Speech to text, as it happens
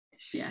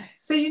Yes.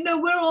 So, you know,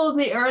 we're all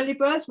the early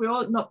birds. We're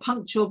all not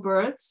punctual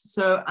birds.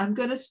 So I'm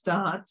going to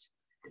start,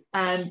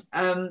 and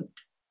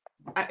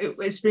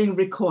it's being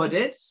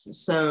recorded.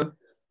 So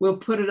we'll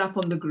put it up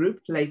on the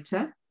group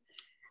later.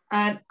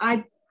 And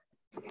I've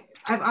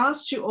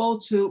asked you all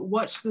to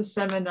watch the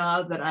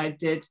seminar that I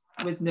did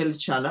with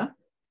Nilichala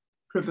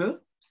Prabhu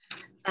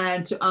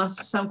and to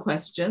answer some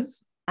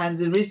questions. And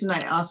the reason I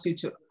ask you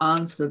to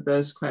answer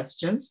those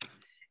questions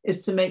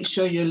is to make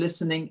sure you're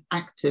listening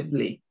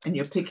actively and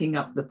you're picking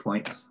up the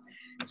points.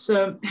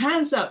 So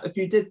hands up if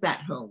you did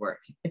that homework,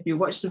 if you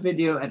watched the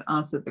video and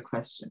answered the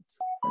questions.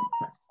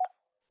 Fantastic.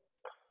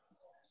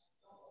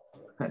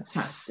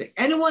 Fantastic.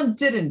 Anyone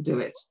didn't do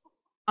it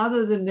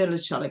other than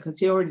Nilichala, because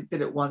he already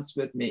did it once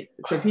with me.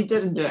 So if he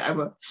didn't do it, I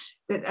will.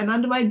 And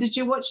Andamai, did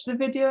you watch the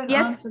video and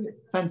answer it?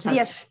 Fantastic.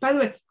 Yes. By the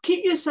way,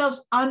 keep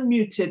yourselves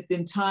unmuted the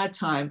entire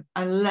time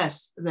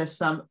unless there's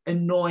some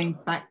annoying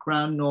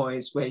background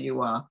noise where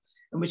you are,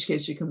 in which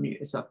case you can mute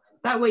yourself.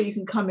 That way you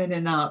can come in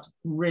and out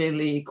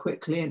really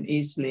quickly and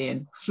easily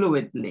and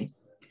fluidly.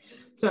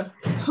 So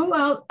who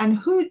else, and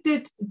who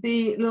did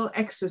the little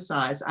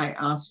exercise I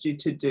asked you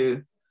to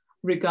do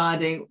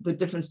regarding the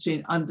difference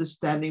between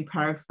understanding,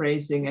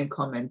 paraphrasing, and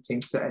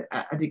commenting? So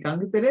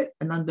Adiganga did it,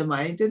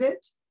 Anandamai did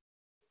it,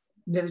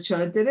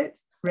 Nilichala did it,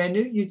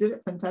 Renu, you did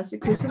it,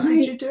 fantastic. Kristen,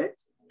 did you do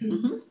it?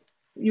 Mm-hmm.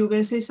 You were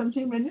going to say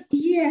something, Renu?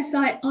 Yes,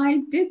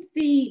 I did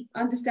the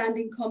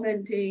understanding,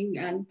 commenting,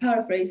 and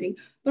paraphrasing,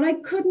 but I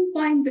couldn't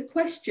find the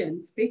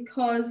questions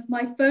because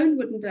my phone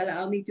wouldn't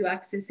allow me to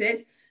access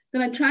it.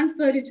 Then I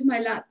transferred it to my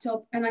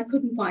laptop and I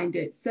couldn't find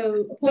it.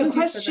 So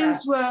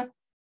apologies for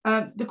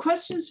that. The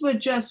questions were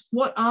just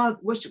what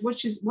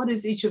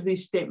is each of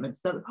these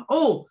statements?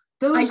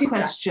 Those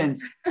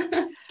questions.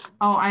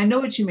 Oh, I know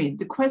what you mean.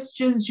 The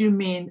questions you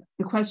mean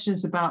the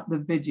questions about the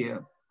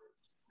video.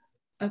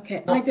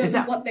 Okay, I don't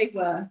know what they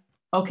were.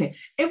 Okay,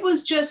 it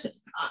was just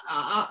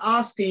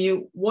asking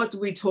you, what do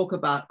we talk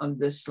about on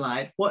this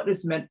slide? What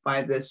is meant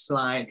by this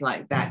slide,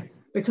 like that?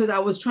 Because I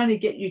was trying to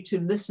get you to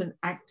listen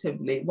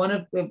actively.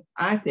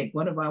 I think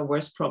one of our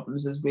worst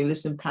problems is we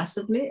listen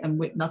passively and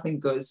nothing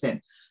goes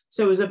in.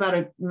 So it was about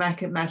a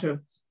matter of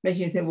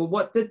making you think, well,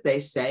 what did they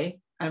say?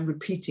 And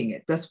repeating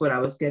it. That's what I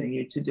was getting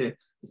you to do.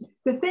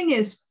 The thing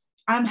is,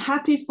 I'm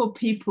happy for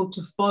people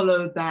to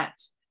follow that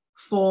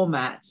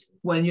format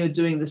when you're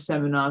doing the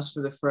seminars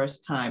for the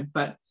first time,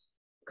 but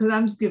because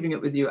I'm giving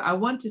it with you, I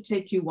want to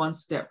take you one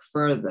step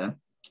further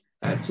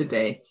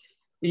today.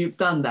 You've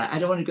done that. I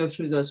don't want to go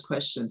through those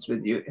questions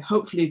with you.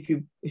 Hopefully,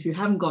 if you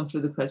haven't gone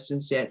through the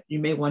questions yet, you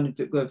may want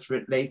to go through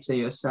it later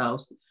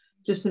yourselves,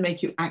 just to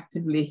make you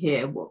actively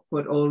hear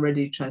what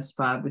already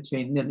transpired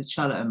between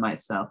Nilichala and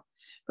myself.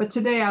 But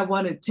today I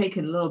want to take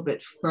it a little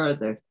bit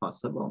further if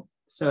possible.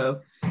 So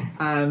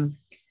I'm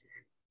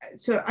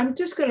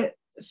just going to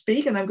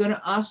speak and I'm going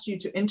to ask you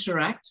to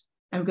interact.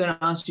 I'm going to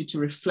ask you to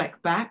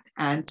reflect back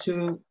and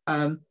to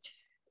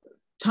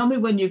tell me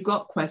when you've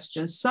got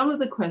questions. Some of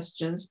the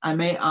questions I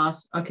may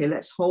ask, okay,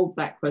 let's hold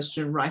that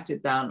question, write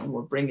it down, and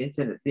we'll bring it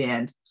in at the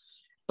end.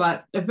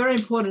 But a very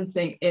important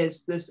thing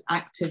is this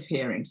active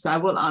hearing. So I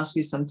will ask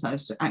you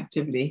sometimes to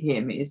actively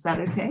hear me. Is that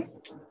okay?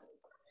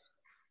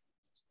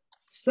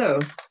 So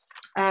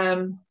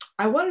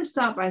I want to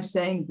start by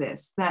saying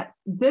this, that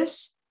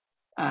this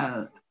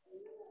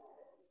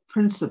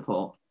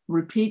principle,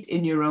 repeat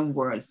in your own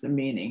words the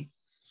meaning,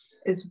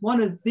 is one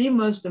of the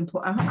most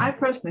important. I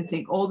personally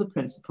think all the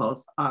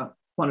principles are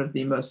one of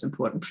the most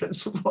important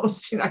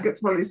principles. I could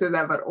probably say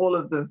that about all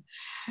of them.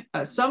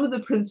 Some of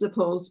the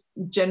principles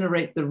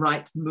generate the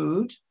right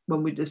mood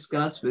when we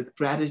discuss with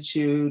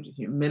gratitude,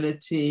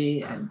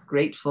 humility, and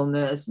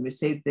gratefulness. And we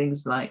say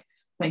things like,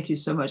 thank you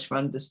so much for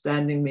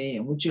understanding me,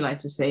 and would you like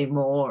to say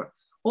more?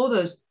 All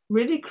those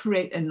really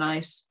create a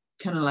nice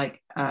kind of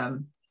like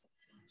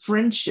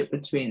friendship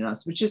between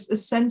us, which is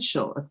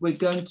essential if we're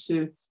going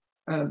to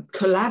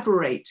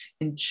collaborate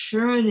in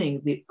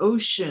churning the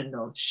ocean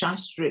of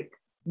Shastric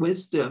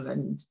wisdom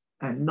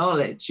and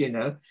knowledge,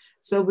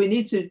 So we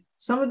need to,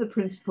 some of the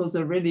principles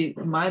are really,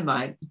 in my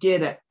mind,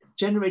 geared at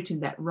generating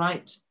that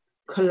right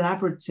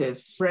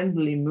collaborative,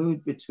 friendly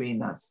mood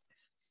between us.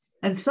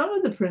 And some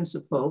of the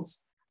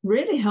principles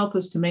really help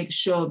us to make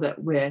sure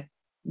that we're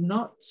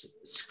not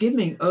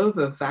skimming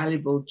over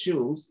valuable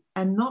jewels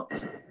and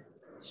not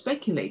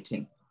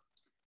speculating.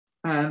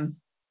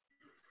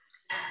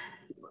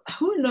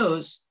 Who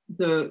knows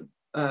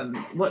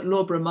what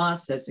Lord Brahma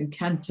says in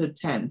Canto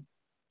 10,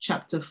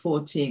 Chapter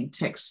 14,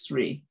 Text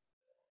 3?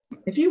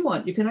 If you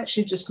want, you can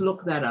actually just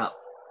look that up.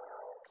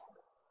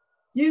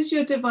 Use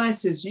your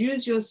devices,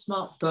 use your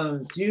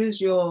smartphones, use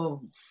your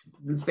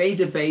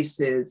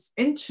databases,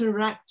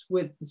 interact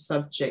with the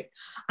subject.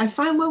 I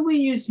find when we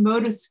use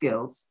motor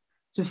skills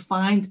to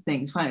find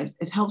things,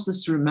 it helps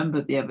us to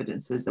remember the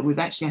evidences that we've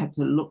actually had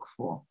to look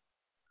for.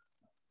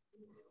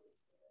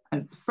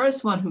 And the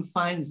first one who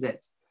finds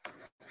it,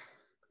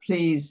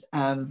 please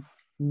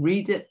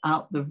read it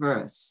out the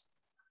verse.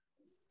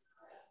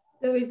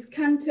 So it's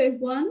Canto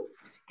 1?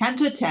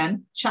 Canto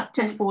 10,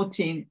 Chapter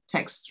 14,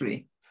 Text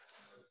 3.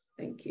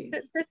 Thank you.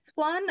 This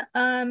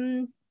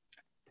one,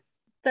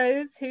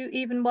 those who,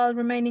 even while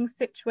remaining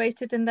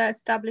situated in their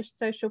established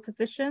social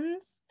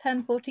positions,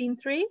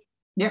 10:14:3.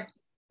 Yep.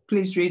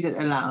 Please read it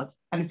aloud.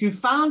 And if you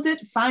find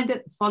it,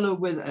 follow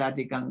with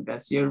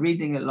Adiganga. So you're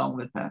reading along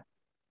with her.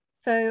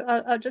 So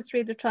I'll just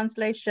read the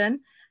translation.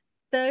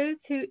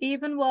 Those who,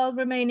 even while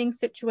remaining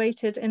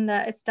situated in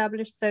their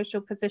established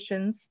social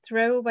positions,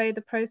 throw away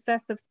the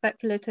process of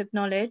speculative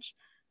knowledge,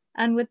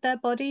 and with their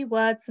body,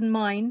 words, and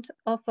mind,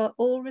 offer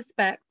all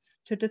respects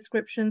to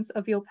descriptions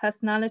of your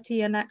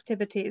personality and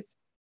activities,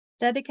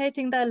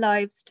 dedicating their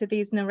lives to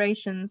these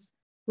narrations,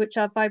 which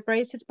are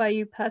vibrated by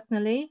you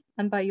personally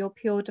and by your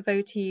pure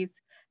devotees,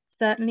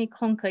 certainly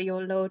conquer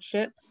your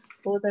lordship,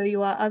 although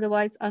you are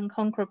otherwise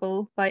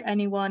unconquerable by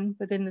anyone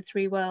within the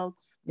three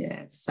worlds.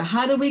 Yes. So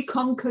how do we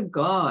conquer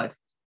God?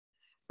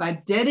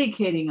 By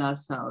dedicating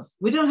ourselves.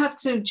 We don't have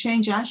to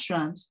change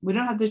ashrams. We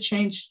don't have to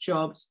change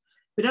jobs.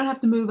 We don't have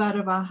to move out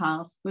of our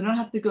house. We don't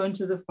have to go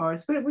into the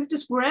forest. We're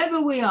just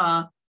wherever we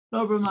are.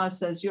 Lord Brahma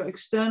says your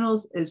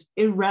externals is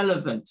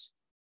irrelevant.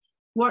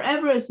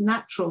 Wherever is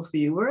natural for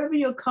you, wherever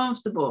you're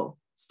comfortable,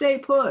 stay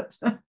put.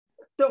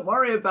 Don't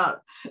worry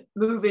about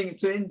moving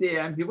to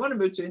India. If you want to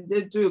move to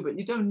India, do, but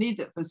you don't need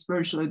it for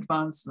spiritual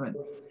advancement.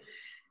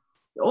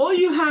 All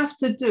you have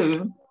to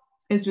do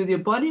is with your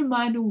body,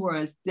 mind, and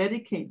words,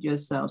 dedicate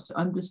yourselves to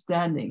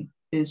understanding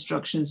the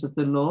instructions of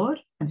the Lord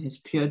and his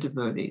pure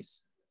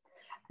devotees.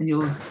 And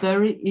you'll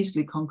very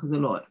easily conquer the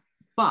Lord.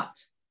 But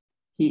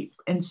he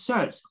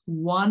inserts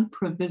one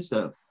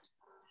proviso.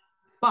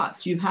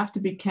 But you have to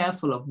be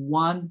careful of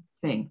one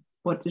thing.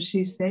 What does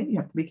she say? You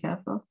have to be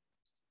careful.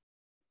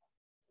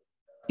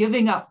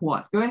 Giving up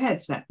what? Go ahead,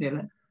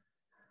 Satnila.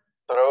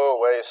 Throw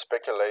away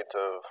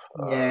speculative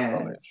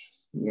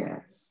knowledge.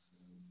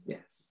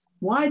 Yes.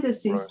 Why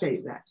does he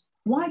say that?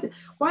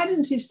 Why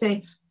didn't he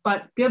say,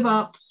 but give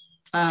up,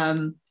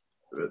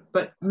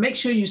 but make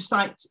sure you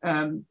cite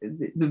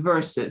the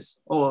verses,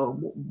 or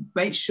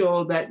make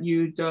sure that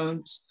you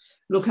don't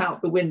look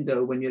out the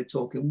window when you're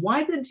talking?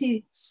 Why didn't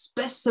he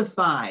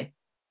specify,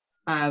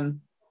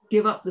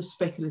 give up the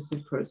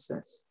speculative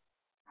process?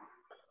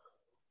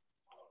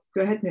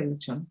 Go ahead,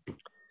 Nilachan.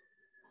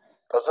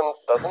 Doesn't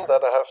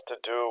that have to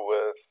do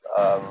with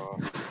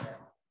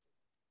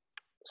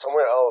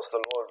somewhere else?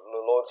 The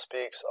Lord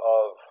speaks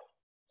of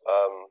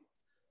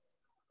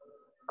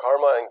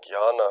karma and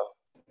jnana.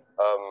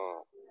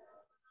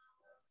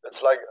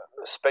 It's like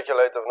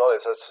speculative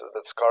knowledge.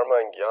 That's karma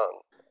and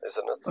jnana,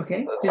 isn't it?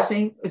 Okay, you're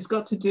saying it's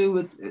got to do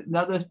with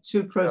another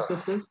two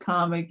processes,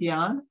 karma,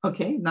 jnana.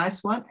 Okay,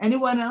 nice one.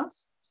 Anyone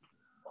else?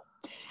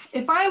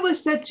 If I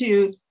was said to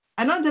you,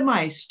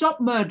 Anandamai, stop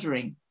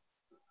murdering.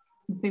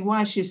 You think,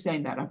 why is she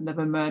saying that? I've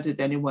never murdered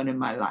anyone in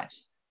my life.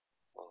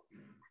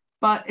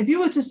 But if you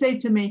were to say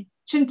to me,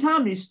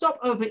 Chintamani, stop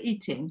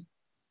overeating,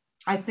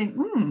 I think,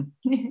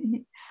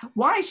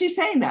 why is she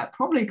saying that?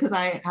 Probably because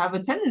I have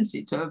a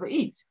tendency to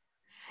overeat.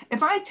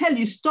 If I tell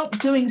you stop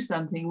doing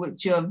something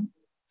which you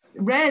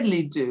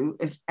rarely do,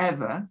 if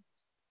ever,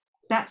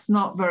 that's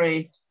not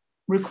very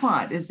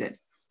required, is it?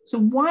 So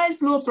why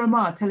is Lord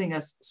Brahma telling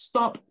us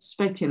stop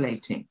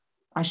speculating?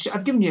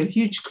 I've given you a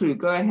huge clue.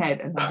 Go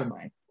ahead, another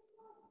mind.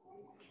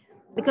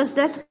 Because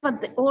that's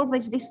what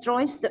always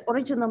destroys the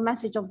original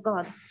message of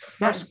God.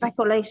 That's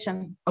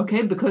speculation.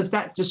 Okay, because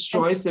that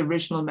destroys the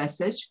original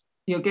message.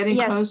 You're getting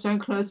closer and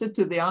closer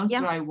to the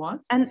answer I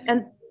want.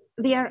 And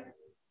we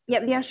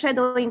are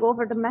shadowing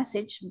over the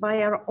message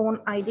by our own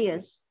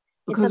ideas.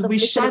 Because we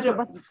shadow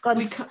what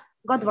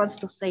God wants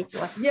to say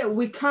to us. Yeah,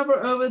 we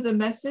cover over the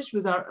message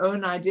with our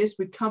own ideas.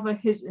 We cover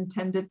his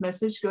intended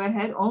message. Go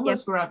ahead.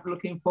 Almost what I'm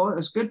looking for.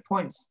 Those good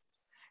points.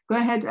 Go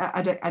ahead,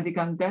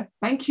 Adiganga.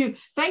 Thank you.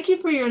 Thank you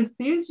for your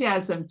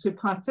enthusiasm to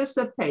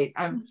participate.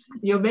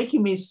 You're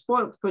making me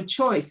spoiled for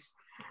choice.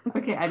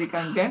 Okay,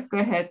 Adiganga, go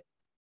ahead.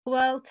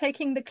 Well,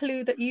 taking the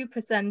clue that you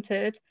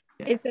presented,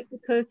 is it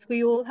because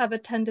we all have a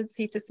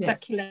tendency to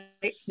speculate?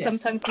 Yes.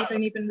 Sometimes we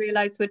don't even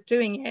realize we're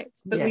doing it,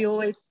 but we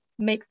always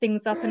make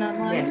things up in our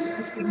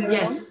minds.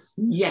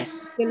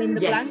 Yes. Fill in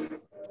the blanks.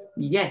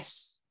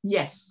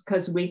 Yes,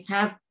 because we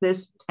have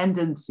this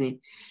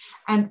tendency.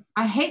 And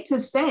I hate to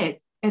say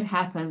it, it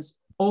happens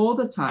all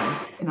the time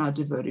in our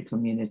devotee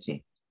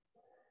community.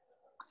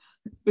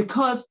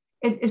 Because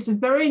it's a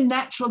very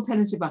natural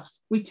tendency, but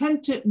we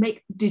tend to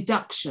make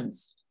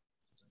deductions.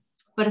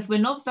 But if we're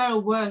not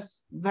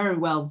very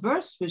well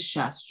versed with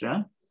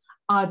Shastra,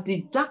 our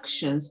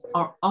deductions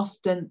are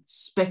often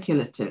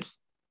speculative.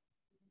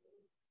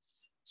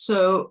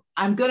 So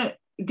I'm going to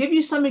give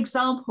you some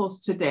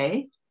examples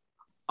today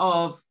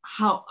of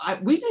how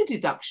we do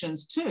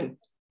deductions too.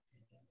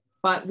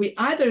 But we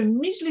either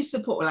immediately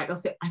support, like I'll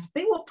say, I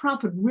think what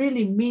Prabhupada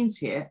really means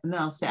here, and then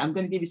I'll say, I'm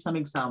going to give you some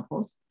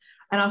examples.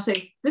 And I'll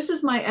say, this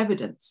is my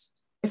evidence.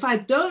 If I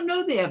don't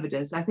know the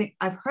evidence, I think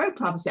I've heard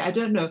Prabhupada say, I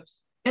don't know.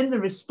 In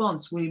the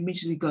response, we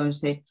immediately go and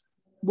say,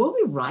 were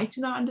we right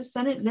in our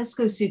understanding? Let's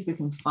go see if we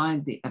can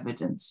find the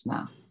evidence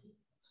now.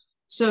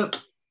 So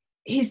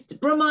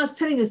Brahma is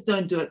telling us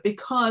don't do it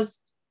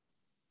because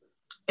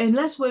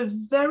unless we're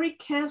very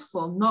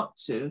careful not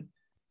to,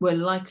 we're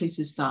likely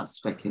to start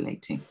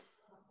speculating.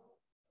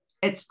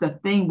 It's the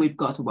thing we've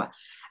got to work.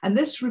 And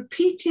this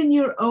repeating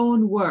your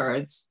own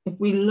words, if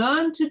we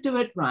learn to do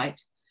it right,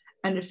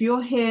 and if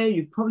you're here,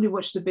 you've probably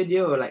watched the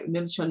video, or like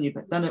Nilchal,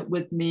 you've done it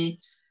with me,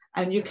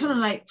 and you're kind of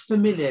like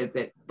familiar with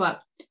it,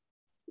 but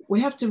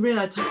we have to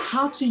realize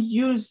how to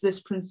use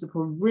this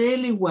principle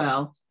really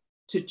well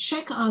to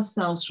check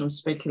ourselves from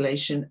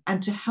speculation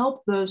and to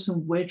help those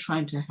whom we're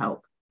trying to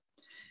help.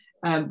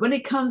 When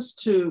it comes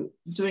to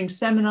doing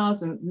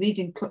seminars and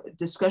leading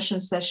discussion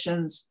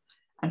sessions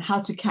and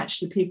how to catch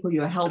the people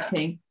you're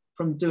helping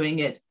from doing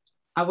it,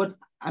 I'm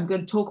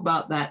going to talk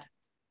about that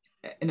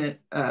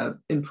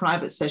in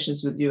private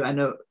sessions with you. I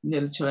know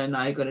Nilchal and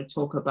I are going to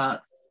talk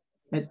about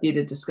at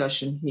Gita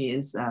discussion. He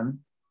is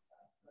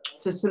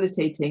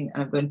facilitating,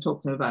 and I'm going to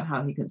talk to him about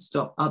how he can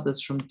stop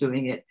others from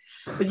doing it.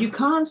 But you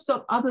can't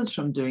stop others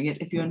from doing it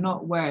if you're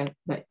not aware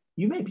that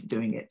you may be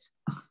doing it,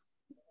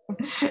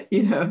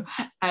 you know,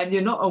 and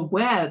you're not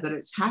aware that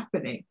it's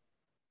happening.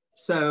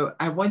 So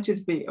I want you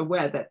to be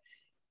aware that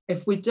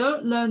if we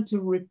don't learn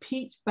to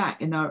repeat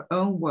back in our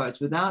own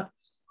words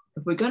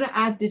if we're going to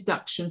add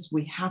deductions,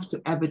 we have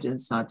to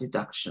evidence our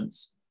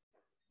deductions.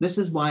 This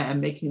is why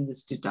I'm making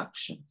this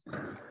deduction.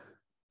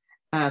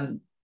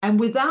 And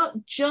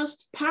without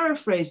just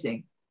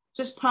paraphrasing,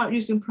 just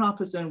using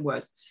Prabhupada's own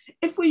words.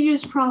 If we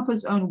use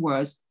Prabhupada's own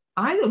words,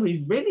 either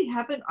we really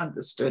haven't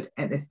understood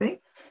anything,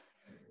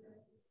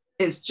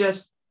 it's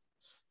just,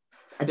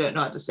 I don't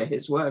know how to say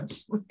his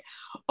words,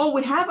 or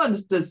we have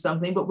understood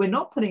something, but we're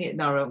not putting it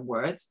in our own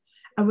words,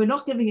 and we're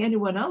not giving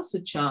anyone else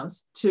a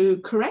chance to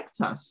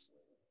correct us.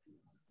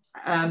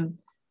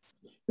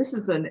 This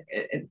is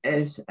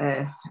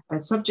a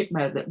subject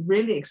matter that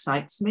really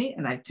excites me,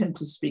 and I tend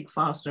to speak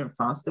faster and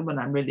faster when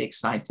I'm really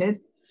excited.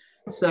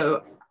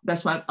 So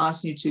that's why I'm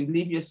asking you to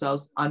leave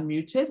yourselves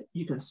unmuted.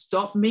 You can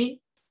stop me,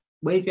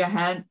 wave your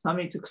hand, tell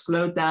me to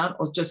slow down,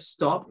 or just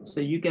stop so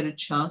you get a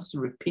chance to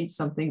repeat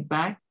something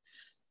back.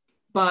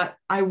 But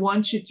I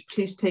want you to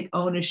please take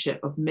ownership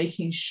of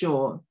making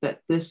sure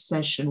that this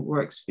session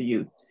works for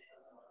you.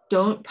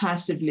 Don't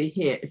passively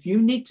hear. If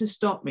you need to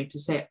stop me to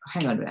say,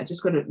 hang on, I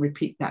just got to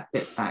repeat that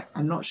bit back.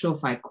 I'm not sure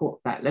if I caught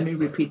that. Let me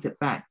repeat it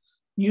back.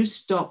 You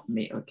stop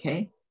me,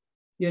 okay?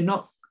 You're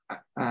not,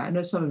 I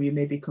know some of you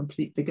may be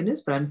complete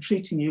beginners, but I'm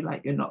treating you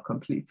like you're not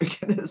complete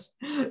beginners.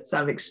 So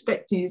I'm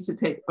expecting you to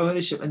take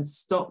ownership and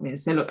stop me and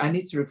say, look, I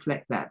need to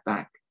reflect that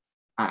back.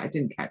 I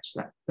didn't catch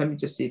that. Let me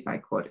just see if I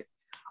caught it.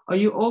 Are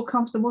you all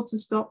comfortable to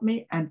stop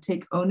me and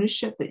take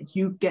ownership that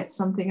you get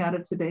something out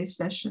of today's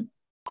session?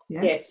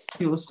 Yes. Yes.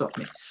 You will stop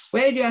me.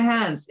 Wave your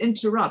hands,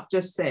 interrupt,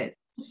 just say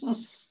it.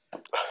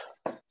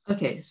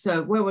 Okay,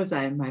 so where was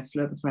I in my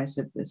flow before I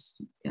said this?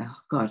 Oh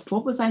God,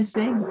 what was I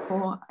saying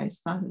before I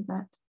started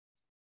that?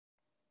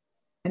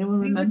 Anyone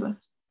remember?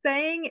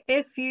 Saying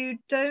if you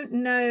don't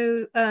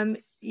know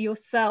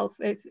yourself,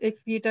 if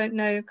you don't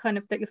know kind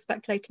of that you're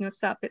speculating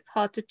yourself, it's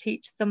hard to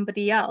teach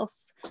somebody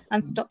else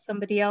and stop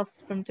somebody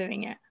else from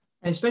doing it.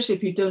 And especially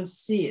if you don't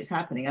see it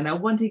happening. And I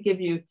want to give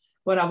you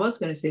what I was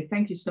going to say.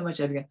 Thank you so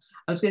much, Edgar.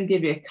 I was going to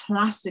give you a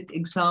classic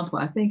example.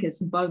 I think it's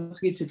in Bhagavad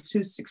Gita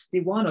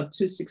 261 or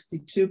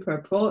 262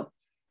 purport.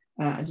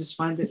 I just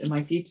find it in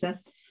my Gita.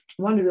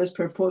 One of those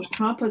purports,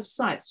 Prabhupada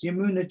cites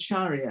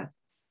Yamunacharya.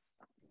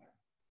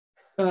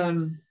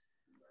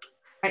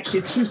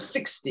 Actually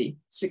 260.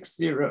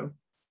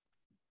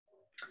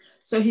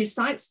 So he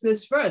cites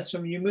this verse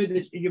from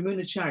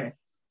Yamunacharya.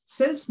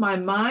 Since my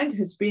mind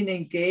has been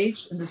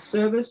engaged in the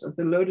service of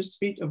the lotus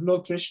feet of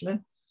Lord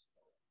Krishna,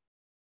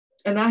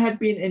 and I have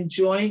been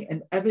enjoying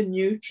an ever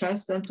new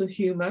transcendental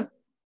humor,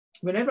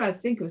 whenever I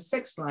think of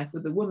sex life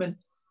with a woman,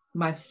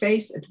 my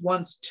face at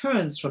once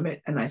turns from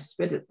it and I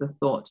spit at the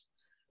thought.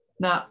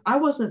 Now, I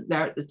wasn't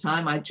there at the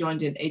time. I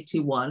joined in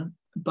 81,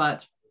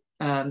 but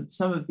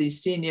some of the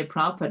senior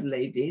Prabhupada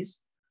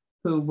ladies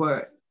who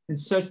were in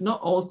certain,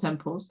 not all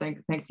temples,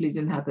 thankfully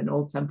didn't happen in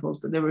all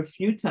temples, but there were a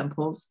few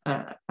temples.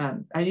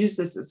 I use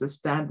this as a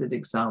standard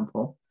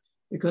example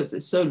because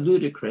it's so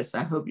ludicrous.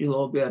 I hope you'll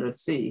all be able to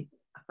see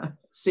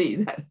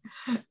that.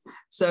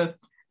 So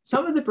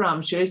some of the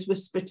brahmacharis were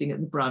spitting at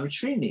the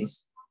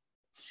brahmatrinis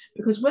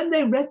because when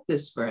they read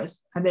this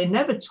verse, and they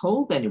never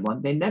told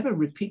anyone, they never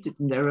repeated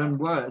in their own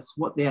words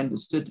what they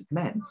understood it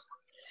meant.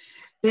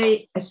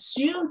 They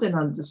assumed an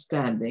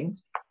understanding,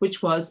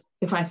 which was,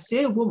 if I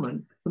see a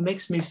woman who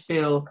makes me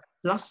feel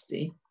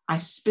lusty, I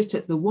spit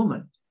at the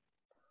woman.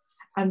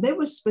 And they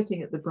were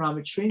spitting at the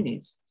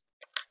brahmatrinis.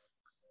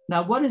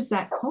 Now, what is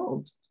that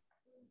called?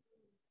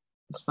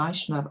 It's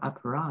Vaishnav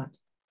Aparad.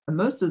 And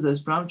most of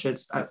those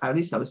brahmacharis, at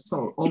least I was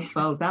told, all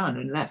fell down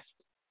and left.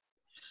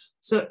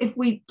 So if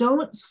we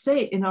don't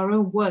say it in our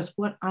own words,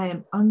 what I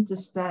am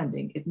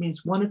understanding, it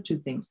means one of two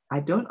things.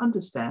 I don't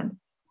understand,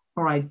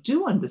 or I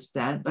do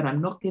understand, but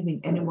I'm not giving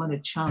anyone a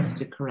chance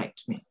to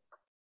correct me.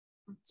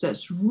 So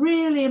it's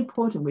really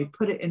important we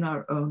put it in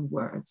our own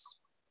words,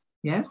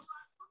 yeah?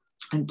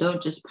 And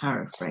don't just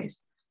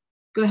paraphrase.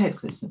 Go ahead,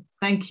 Kristen.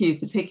 Thank you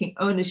for taking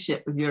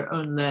ownership of your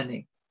own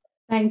learning.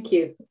 Thank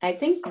you. I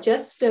think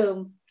just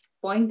a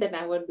point that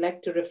I would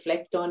like to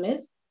reflect on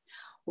is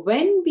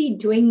when we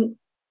doing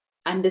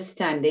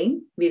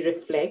understanding, we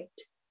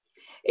reflect,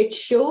 it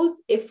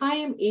shows if I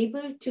am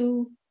able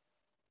to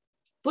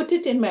put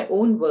it in my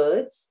own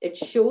words, it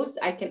shows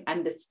I can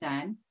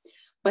understand.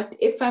 But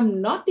if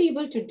I'm not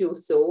able to do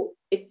so,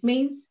 it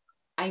means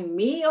I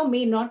may or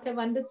may not have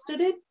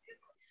understood it.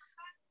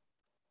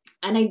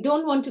 And I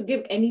don't want to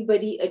give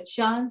anybody a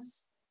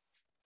chance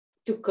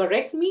to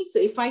correct me. So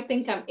if I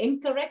think I'm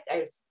incorrect,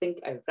 I think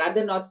I'd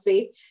rather not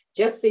say,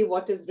 just say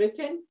what is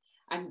written,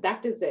 and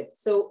that is it.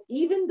 So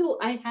even though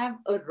I have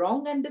a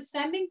wrong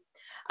understanding,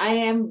 I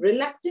am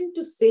reluctant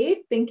to say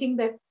it, thinking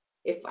that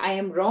if I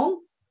am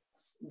wrong,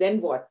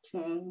 then what?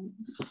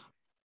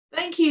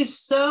 Thank you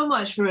so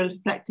much for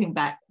reflecting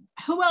back.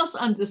 Who else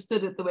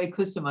understood it the way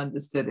Kusum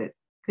understood it?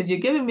 Because you're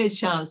giving me a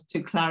chance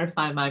to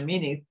clarify my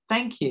meaning.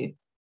 Thank you.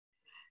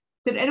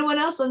 Did anyone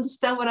else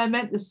understand what I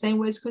meant the same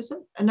way as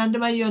Kusum?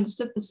 Anandama, you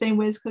understood the same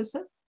way as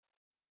Kusum?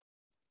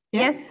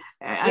 Yeah? Yes.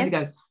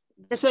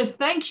 Yes. So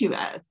thank you.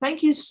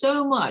 Thank you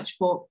so much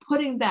for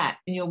putting that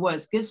in your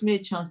words. Gives me a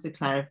chance to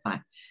clarify.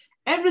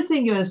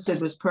 Everything you understood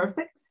was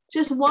perfect.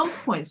 Just one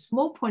point,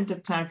 small point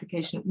of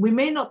clarification. We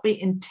may not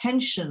be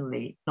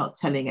intentionally not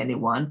telling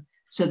anyone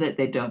so that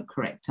they don't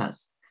correct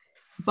us.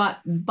 But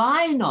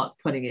by not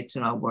putting it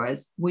in our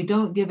words, we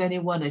don't give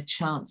anyone a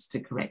chance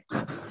to correct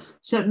us.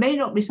 So it may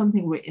not be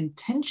something we're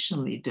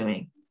intentionally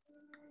doing.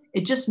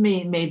 It just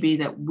may be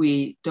that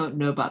we don't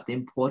know about the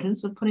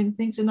importance of putting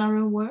things in our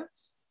own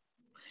words.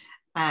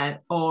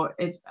 Or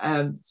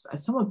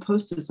someone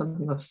posted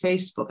something on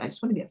Facebook. I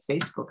just want to get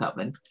Facebook up,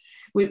 and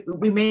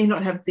we may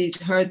not have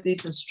heard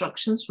these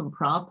instructions from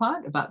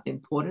Prabhupada about the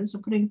importance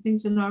of putting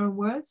things in our own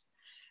words.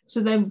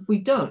 So then we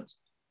don't.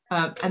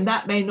 And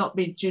that may not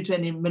be due to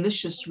any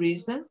malicious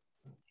reason.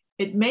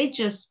 It may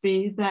just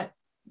be that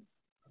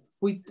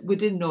we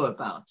didn't know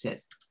about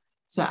it.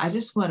 So I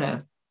just want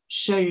to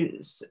show you,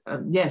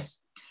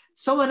 yes,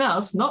 someone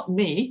else, not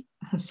me,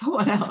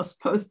 someone else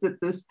posted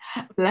this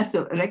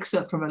letter, an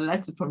excerpt from a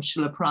letter from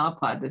Srila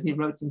Prabhupada that he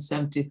wrote in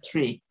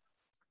 73.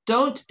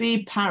 Don't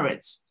be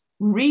parrots.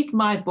 Read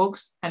my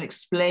books and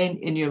explain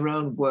in your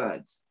own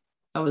words.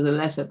 That was a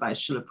letter by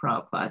Srila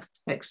Prabhupada.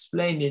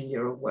 Explain in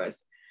your own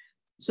words.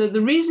 So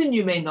the reason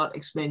you may not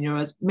explain your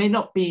words may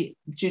not be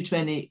due to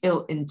any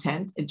ill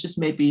intent. It just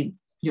may be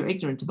you're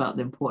ignorant about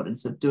the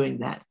importance of doing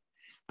that.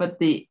 But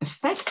the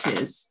effect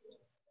is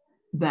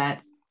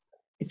that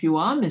if you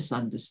are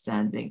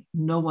misunderstanding,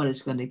 no one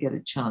is going to get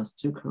a chance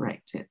to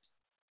correct it.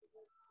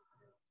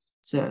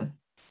 So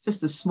it's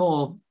just a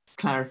small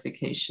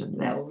clarification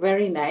there. No,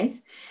 very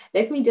nice.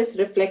 Let me just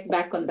reflect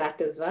back on that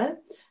as well.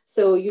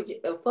 So you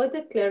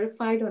further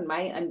clarified on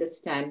my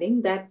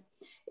understanding that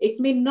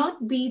it may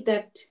not be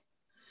that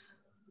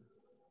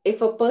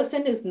if a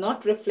person is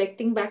not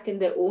reflecting back in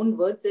their own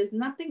words, there's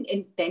nothing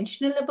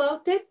intentional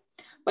about it,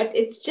 but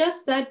it's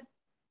just that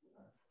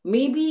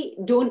maybe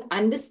don't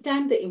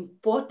understand the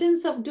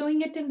importance of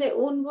doing it in their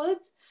own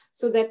words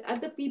so that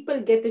other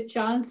people get a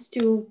chance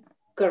to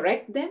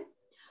correct them.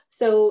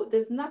 So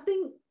there's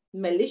nothing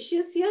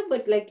malicious here,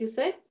 but like you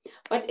said,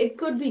 but it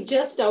could be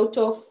just out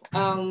of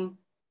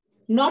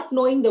not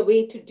knowing the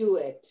way to do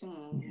it.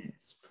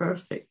 Yes,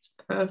 perfect,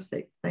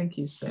 perfect. Thank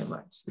you so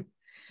much.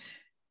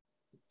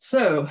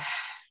 So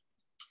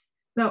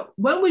now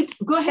when we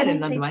go ahead and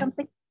say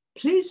something,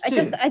 please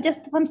do. I just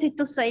wanted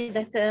to say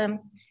that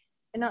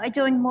I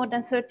joined more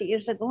than 30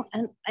 years ago,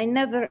 and I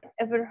never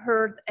ever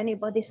heard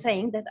anybody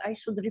saying that I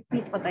should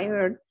repeat what I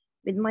heard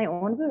with my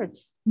own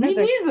words. Me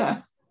Never.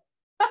 Neither.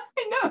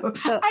 I know.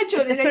 So I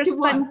joined in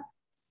 81.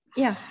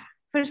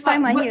 First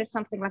time I hear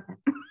something like that.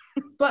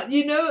 But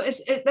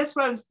that's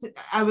what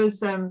I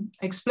was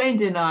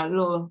explained in our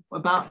little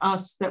about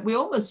us that we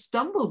almost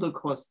stumbled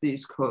across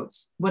these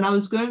quotes when I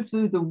was going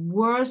through the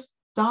worst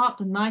dark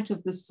night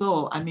of the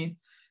soul. I mean,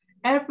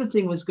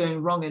 everything was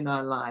going wrong in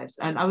our lives,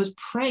 and I was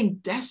praying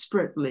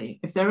desperately.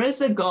 If there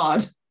is a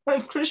God,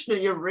 if Krishna,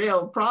 you're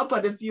real,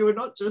 Prabhupada, if you were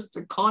not just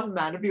a con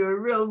man, if you were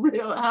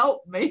real,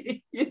 help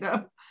me,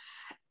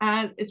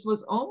 And it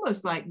was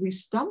almost like we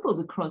stumbled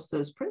across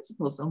those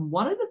principles. And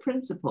one of the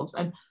principles,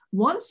 and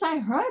once I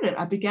heard it,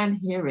 I began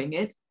hearing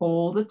it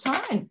all the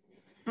time.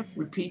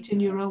 Repeat in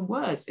your own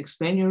words,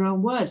 explain your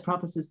own words.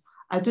 Prabhupada says,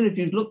 I don't know if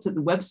you've looked at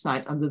the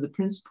website under the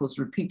principles,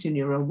 repeat in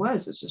your own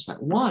words. It's just like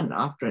one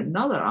after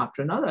another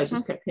after another. I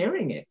just kept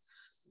hearing it.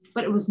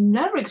 But it was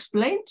never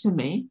explained to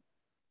me.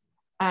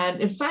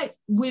 And in fact,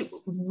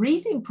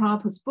 reading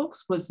Prabhupada's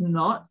books was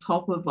not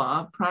top of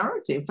our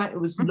priority. In fact, it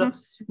was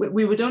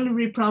we would only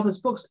read Prabhupada's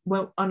books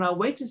on our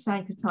way to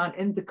Sankirtan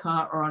in the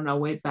car or on our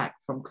way back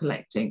from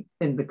collecting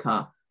in the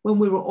car when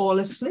we were all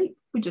asleep.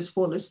 We just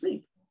fall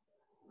asleep.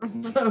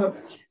 So,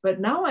 but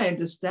now I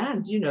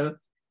understand,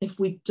 if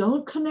we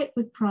don't connect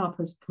with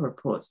Prabhupada's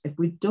purports, if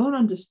we don't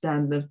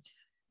understand them,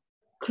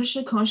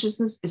 Krishna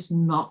consciousness is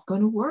not going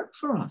to work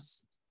for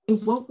us.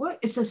 It won't work.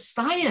 It's a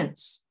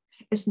science.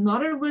 It's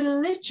not a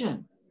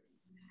religion.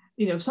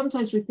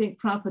 sometimes we think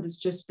Prabhupada is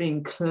just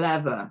being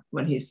clever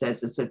when he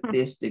says it's a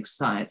theistic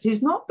science.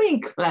 He's not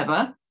being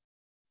clever.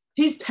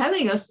 He's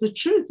telling us the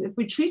truth. If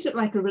we treat it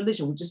like a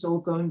religion, we just all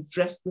go and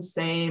dress the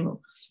same.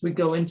 We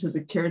go into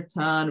the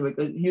kirtan, we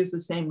go use the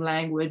same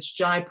language,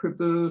 Jai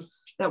Prabhu,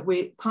 that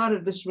we're part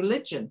of this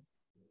religion.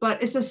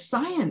 But it's a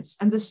science,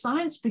 and the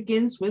science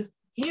begins with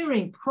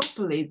hearing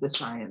properly the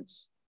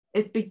science.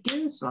 It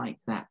begins like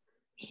that,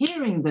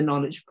 hearing the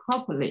knowledge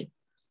properly,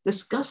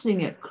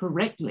 discussing it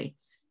correctly.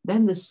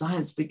 Then the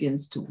science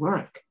begins to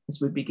work as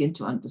we begin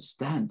to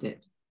understand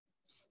it.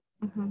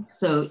 Mm-hmm.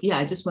 So yeah,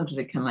 I just wanted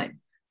to kind of like,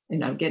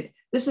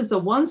 this is the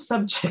one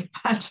subject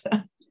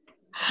matter.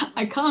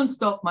 I can't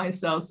stop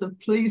myself, so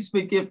please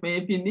forgive me.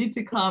 If you need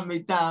to calm me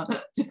down,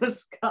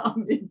 just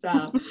calm me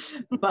down.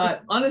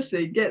 But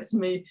honestly, it gets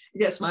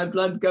my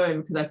blood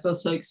going because I feel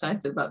so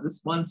excited about this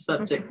one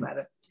subject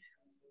matter.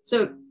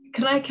 So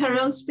can I carry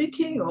on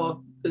speaking,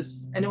 or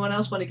does anyone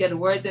else want to get a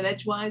word in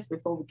edgewise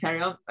before we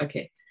carry on?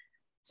 Okay.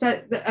 So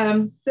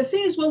the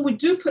thing is, when we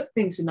do put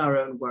things in our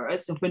own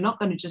words, if we're not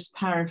going to just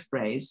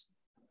paraphrase,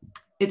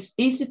 it's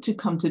easy to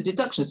come to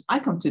deductions. I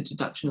come to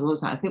deductions all the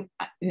time. I think,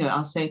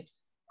 I'll say,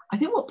 I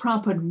think what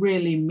Prabhupada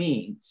really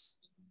means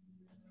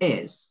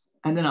is,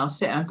 and then I'll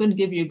say, I'm going to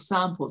give you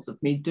examples of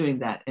me doing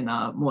that in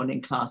our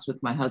morning class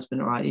with my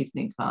husband or our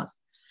evening class.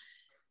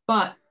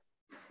 But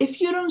if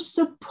you don't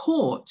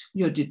support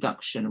your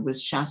deduction with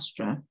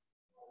Shastra,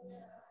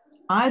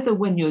 either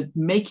when you're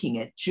making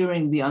it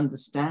during the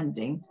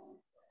understanding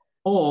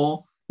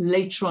or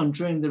later on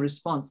during the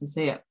response and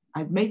say,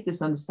 I've made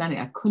this understanding,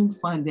 I couldn't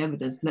find the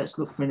evidence, let's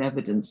look for an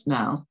evidence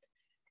now.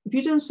 If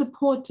you don't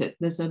support it,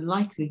 there's a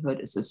likelihood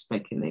it's a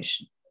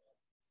speculation.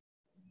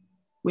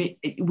 We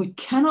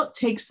cannot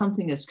take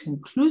something as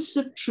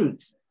conclusive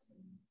truth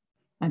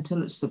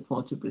until it's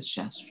supported with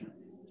Shastra.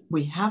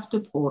 We have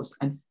to pause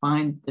and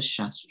find the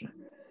Shastra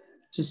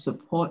to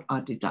support our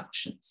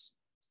deductions.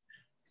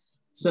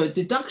 So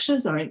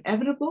deductions are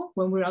inevitable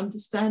when we're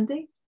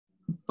understanding,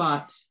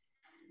 but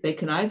they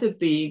can either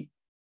be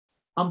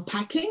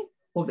unpacking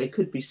or they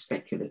could be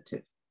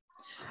speculative.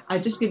 I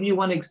just give you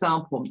one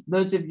example.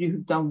 Those of you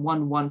who've done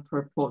 1-1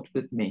 purport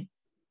with me.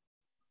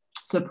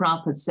 So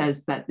Prabhupada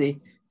says that the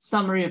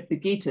summary of the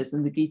Gita is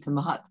in the Gita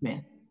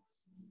Mahatmya.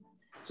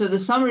 So the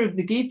summary of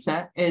the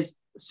Gita is,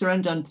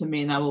 surrender unto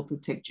me and I will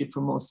protect you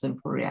from all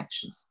sinful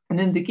reactions. And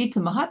in the Gita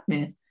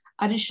Mahatmya,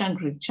 Adi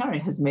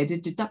Shankaracharya has made a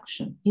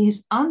deduction. He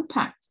has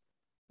unpacked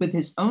with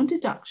his own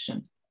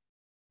deduction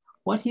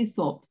what he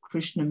thought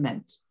Krishna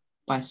meant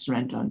by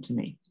surrender unto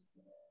me.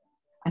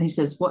 And he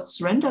says, what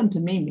surrender unto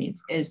me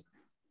means is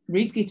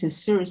read Gita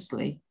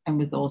seriously and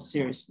with all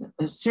seriousness,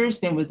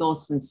 seriously and with all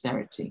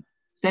sincerity.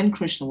 Then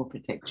Krishna will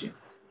protect you.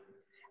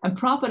 And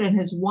Prabhupada in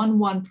his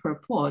 1-1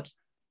 purport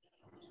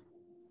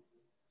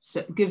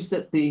gives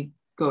it the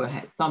go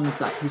ahead,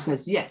 thumbs up. He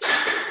says, yes,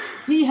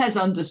 he has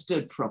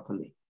understood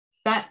properly.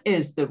 That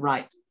is the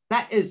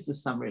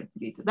summary of the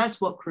Gita.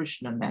 That's what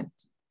Krishna meant.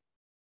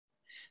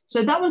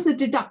 So that was a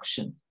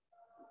deduction.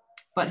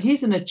 But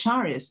he's an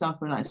acharya,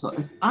 self-reliant. So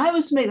if I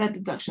was to make that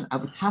deduction, I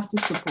would have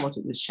to support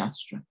it with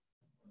Shastra.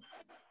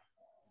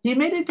 He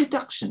made a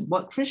deduction.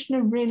 What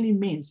Krishna really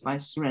means by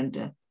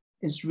surrender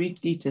is read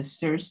Gita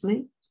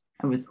seriously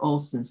and with all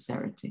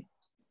sincerity.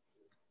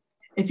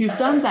 If you've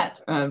done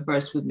that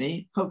verse with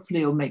me,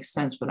 hopefully it'll make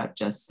sense what I've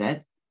just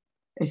said.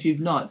 If you've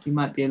not, you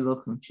might be a little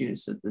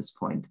confused at this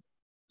point.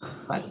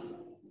 But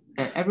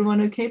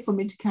everyone okay for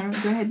me to carry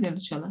on? Go ahead,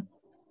 Nilachala.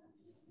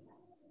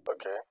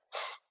 Okay.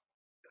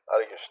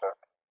 Hare Krishna.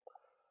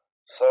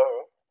 So,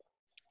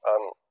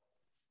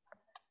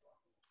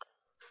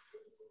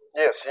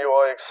 yes, you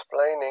are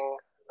explaining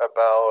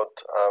about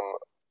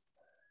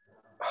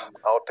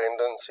our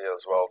tendency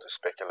as well to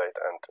speculate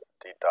and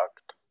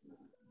deduct,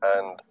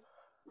 and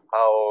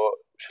how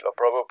Srila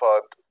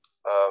Prabhupada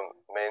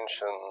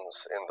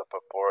mentions in the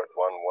purport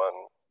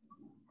 1-1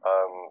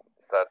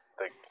 that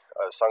the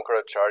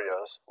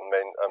Sankaracharya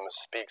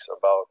speaks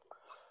about,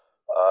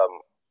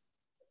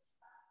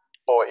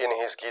 or in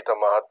his Gita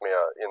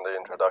Mahatmya, in the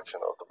introduction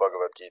of the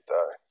Bhagavad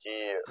Gita,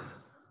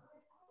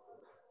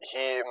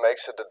 he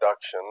makes a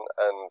deduction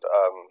and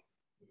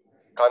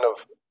kind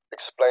of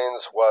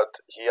explains what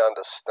he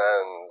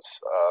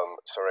understands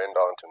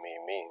surrender unto me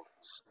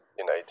means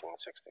in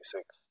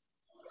 1866.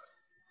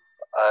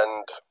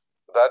 And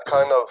that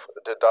kind of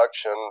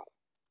deduction,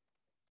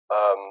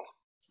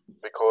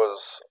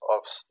 because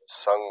of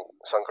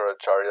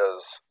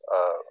Sankaracharya's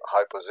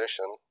high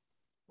position,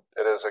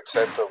 it is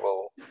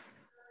acceptable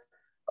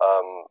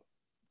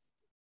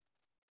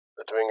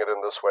doing it in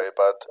this way.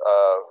 But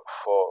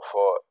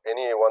for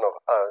any one of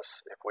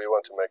us, if we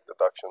want to make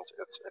deductions,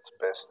 it's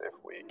best if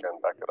we can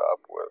back it up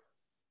with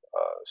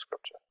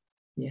scripture.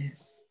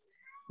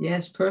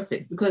 Yes,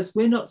 perfect. Because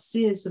we're not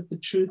seers of the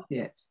truth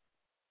yet.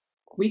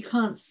 We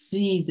can't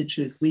see the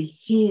truth. We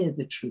hear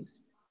the truth.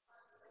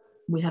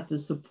 We have the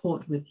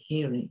support with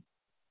hearing.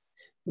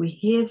 We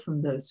hear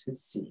from those who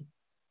see.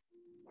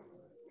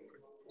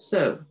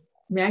 So,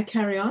 may I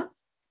carry on?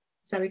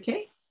 Is that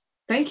okay?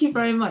 Thank you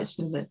very much,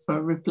 Linda,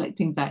 for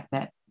reflecting back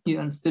that You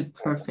understood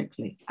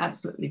perfectly,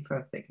 absolutely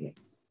perfectly.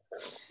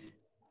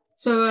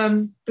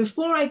 So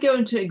before I go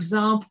into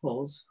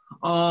examples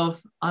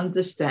of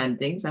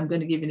understandings, I'm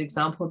going to give you an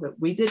example that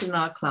we did in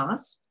our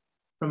class,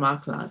 from our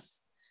class.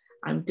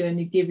 I'm going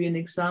to give you an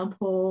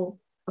example.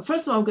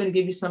 First of all, I'm going to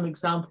give you some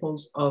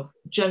examples of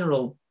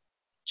general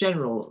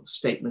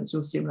statements.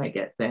 You'll see when I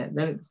get there.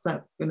 Then it's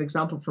an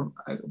example from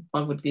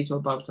Bhagavad Gita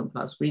or Bhagavatam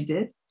class we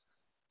did.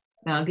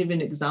 Now I'll give you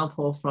an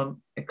example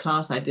from a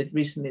class I did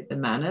recently at the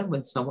Manor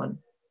when someone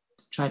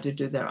tried to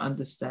do their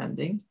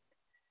understanding.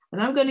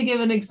 And I'm going to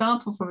give an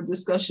example from a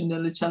discussion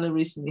Nilachala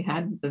recently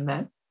had with the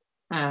men.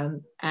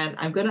 And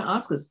I'm going to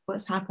ask us,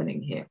 what's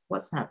happening here?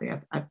 What's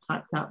happening? I've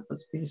typed out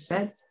what's being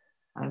said.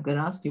 I'm going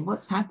to ask you,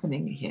 what's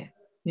happening here?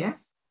 Yeah?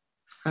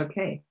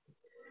 Okay.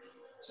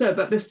 So,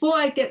 but before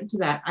I get into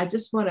that, I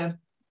just want to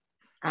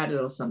add a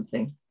little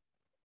something.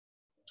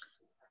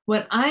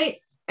 When I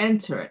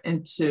enter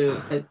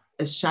into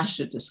a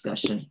Shastra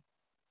discussion,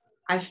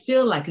 I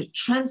feel like a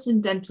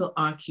transcendental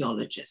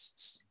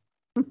archaeologist.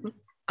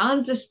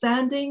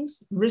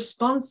 Understandings,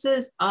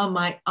 responses are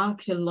my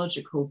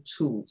archaeological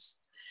tools.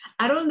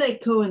 I don't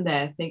let go in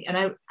there and think, and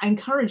I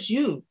encourage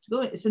you to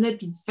go. It's an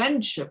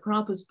adventure.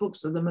 Prabhupada's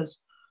books are the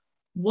most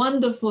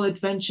wonderful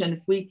adventure. And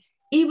if we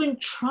even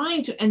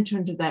trying to enter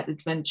into that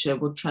adventure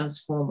will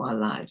transform our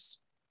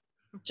lives.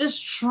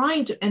 Just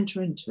trying to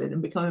enter into it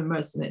and become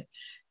immersed in it.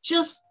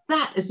 Just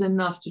that is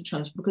enough to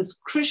transform, because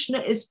Krishna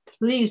is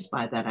pleased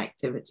by that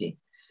activity.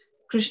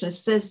 Krishna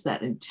says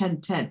that in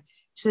 10:10. He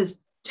says,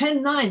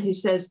 10:9, he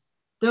says,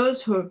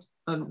 those who are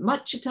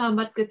Matchita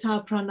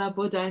Matgata Prana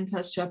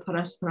Bodhayantascha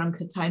Parasparam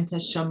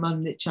Katayantascha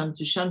Mam Nicham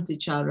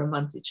Tushanticha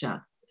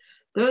Ramanticha.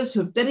 Those who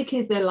have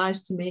dedicated their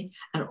lives to me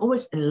and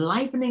always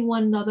enlivening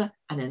one another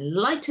and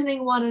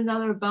enlightening one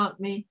another about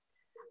me.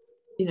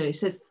 You know, he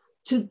says,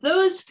 to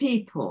those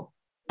people,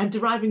 and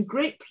deriving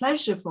great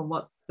pleasure from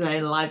what they're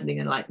enlivening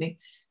and enlightening,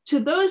 to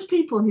those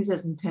people, he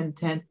says in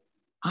 10:10,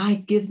 I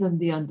give them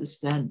the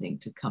understanding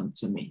to come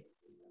to me.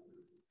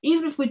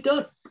 Even if we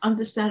don't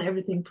understand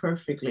everything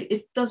perfectly,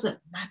 it doesn't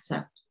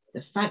matter.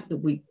 The fact that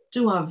we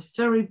do our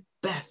very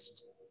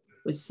best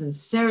with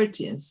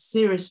sincerity and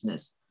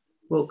seriousness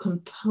will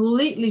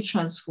completely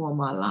transform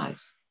our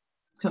lives,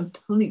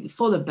 completely,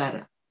 for the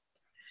better.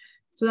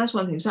 So that's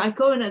one thing. So I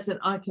go in as an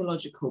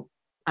archaeological,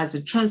 as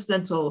a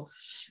transcendental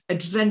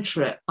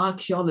adventurer,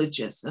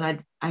 archaeologist,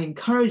 and I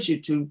encourage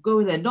you to go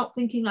in there, not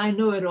thinking I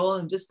know it all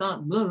and just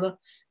start blah, blah,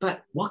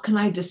 but what can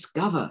I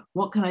discover?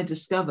 What can I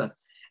discover?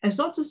 And it's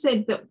not to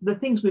say that the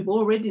things we've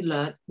already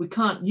learned we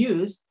can't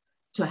use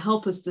to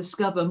help us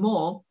discover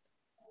more,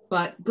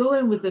 but go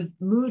in with the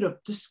mood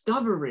of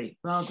discovery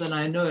rather than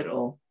I know it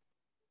all.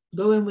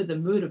 Go in with the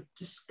mood of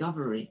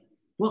discovery.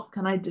 What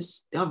can I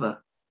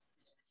discover?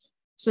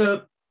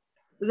 So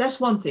that's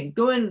one thing.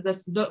 Go in.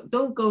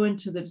 Don't go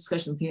into the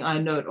discussion thinking I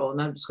know it all,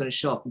 and I'm just going to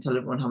show up and tell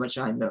everyone how much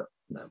I know.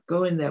 No,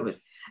 go in there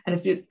with, and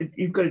if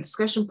you've got a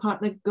discussion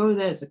partner, go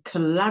there as a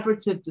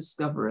collaborative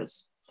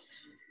discoverers.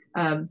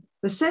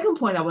 The second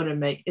point I want to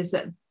make is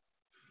that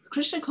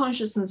Krishna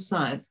consciousness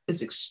science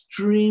is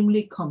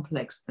extremely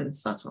complex and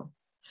subtle.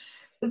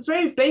 The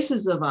very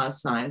basis of our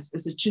science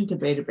is a Chinta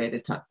Beta Beta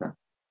Tattva,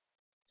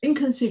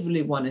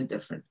 inconceivably one and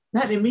different.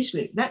 That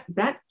immediately,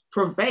 that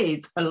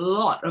pervades a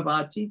lot of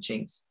our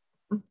teachings.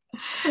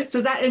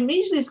 So that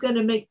immediately is going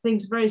to make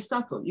things very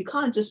subtle. You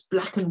can't just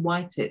black and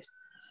white it.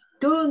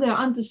 Go in there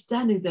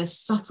understanding their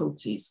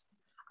subtleties.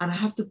 And I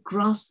have to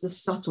grasp the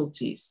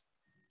subtleties.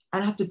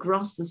 And I have to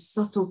grasp the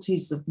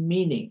subtleties of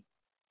meaning.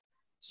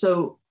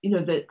 So, you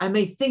know, that I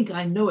may think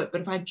I know it,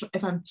 but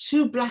if I'm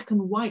too black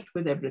and white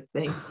with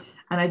everything,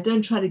 and I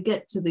don't try to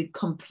get to the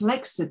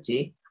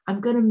complexity,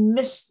 I'm going to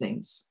miss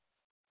things.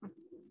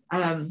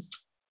 And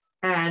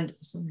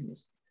something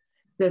is,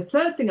 the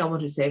third thing I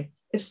want to say,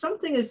 if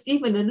something is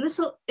even a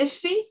little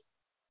iffy,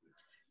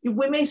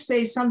 we may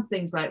say some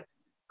things like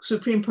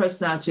Supreme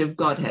Personality of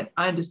Godhead.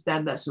 I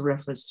understand that's a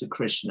reference to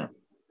Krishna.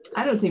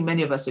 I don't think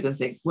many of us are going to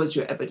think, what's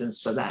your evidence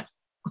for that?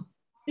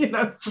 You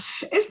know,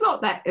 it's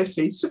not that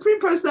iffy. Supreme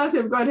Personality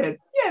of Godhead.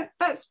 Yeah,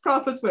 that's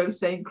Prabhupada's way of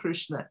saying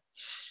Krishna.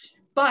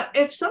 But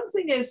if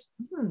something is,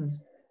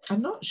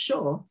 I'm not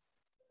sure,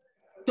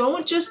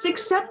 don't just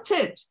accept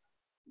it.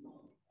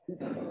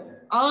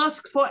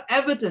 Ask for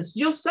evidence.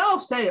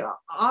 Yourself say,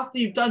 after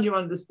you've done your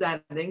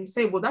understanding,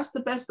 say, well, that's the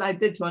best I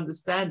did to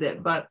understand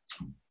it, but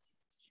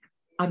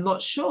I'm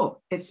not sure.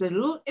 It's a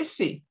little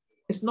iffy.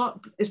 It's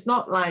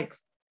not like,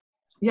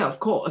 yeah, of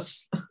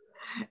course.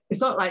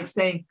 It's not like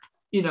saying,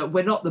 you know,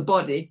 we're not the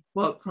body.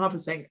 Well,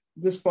 Prabhupada's saying,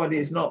 this body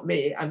is not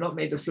me. I'm not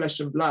made of flesh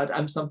and blood.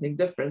 I'm something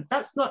different.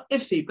 That's not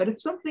iffy. But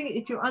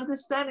if your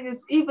understanding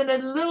is even a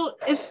little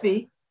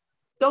iffy,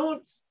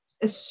 don't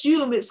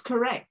assume it's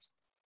correct.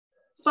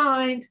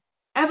 Find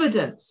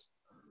evidence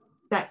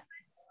that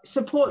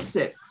supports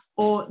it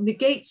or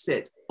negates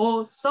it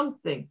or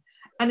something.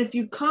 And if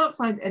you can't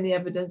find any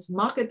evidence,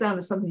 mark it down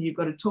as something you've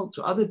got to talk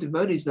to other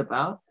devotees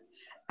about.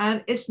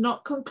 And it's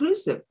not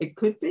conclusive. It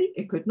could be,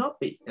 it could not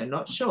be. You're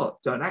not sure.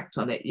 Don't act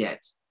on it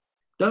yet.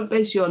 Don't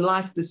base your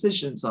life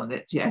decisions on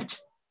it yet,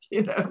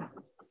 you know.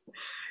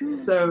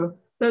 So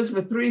those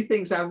were three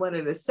things I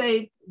wanted to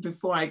say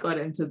before I got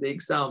into the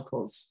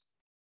examples.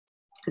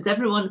 Is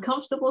everyone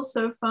comfortable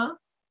so far?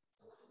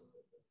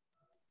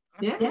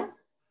 Yeah? Yeah.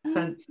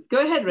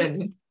 Go ahead,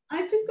 Rennie.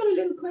 I've just got a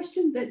little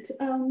question that...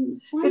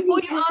 Before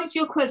you ask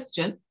your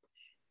question,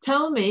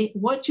 tell me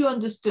what you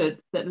understood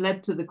that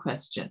led to the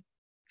question.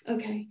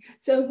 Okay,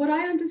 so what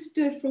I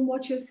understood from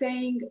what you're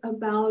saying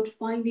about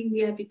finding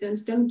the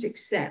evidence, don't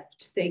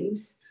accept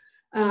things.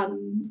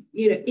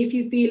 If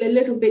you feel a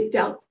little bit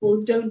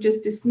doubtful, don't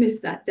just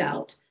dismiss that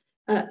doubt.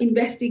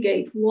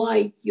 Investigate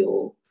why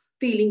you're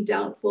feeling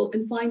doubtful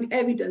and find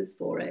evidence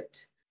for it.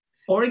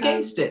 Or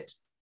against it.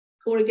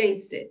 Or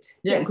against it.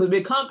 Yeah, because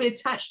we can't be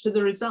attached to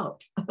the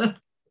result.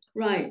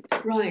 Right.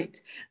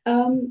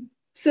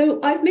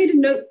 So I've made a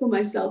note for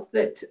myself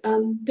that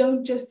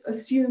don't just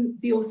assume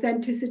the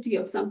authenticity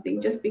of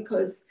something just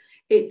because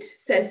it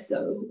says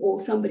so, or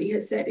somebody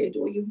has said it,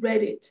 or you've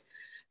read it,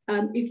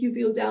 if you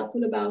feel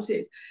doubtful about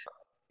it.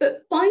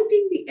 But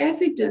finding the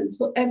evidence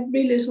for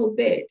every little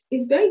bit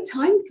is very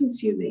time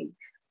consuming.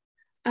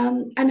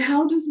 And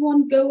how does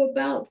one go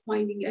about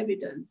finding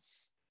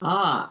evidence?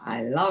 Ah,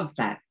 I love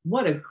that.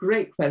 What a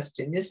great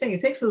question. You're saying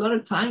it takes a lot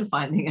of time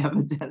finding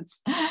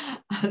evidence.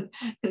 And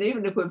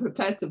even if we're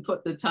prepared to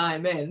put the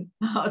time in,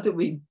 how do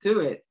we do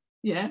it?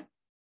 Yeah?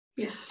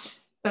 Yes.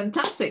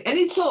 Fantastic.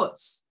 Any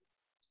thoughts?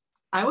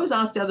 I always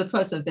ask the other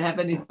person if they have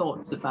any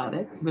thoughts about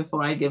it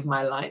before I give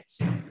my lights.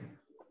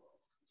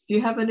 Do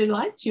you have any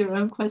light to your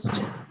own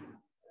question?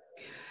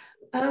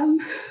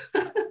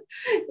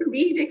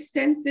 Read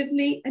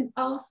extensively and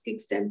ask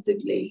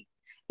extensively.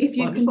 If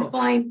you Wonderful. can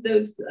find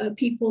those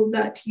people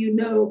that you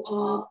know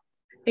are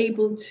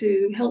able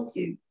to help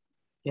you.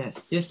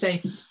 Yes, you're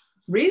saying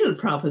read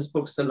Prabhupada's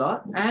books a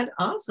lot and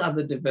ask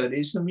other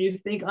devotees whom you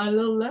think are a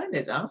little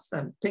learned. Ask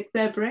them, pick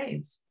their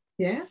brains.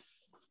 Yeah?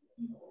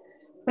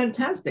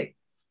 Fantastic.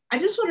 I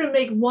just want to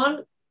make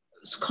one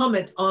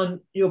comment on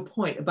your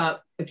point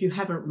about if you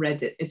haven't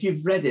read it. If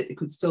you've read it, it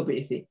could still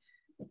be iffy.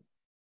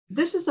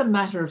 This is a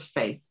matter of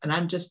faith, and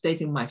I'm just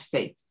stating my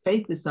faith.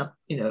 Faith is something,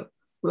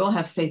 we all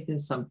have faith in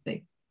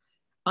something.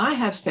 I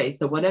have faith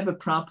that whatever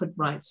Prabhupada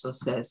writes or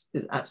says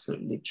is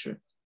absolutely true.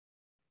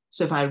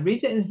 So if I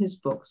read it in his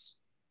books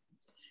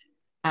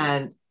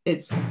and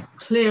it's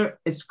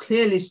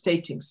clearly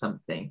stating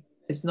something,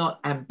 it's not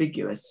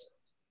ambiguous,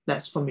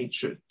 that's for me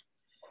true.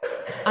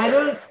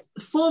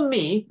 For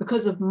me,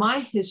 because of my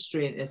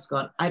history in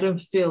ISKCON, I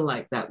don't feel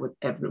like that with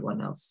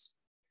everyone else.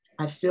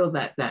 I feel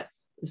that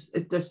it's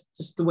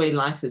just the way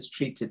life has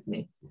treated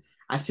me.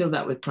 I feel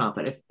that with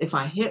Prabhupada. If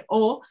I hear,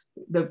 or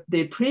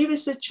the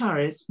previous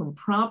acharyas whom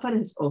Prabhupada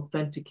has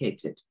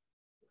authenticated,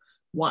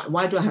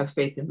 why do I have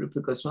faith in Rupa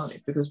Goswami?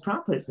 Because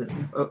Prabhupada is,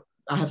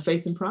 I have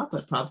faith in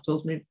Prabhupada. Prabhupada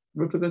tells me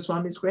Rupa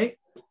Goswami is great.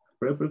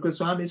 Rupa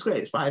Goswami is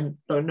great. I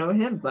don't know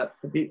him, but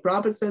if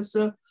Prabhupada says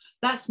so,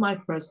 that's my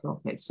personal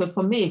faith. So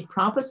for me, if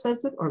Prabhupada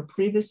says it or a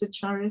previous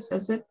acharya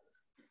says it,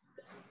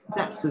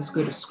 that's as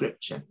good as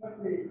scripture.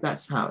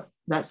 That's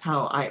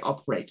how I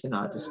operate in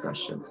our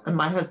discussions. And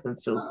my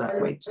husband feels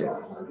that way too.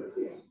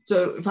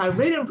 So if I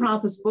read in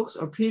Prabhupada's books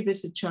or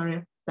previous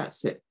acharya,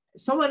 that's it.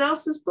 Someone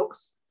else's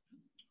books?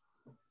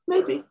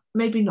 Maybe,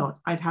 maybe not.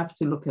 I'd have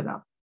to look it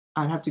up.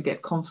 I'd have to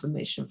get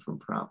confirmation from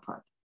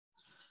Prabhupada.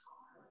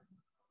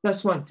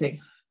 That's one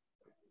thing.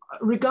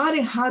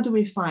 Regarding how do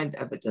we find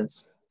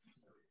evidence?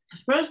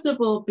 First of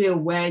all, be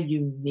aware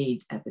you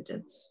need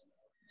evidence.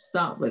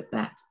 Start with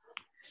that.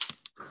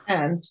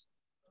 And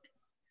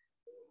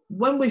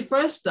when we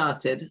first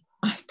started,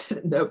 I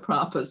didn't know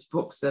Prabhupada's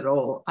books at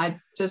all. I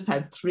just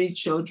had 3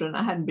 children.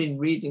 I hadn't been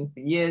reading for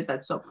years.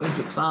 I'd stopped going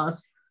to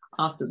class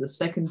after the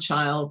second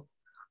child.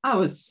 I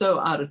was so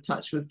out of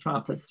touch with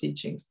Prabhupada's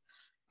teachings.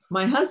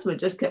 My husband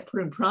just kept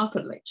putting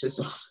Prabhupada lectures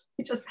on.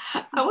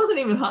 I wasn't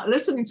even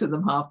listening to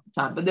them half the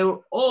time, but they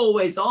were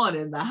always on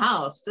in the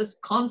house, just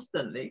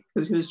constantly,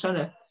 because he was trying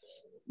to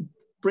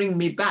bring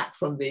me back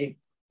from the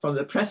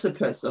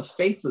precipice of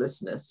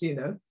faithlessness,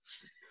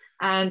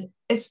 And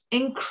it's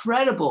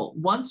incredible.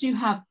 Once you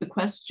have the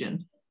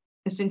question,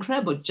 it's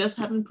incredible just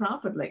having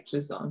Prabhupada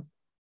lectures on.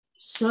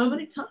 So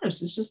many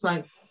times, it's just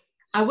like,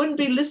 I wouldn't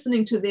be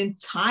listening to the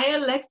entire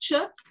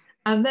lecture,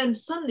 and then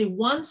suddenly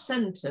one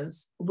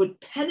sentence would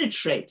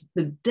penetrate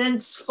the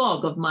dense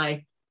fog of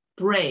my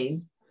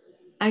brain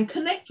and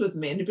connect with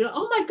me, and it'd be like,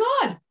 oh my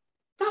God,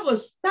 that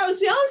was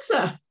the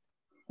answer.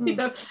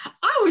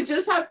 I would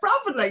just have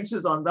Prabhupada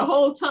lectures on the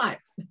whole time,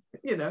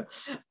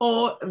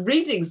 or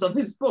readings of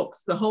his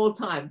books the whole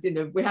time.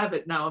 We have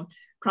it now on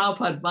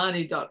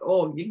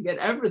prabhupadvani.org. You can get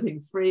everything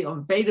free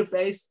on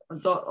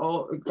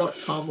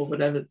database.com or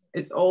whatever.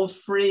 It's all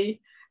free.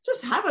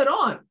 Just have it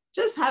on.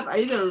 Just have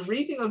either a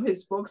reading of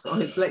his books or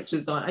his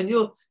lectures on, and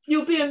you'll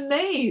be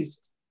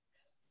amazed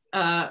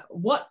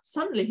what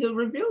suddenly he'll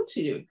reveal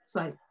to you. It's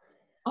like,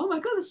 oh my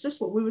God, that's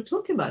just what we were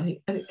talking about, and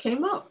it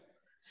came up.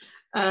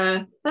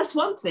 That's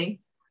one thing.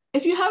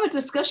 If you have a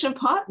discussion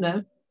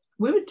partner,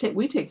 we take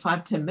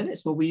 5-10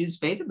 minutes where we use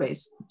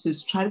database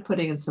to try to put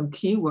in some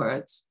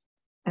keywords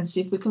and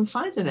see if we can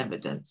find an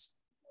evidence,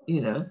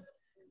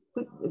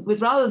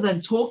 rather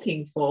than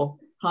talking for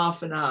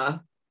half an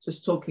hour,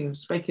 just talking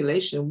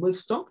speculation, we'll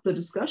stop the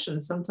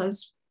discussion,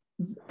 sometimes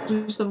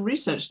do some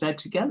research there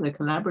together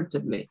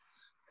collaboratively,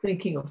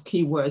 thinking of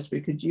keywords we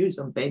could use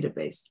on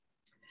Database.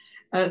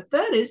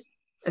 Third is,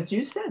 as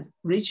you said,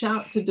 reach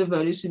out to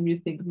devotees whom you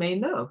think may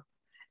know.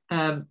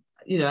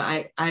 You know,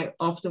 I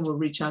often will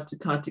reach out to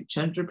Kartik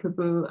Chandra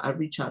Prabhu. I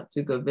reach out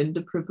to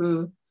Govinda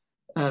Prabhu.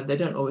 They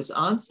don't always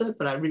answer,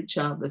 but I reach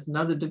out. There's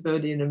another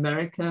devotee in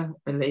America,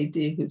 a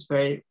lady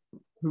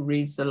who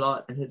reads a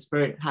lot and is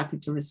very happy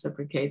to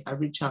reciprocate. I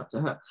reach out to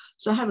her.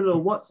 So I have a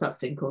little WhatsApp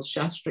thing called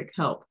Shastric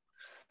Help.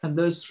 And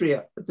those three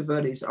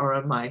devotees are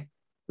on my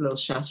little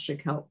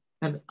Shastric Help.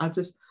 And I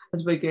just,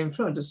 as we're going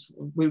through,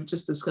 we were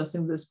just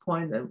discussing this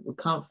point and we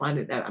can't find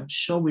it. I'm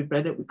sure we've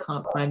read it. We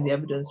can't find the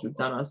evidence. We've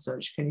done our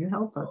search. Can you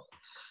help us?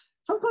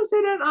 Sometimes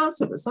they don't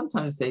answer, but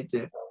sometimes they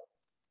do.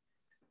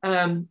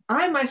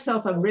 I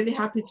myself, I'm really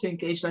happy to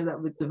engage like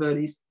that with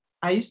devotees.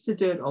 I used to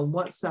do it on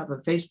WhatsApp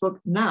and Facebook.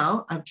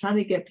 Now I'm trying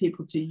to get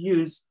people to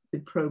use the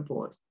Pro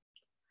Board.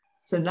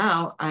 So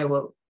now I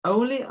will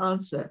only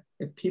answer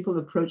if people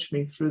approach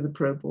me through the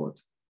Pro Board.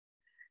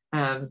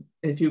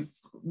 If you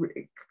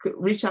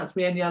reach out to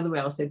me any other way,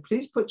 I'll say,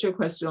 please put your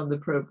question on the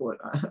Pro Board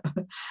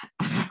and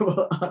I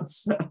will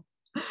answer.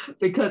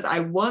 Because I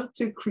want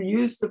to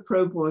use the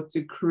Pro Board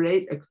to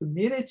create a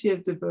community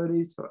of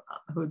devotees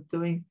who are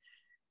doing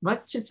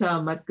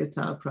Matchita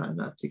Matgata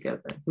Prana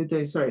together. We're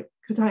doing,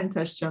 Katain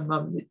Tashcha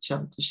Mam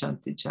Nicham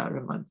Tashanti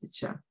Chara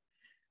Manticha.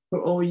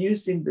 We're all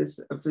using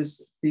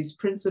these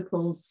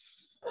principles.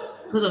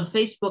 Because on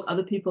Facebook,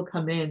 other people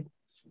come in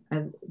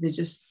and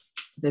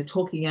they're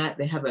talking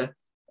they have a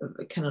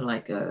kind of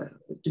like a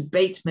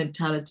debate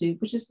mentality,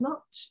 which is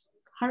not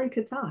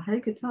Harikata.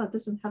 Harikata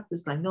doesn't have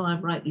this like, no,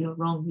 I'm right, you're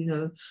wrong, you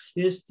know,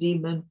 you're a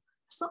demon.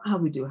 That's not how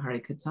we do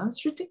Harikata.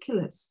 It's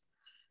ridiculous.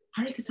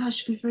 Harikata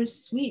should be very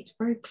sweet,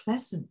 very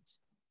pleasant,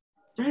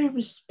 very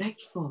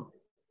respectful.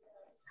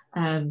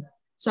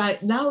 So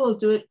now we'll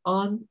do it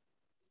on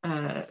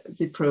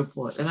the Pro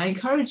Board. And I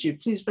encourage you,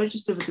 please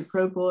register with the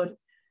Pro Board.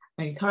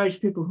 I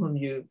encourage people whom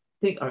you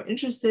think are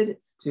interested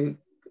to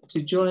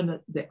join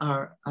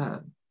our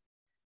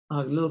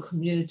little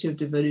community of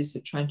devotees who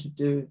are trying to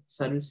do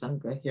Sadhu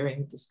Sangha,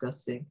 hearing,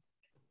 discussing,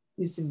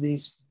 using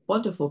these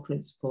wonderful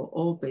principles,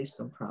 all based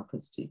on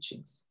Prabhupada's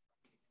teachings.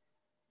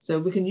 So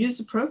we can use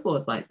the Pro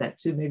Board like that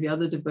too. Maybe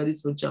other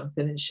devotees will jump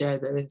in and share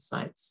their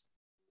insights.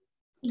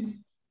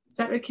 Is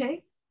that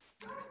okay?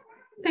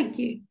 Thank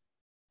you.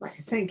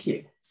 Right, thank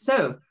you.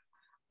 So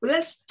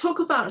let's talk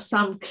about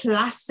some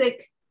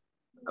classic,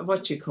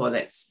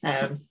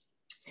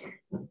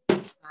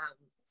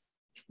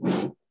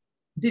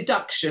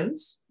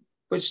 deductions,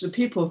 which the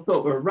people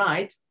thought were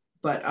right,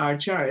 but our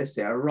acharyas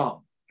say are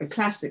wrong. A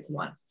classic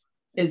one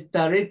is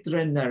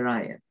Daridra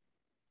Narayan.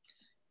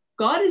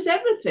 God is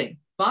everything.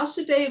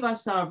 Vasudeva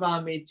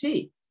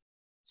Sarvamiti,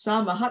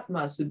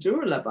 Samahatma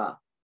Sudurlabha,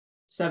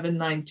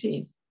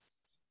 719.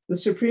 The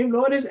Supreme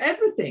Lord is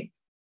everything.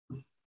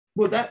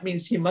 Well, that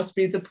means he must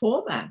be the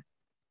poor man.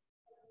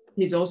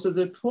 He's also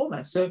the poor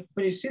man. So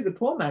when you see the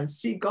poor man,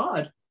 see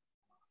God.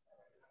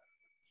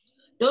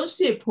 Don't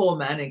see a poor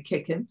man and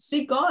kick him.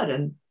 See God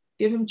and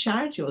give him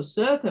charity or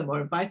serve him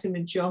or invite him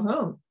into your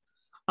home.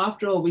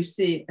 After all, we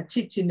see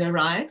Atiti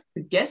Narayan,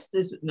 the guest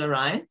is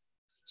Narayan.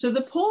 So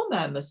the poor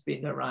man must be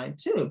Narayan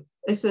too.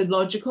 It's a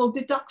logical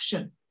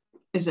deduction.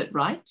 Is it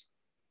right?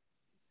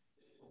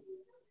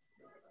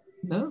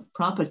 No,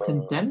 Prabhupada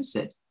condemns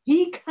it.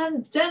 He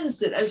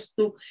condemns it as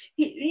though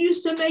he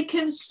used to make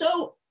him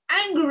so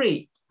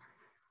angry,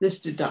 this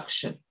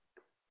deduction.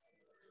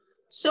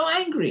 So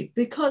angry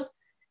because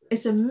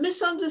it's a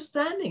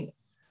misunderstanding.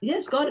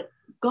 Yes, God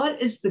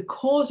is the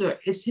causer,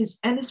 is his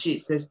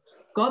energies. There's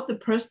God, the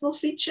personal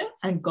feature,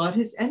 and God,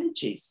 his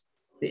energies,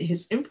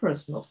 his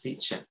impersonal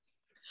feature.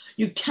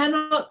 You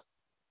cannot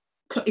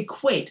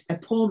equate a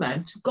poor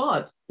man to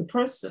God, the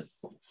person.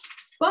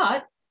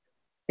 But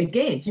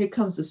again, here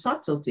comes the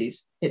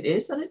subtleties. It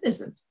is and it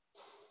isn't.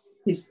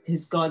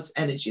 His God's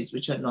energies,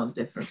 which are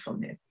non-different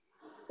from him.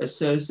 But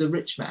so is the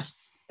rich man.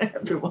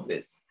 Everyone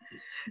is.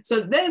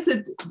 So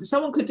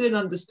someone could do an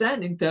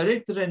understanding,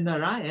 Daridra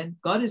Narayan,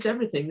 God is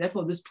everything,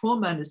 therefore this poor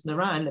man is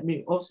Narayan, let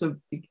me also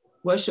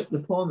worship the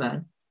poor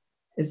man.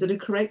 Is it a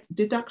correct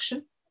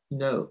deduction?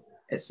 No,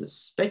 it's a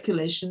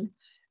speculation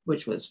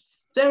which was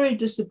very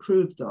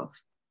disapproved of.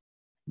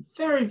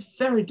 Very,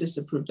 very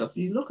disapproved of.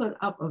 You look it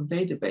up on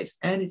Database,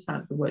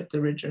 anytime the word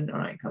Daridra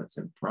Narayan comes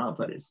in,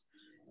 Prabhupada is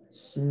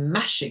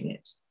smashing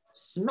it.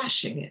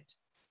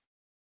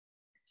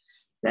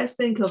 Let's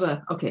think of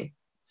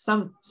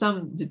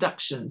some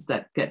deductions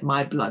that get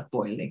my blood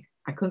boiling.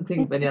 I couldn't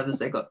think of any others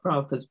that got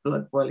Prabhupada's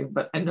blood boiling,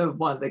 but I know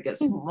one that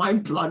gets my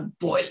blood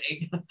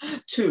boiling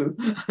too.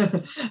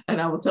 And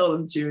I will tell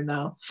them to you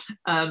now.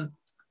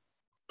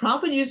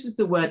 Prabhupada uses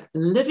the word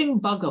living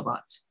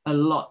Bhagavat a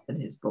lot in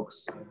his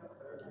books.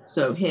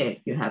 So here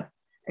you have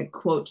a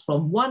quote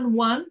from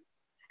 1.1,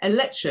 a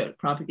lecture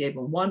Prabhupada gave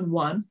on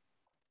 1.1,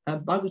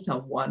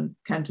 Bhagavatam 1,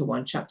 Canto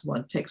 1, Chapter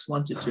 1, Text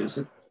 1 to 2.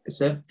 So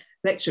it's a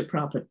lecture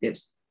Prabhupada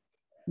gives.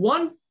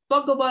 One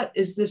Bhagavat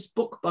is this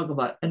book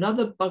Bhagavat,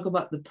 another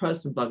Bhagavat, the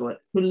person Bhagavat,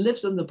 who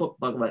lives in the book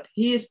Bhagavat.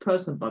 He is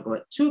person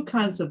Bhagavat. Two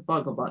kinds of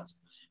Bhagavats.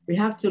 We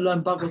have to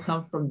learn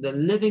Bhagavatam from the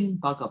living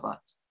Bhagavat.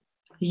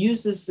 He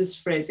uses this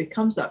phrase, it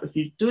comes up, if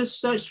you do a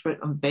search for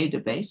it on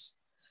Vedabase,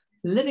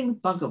 living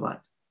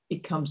Bhagavat,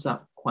 it comes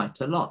up quite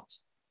a lot.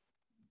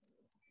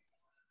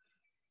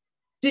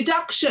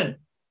 Deduction.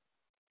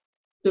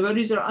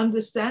 Devotees are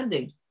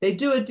understanding. They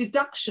do a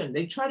deduction.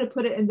 They try to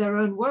put it in their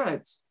own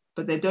words,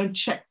 but they don't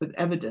check with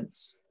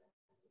evidence.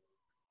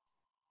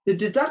 The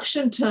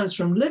deduction turns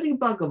from living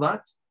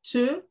Bhagavat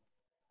to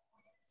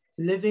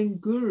living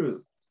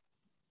Guru.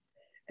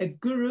 A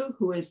Guru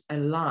who is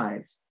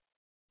alive.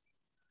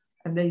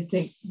 And they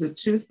think the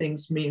two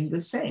things mean the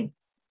same.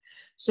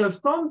 So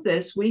from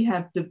this, we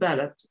have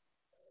developed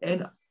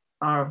in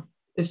our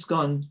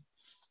ISKCON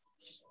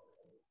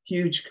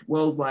huge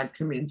worldwide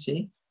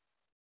community,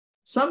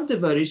 some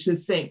devotees who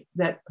think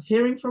that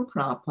hearing from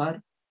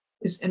Prabhupada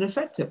is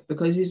ineffective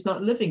because he's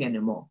not living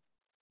anymore.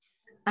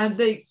 And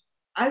they,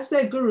 as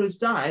their gurus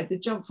die, they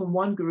jump from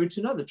one guru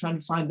to another, trying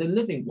to find the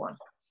living one.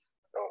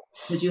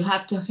 But you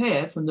have to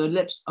hear from the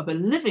lips of a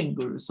living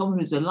guru, someone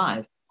who's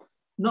alive,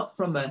 not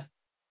from a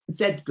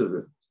dead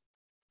guru.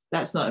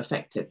 That's not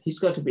effective. He's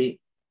got to be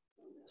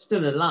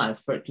still alive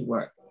for it to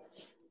work.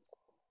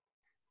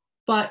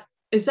 But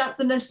is that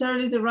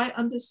necessarily the right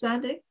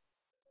understanding?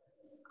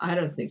 I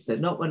don't think so.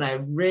 Not when I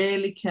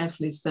really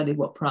carefully study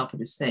what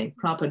Prabhupada is saying.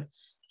 Prabhupada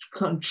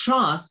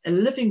contrasts a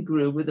living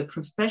guru with a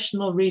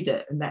professional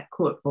reader in that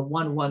quote from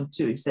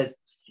 112. He says,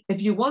 if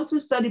you want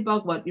to study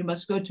Bhagavat, you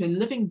must go to a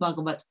living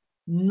Bhagavat,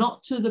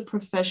 not to the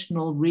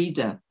professional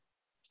reader.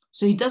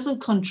 So he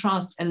doesn't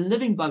contrast a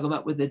living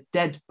Bhagavat with a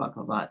dead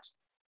Bhagavat.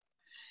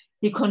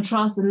 He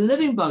contrasts a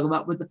living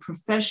Bhagavat with a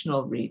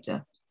professional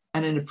reader.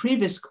 And in a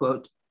previous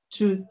quote,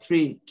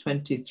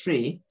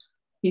 2.3.23,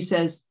 he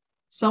says,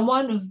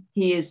 someone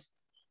he is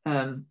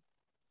who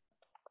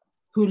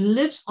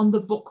lives on the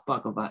book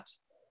Bhagavat.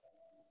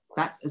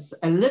 That is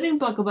a living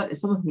Bhagavat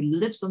is someone who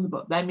lives on the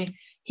book. I mean,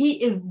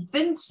 he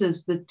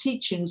evinces the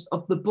teachings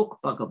of the book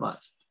Bhagavat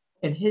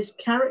in his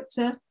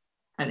character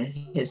and in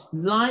his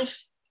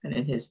life and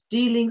in his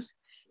dealings.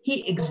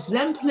 He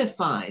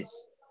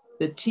exemplifies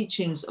the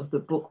teachings of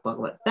the book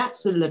Bhagavat.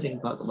 That's a living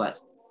Bhagavat,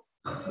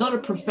 not a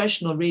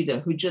professional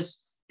reader who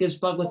just gives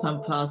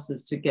Bhagavatam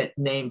classes to get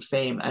name,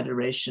 fame,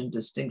 adoration,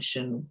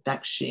 distinction,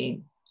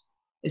 dakshin.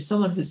 Is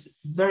someone whose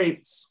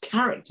very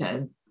character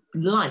and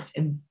life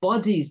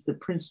embodies the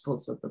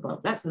principles of the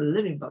Bhagavad. That's a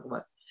living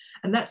Bhagavat.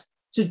 And that's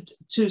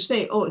to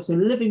say, oh, it's a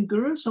living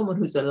guru, someone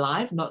who's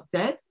alive, not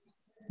dead.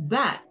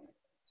 That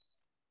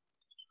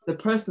the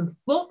person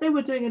thought they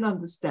were doing an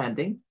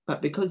understanding,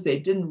 but because they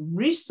didn't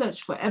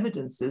research for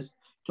evidences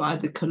to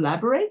either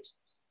collaborate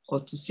or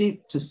to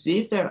see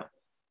if there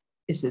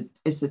it's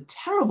a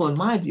terrible, in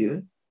my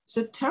view, it's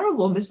a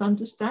terrible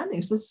misunderstanding.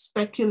 It's a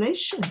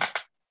speculation.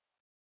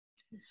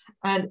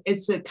 And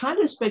it's a kind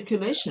of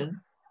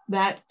speculation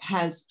that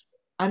has,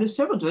 I know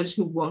several devotees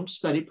who won't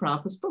study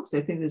Prabhupada's books.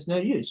 They think there's no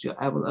use.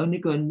 I will only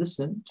go and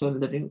listen to a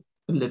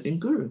living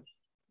guru.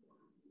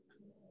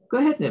 Go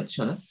ahead,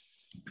 Nilchana.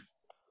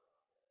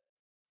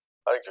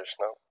 Hare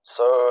Krishna.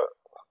 So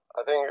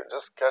I think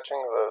just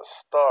catching the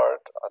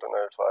start, I don't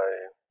know if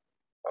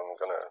I'm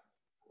going to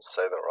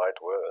say the right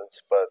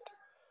words, but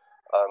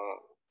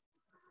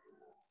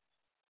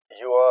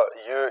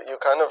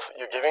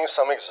you're giving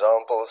some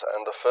examples,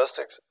 and the first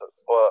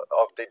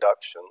of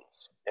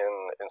deductions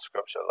in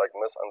scripture, like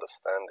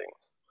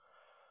misunderstandings,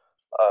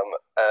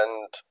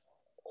 and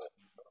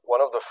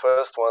one of the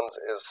first ones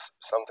is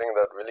something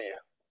that really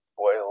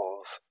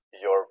boils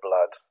your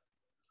blood,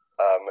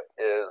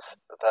 is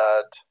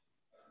that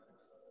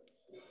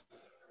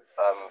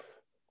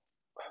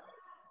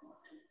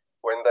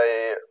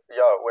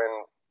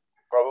when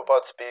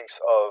Prabhupada speaks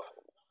of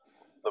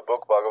the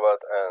book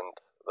Bhagavat and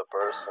the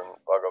person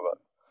Bhagavat,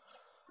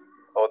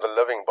 or the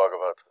living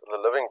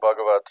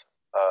Bhagavat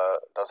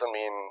doesn't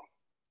mean,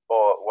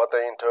 or what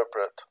they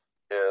interpret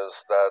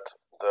is that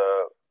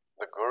the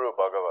Guru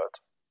Bhagavat,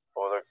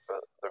 or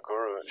the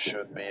Guru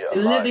should be alive.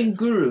 The living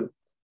Guru.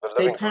 The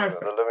living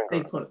Guru.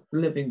 They call it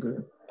living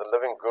Guru. The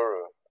living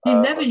Guru. He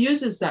never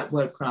uses that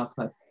word,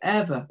 Prabhupada,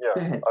 ever. Yeah,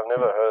 go ahead. I've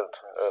never heard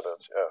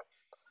it, yeah.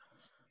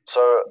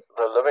 So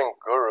the living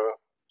Guru,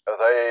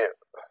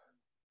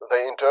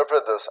 they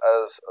interpret this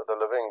as the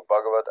living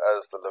Bhagavat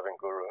as the living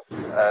Guru,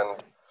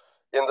 and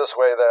in this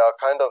way they are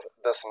kind of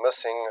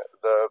dismissing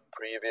the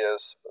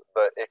previous,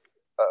 the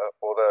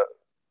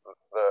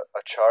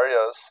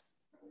acharyas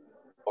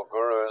or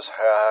gurus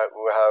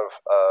who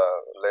have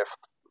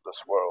left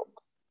this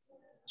world.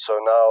 So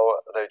now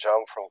they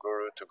jump from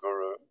guru to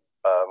guru,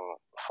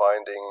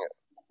 finding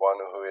one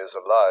who is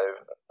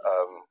alive,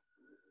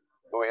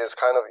 who is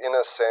kind of, in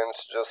a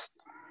sense, just,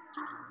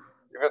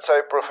 you could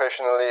say,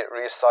 professionally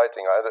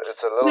reciting.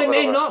 It's a little They bit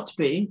may not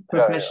be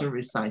professional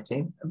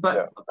reciting, but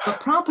yeah. But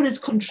Prabhupada is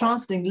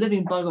contrasting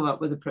living Bhagavat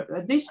with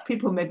these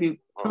people may be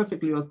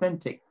perfectly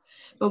authentic,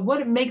 but what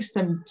it makes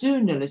them do,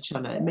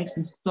 Nilachana, it makes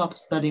them stop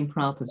studying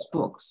Prabhupada's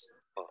books.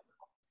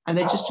 And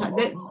they just try,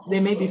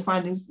 they may be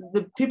finding,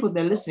 the people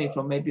they're listening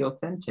from may be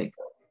authentic,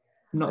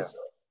 not,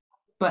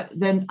 but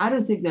then I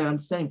don't think they're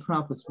understanding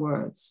Prabhupada's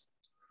words.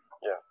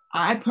 Yeah.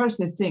 I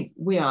personally think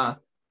we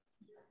are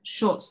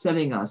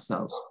short-selling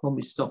ourselves when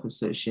we stop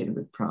associating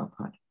with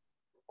Prabhupada.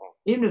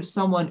 Even if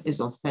someone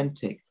is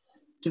authentic,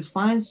 to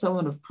find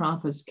someone of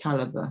Prabhupada's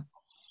caliber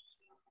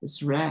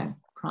is rare.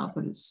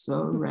 Prabhupada is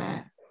so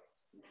rare.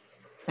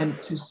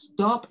 And to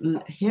stop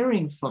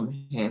hearing from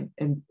him,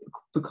 and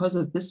because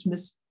of this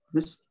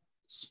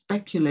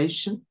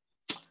speculation,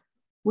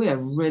 we are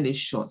really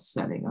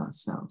short-selling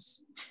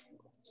ourselves.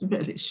 It's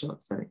really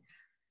short-selling.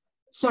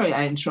 Sorry,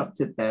 I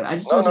interrupted there. I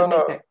just wanted to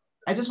make that.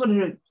 I just wanted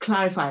to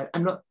clarify.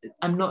 I'm not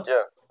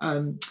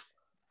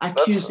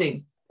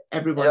accusing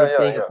everyone of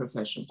being a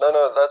professional.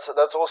 No,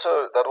 that's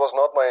also, that was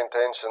not my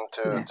intention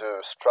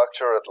to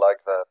structure it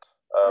like that.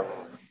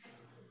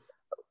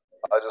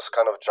 I just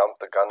kind of jumped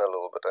the gun a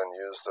little bit and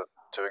used the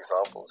two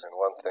examples in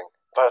one thing.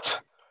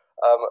 But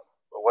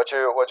what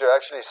you're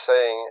actually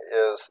saying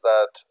is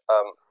that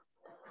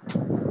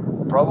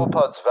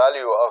Prabhupada's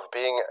value of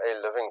being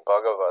a living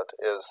Bhagavat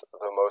is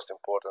the most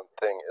important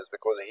thing, is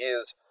because he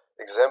is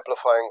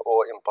exemplifying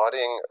or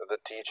embodying the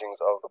teachings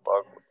of the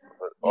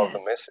of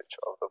the message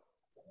of the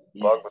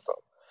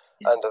Bhagavatam.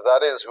 And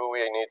that is who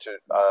we need to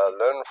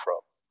learn from.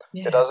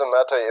 It doesn't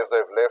matter if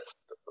they've left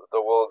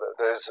the world.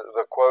 There's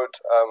the quote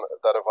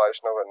that a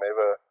Vaishnava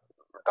never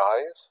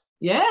dies.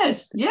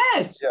 Yes.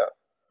 Yeah.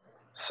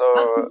 So,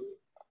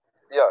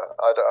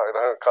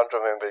 I can't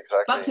remember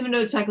exactly.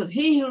 Bhaktivinoda Thakur,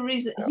 he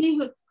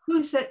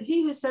who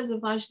says a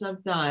Vaishnava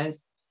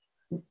dies,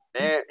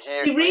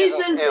 he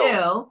reasons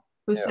ill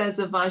who says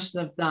a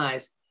Vaishnava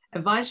dies. A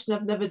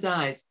Vaishnava never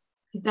dies.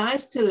 He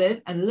dies to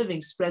live, and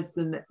living spreads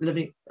the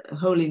living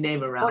holy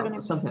name around,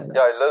 or something like that.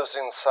 Yeah, he lives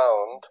in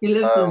sound. He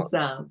lives in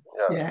sound.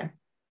 Yeah.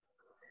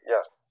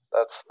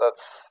 That's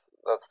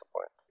the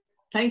point.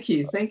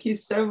 Thank you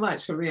so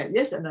much for reading.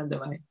 Yes,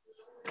 Anandamai.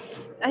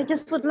 I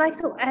just would like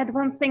to add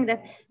one thing,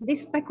 that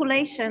this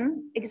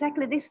speculation,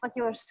 exactly this what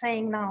you are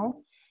saying now,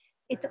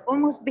 it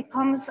almost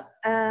becomes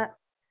a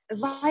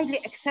widely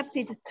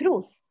accepted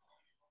truth,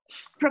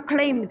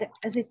 proclaimed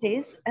as it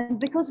is, and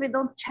because we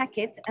don't check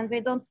it and we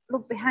don't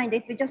look behind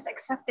it, we just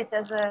accept it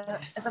as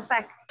a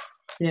fact.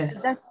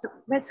 Yes,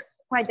 that's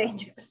quite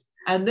dangerous.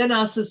 And then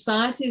our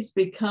society is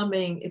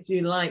becoming, if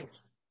you like,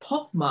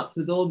 pockmarked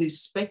with all these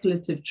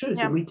speculative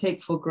truths that we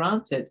take for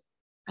granted,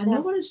 and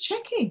no one is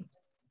checking.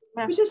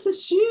 We just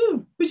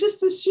assume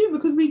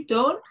because we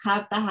don't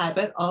have the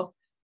habit of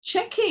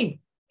checking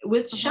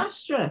with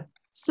Shastra,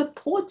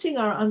 supporting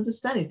our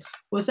understanding.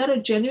 Was that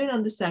a genuine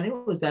understanding,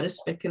 or was that a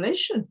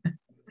speculation?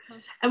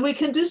 And we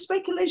can do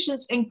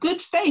speculations in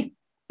good faith.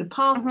 The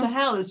path to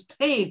hell is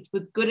paved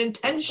with good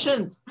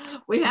intentions.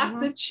 We have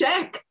to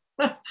check.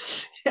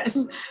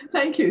 Yes,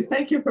 thank you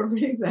for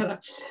bringing that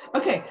up.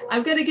 Okay,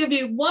 I'm going to give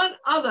you one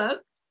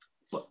other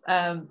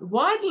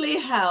widely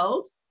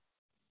held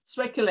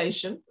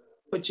speculation,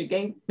 which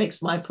again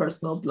makes my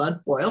personal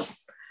blood boil.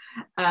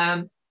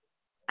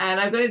 And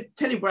I'm going to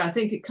tell you where I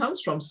think it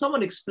comes from.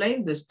 Someone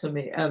explained this to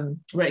me,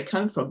 where it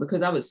came from,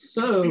 because I was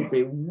so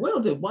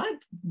bewildered.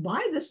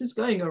 Why this is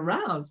going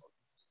around?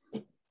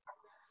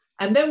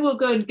 And then we'll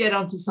go and get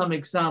onto some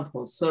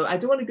examples. So I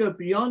don't want to go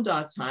beyond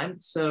our time.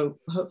 So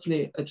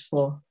hopefully at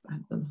 4, I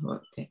don't know.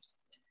 Okay.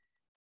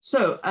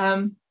 So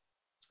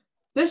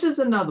this is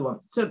another one.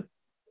 So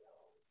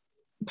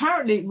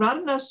apparently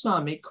Radhanath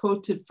Swami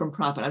quoted from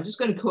Prabhupada. I'm just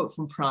going to quote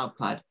from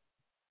Prabhupada.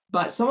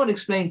 But someone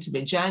explained to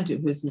me, Jandu,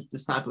 who is his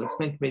disciple,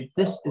 explained to me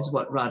this is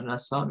what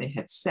Radhanath Swami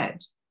had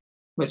said,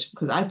 which,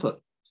 because I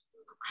thought,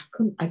 I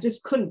couldn't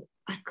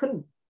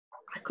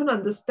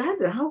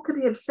understand it. How could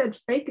he have said,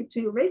 fake it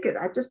till you make it?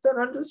 I just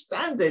don't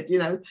understand it. You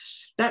know,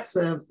 that's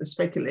a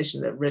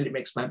speculation that really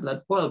makes my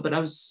blood boil. But I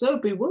was so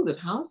bewildered.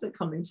 How's it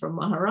coming from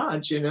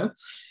Maharaj, you know?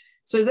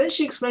 So then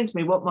she explained to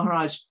me what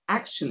Maharaj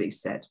actually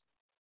said.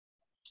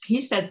 He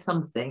said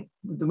something,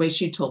 the way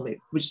she told me,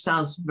 which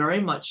sounds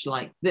very much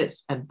like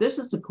this. And this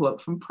is a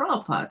quote from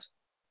Prabhupada.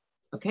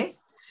 Okay?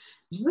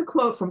 This is a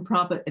quote from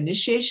Prabhupada,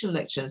 Initiation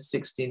Lecture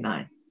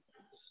 69.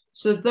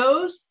 So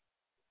those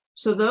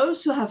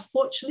who have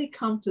fortunately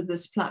come to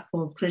this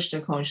platform of Krishna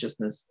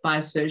consciousness by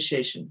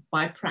association,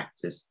 by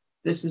practice,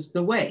 this is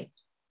the way.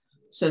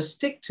 So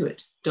stick to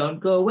it. Don't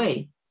go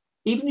away.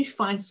 Even if you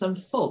find some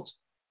fault,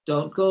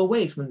 don't go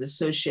away from the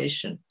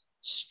association.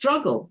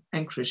 Struggle,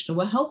 and Krishna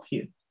will help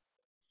you.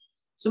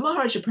 So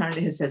Maharaj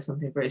apparently has said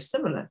something very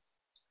similar.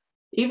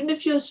 Even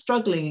if you're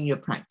struggling in your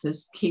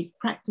practice, keep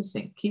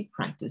practicing,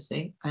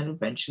 and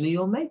eventually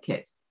you'll make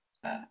it.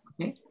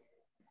 Okay.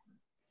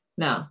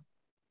 Now,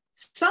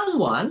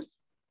 someone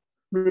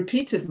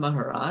repeated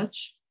Maharaj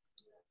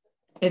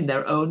in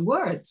their own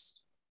words,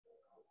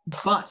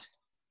 but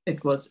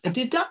it was a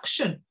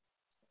deduction.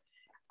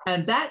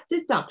 And that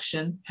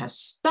deduction has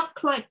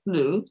stuck like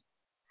glue,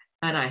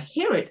 and I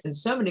hear it in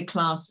so many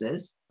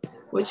classes,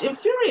 which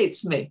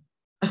infuriates me.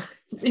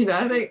 You know,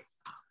 I think,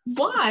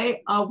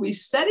 why are we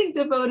setting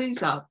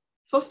devotees up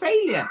for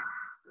failure?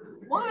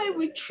 Why are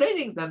we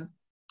training them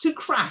to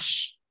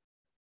crash?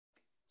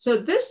 So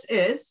this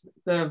is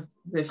the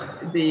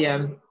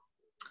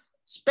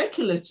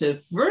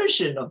speculative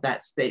version of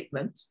that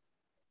statement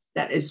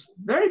that is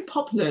very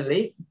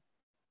popularly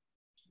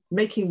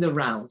making the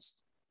rounds.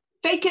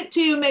 Fake it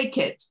till you make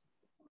it.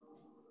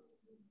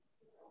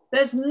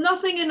 There's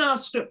nothing in our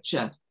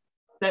scripture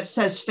that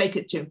says fake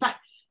it till. In fact,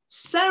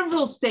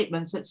 several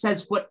statements that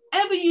says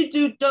whatever you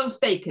do, don't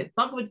fake it.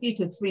 Bhagavad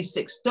Gita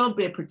 3:6, don't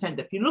be a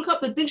pretender. If you look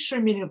up the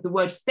dictionary meaning of the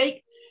word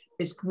fake,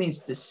 it means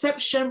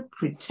deception,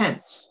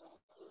 pretense.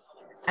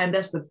 And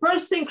that's the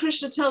first thing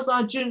Krishna tells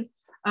Arjuna.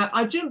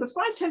 Arjuna,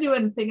 before I tell you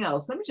anything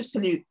else, let me just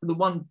tell you the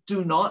one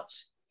do not.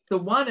 The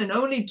one and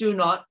only do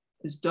not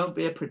is don't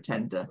be a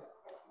pretender.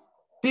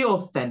 Be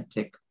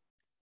authentic.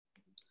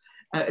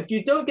 If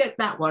you don't get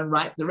that one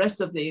right, the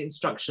rest of the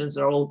instructions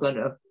are all going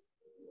to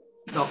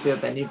not be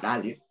of any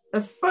value.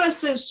 The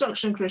first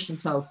instruction Krishna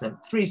tells him,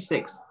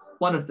 3:6,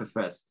 one of the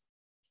first,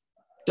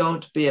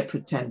 don't be a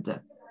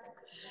pretender.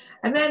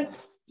 And then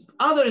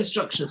other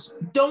instructions,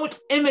 don't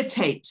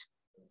imitate.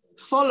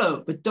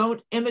 Follow, but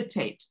don't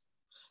imitate.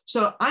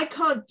 So I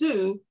can't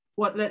do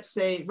what, let's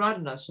say,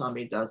 Radhanath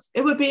Swami does.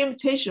 It would be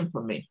imitation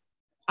for me.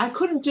 I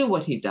couldn't do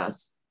what he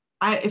does.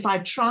 If I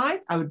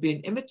tried, I would be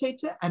an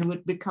imitator and it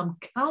would become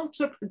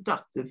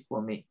counterproductive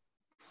for me.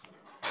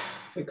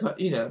 Because,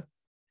 you know,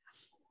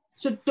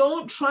 so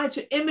don't try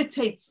to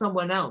imitate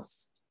someone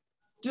else.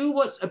 Do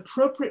what's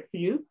appropriate for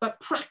you, but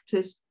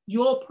practice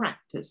your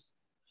practice.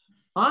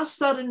 Our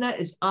sadhana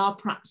is our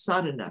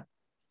sadhana.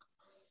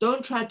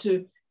 Don't try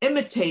to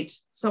imitate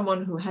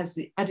someone who has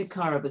the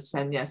adhikar of a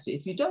sannyasi.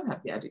 If you don't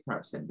have the adhikar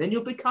of sannyasi, then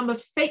you'll become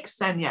a fake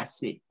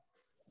sannyasi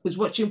who's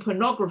watching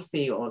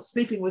pornography or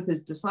sleeping with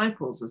his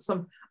disciples or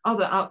some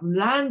other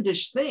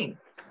outlandish thing.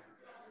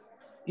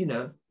 You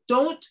know,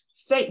 don't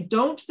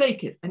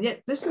fake it. And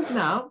yet this is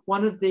now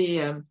one of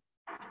the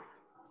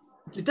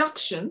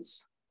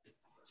deductions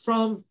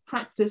from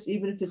practice.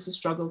 Even if it's a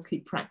struggle,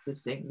 keep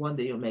practicing. One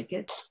day you'll make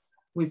it.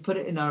 We put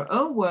it in our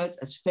own words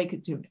as fake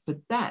it to, but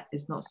that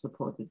is not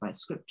supported by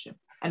scripture.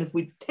 And if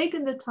we've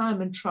taken the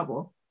time and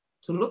trouble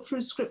to look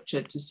through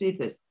scripture to see if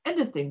there's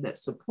anything that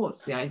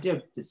supports the idea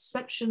of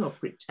deception or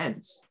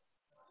pretense,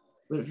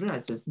 we'll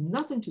realize there's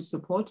nothing to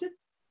support it.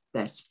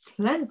 There's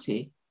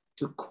plenty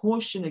to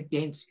caution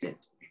against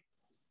it.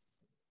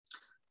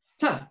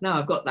 So now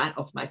I've got that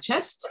off my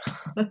chest.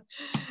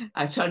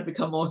 I tried to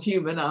become more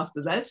human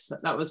after this.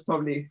 That was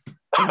probably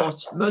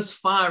the most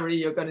fiery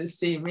you're going to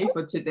see me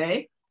for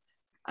today.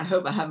 I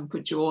hope I haven't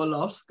put you all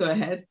off. Go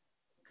ahead,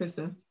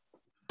 Kristen.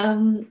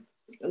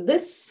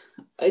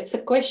 It's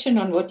a question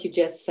on what you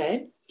just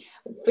said.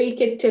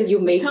 Fake it till you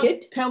make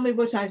it. Tell me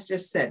what I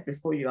just said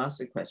before you ask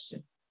the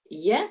question.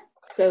 Yeah.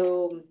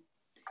 So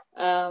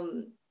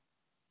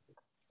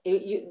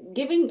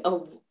giving a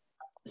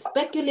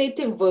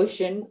speculative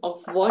version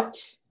of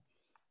what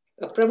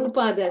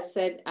Prabhupada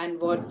said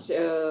and what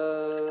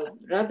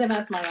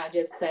Radhanath Maharaj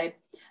has said,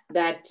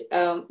 that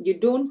you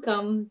don't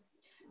come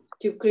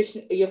to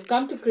Krishna, you've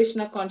come to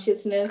Krishna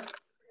consciousness,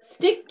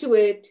 stick to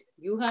it.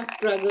 You have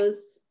struggles,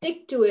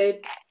 stick to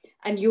it,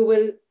 and you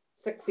will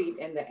succeed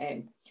in the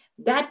end.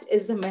 That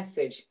is the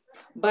message.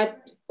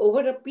 But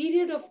over a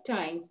period of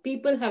time,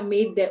 people have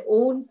made their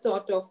own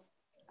sort of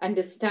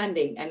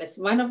understanding. And as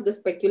one of the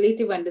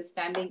speculative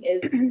understanding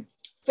is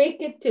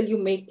fake it till you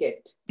make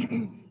it.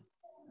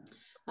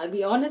 I'll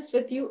be honest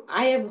with you,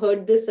 I have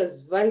heard this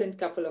as well in a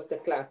couple of the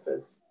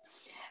classes.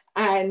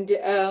 And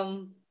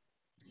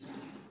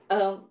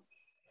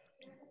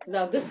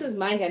now this is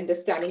my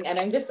understanding, and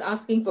I'm just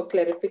asking for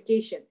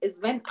clarification, is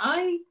when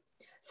I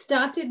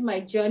started my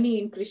journey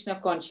in Krishna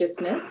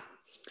consciousness,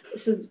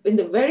 this is in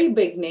the very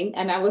beginning,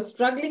 and I was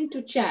struggling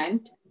to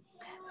chant.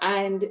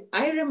 And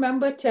I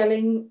remember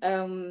telling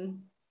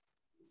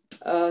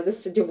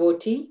this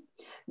devotee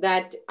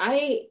that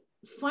I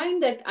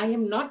find that I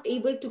am not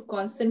able to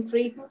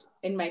concentrate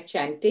in my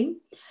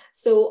chanting.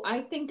 So I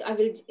think I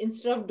will,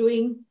 instead of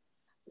doing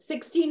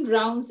 16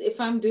 rounds,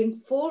 if I'm doing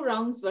 4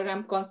 rounds where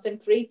I'm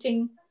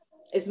concentrating,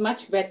 is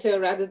much better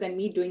rather than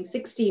me doing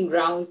 16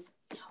 rounds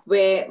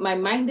where my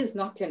mind is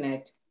not in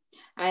it.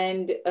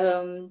 And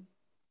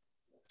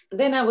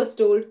then I was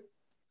told,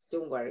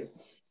 don't worry,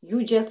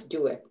 you just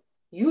do it.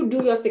 You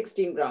do your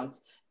 16 rounds.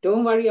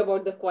 Don't worry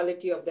about the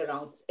quality of the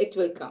rounds. It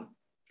will come.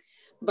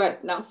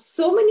 But now,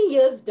 so many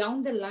years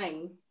down the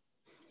line,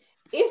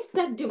 if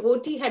that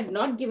devotee had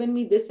not given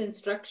me this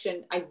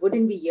instruction, I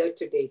wouldn't be here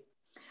today.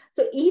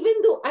 So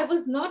even though I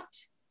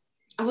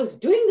was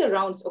doing the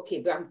rounds,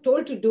 okay, I'm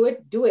told to do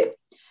it, do it.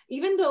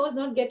 Even though I was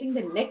not getting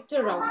the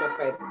nectar out of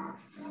it.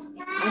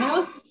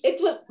 And it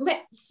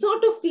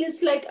sort of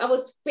feels like I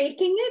was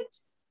faking it,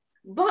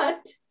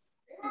 but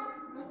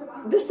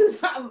this is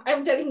how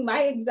I'm telling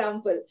my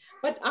example.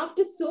 But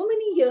after so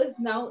many years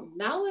now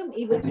I'm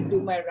able to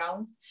do my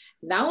rounds.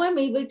 Now I'm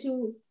able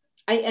to,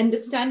 I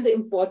understand the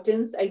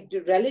importance, I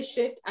relish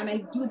it, and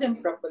I do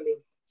them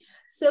properly.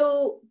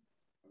 So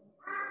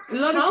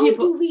how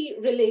do we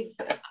relate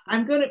this?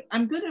 I'm going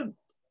to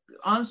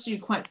answer you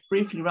quite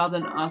briefly rather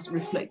than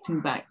reflecting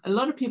back. A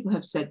lot of people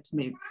have said to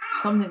me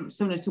something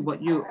similar to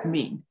what you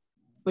mean.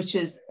 which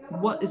is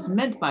what is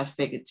meant by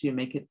fake it till you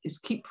make it, is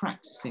keep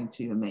practicing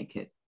till you make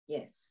it.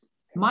 Yes.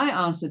 My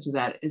answer to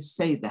that is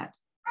say that,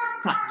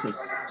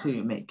 practice till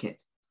you make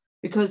it.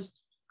 Because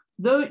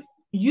though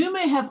you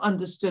may have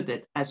understood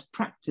it as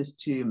practice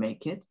till you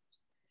make it,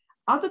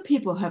 other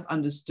people have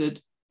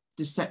understood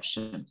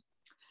deception.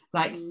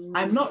 Like,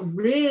 I'm not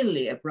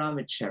really a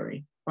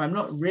brahmachari, or I'm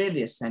not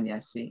really a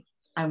sannyasi.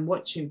 I'm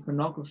watching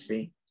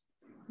pornography,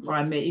 or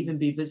I may even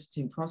be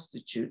visiting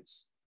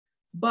prostitutes,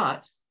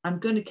 but I'm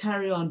going to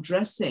carry on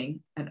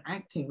dressing and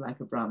acting like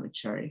a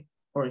brahmachari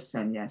or a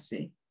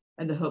sannyasi,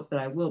 and the hope that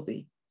I will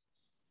be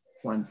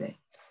one day.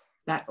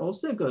 That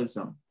also goes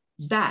on.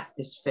 That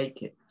is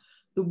fake it.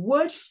 The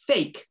word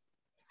fake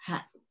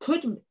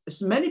could,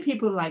 as many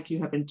people like you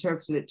have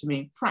interpreted it to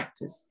mean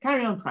practice,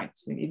 carry on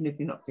practicing, even if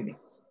you're not feeling.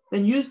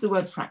 Then use the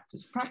word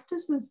practice.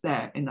 Practice is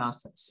there in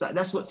us.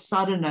 That's what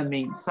sadhana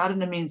means.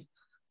 Sadhana means,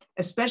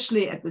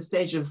 especially at the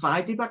stage of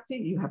Vaidhi Bhakti,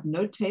 you have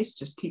no taste,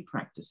 just keep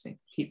practicing,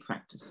 keep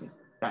practicing.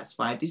 That's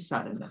Vaidhi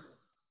sadhana.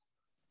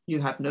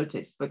 You have no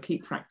taste, but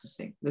keep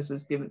practicing. This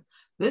is given,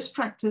 this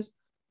practice,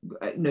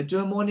 do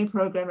a morning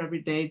program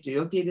every day, do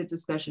your Gita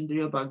discussion, do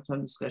your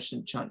Bhagavatam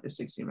discussion, chant the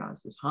 60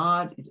 rounds. It's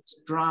hard,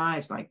 it's dry,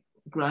 it's like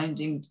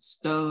grinding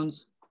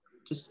stones.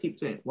 Just keep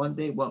doing it. One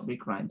day it won't be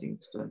grinding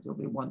stones, it'll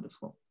be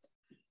wonderful.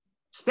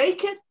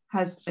 Fake it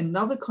has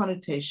another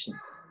connotation,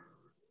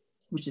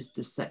 which is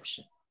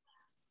deception.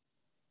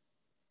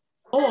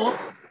 Or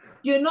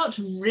you're not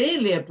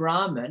really a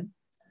Brahmin,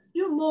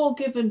 you're more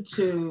given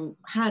to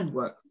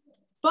handwork,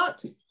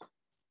 but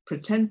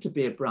pretend to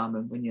be a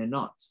Brahmin when you're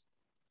not,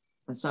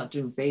 and start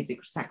doing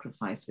Vedic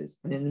sacrifices.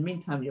 And in the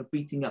meantime, you're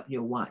beating up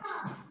your wife.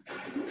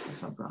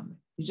 That's not Brahmin.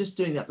 You're just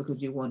doing that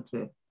because you want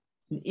an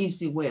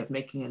easy way of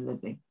making a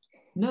living.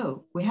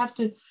 No, we have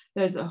to,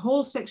 there's a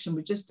whole section,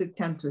 we just did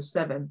Canto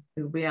 7,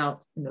 it'll be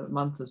out in a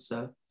month or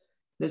so.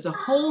 There's a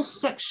whole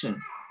section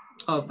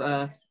of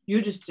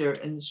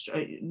Yudhisthira and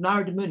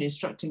Narada Muni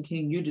instructing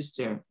King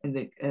Yudhisthira in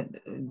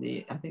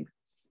the I think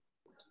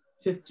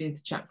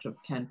 15th chapter of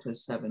Canto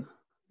 7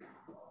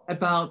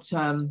 about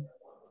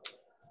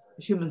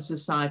human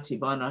society,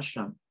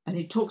 varnashram, and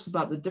he talks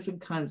about the different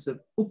kinds of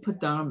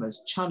upadharmas,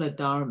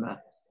 chaladharma,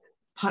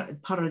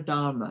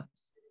 paradharma.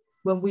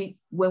 When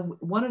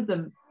one of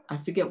them, I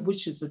forget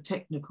which is the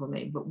technical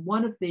name, but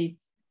one of the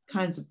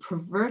kinds of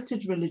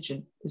perverted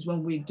religion is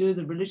when we do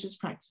the religious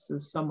practices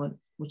of someone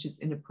which is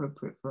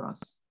inappropriate for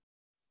us.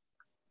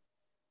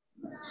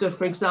 So,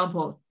 for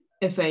example,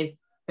 if a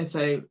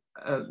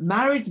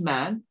married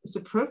man, it's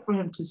appropriate for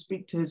him to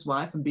speak to his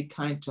wife and be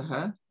kind to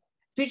her.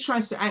 If he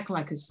tries to act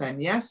like a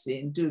sannyasi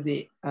and do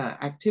the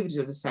activities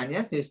of a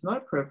sannyasi, it's not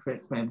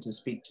appropriate for him to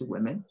speak to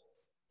women.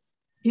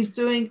 He's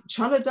doing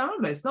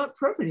chaladharma. It's not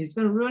appropriate. He's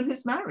going to ruin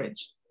his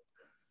marriage.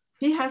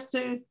 He has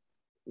to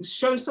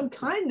show some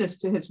kindness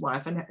to his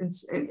wife and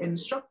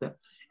instruct her.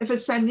 If a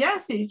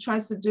sannyasi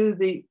tries to do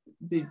the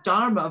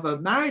dharma of a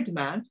married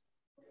man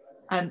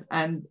and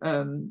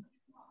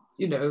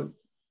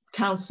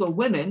counsel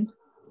women,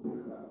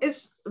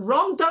 it's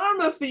wrong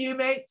dharma for you,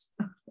 mate.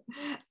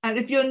 And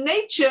if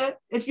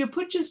you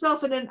put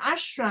yourself in an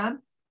ashram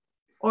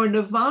or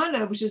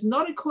nirvana, which is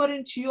not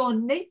according to your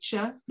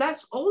nature,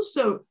 that's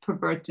also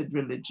perverted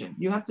religion.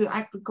 You have to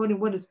act according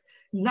to what is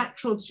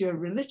natural to your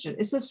religion.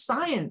 It's a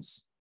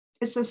science.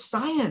 It's a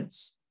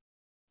science.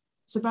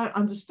 It's about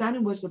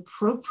understanding what's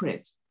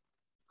appropriate.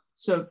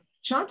 So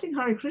chanting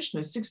Hare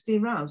Krishna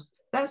 16 rounds,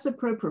 that's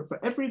appropriate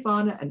for every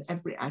varna and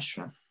every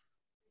ashram.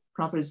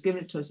 Prabhupada has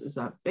given it to us as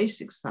a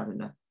basic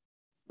sadhana.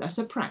 That's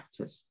a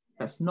practice.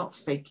 That's not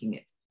faking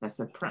it. That's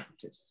a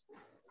practice.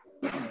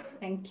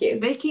 Thank you.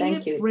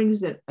 Faking it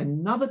brings it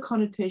another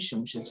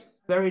connotation, which is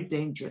very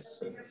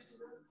dangerous.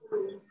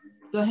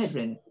 Go ahead,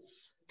 Rin.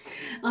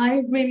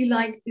 I really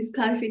like this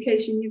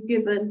clarification you've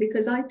given,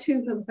 because I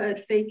too have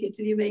heard fake it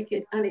till you make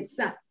it, and it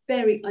sat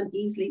very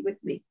uneasily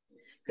with me,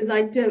 because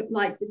I don't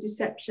like the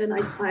deception.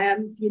 I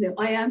am who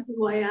I am.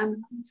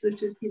 I'm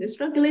sort of,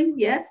 struggling,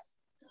 yes.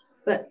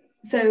 But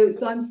so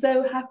I'm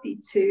so happy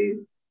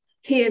to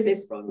hear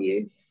this from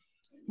you.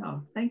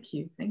 Oh, thank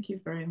you. Thank you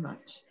very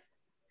much.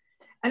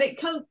 And it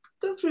can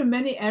go through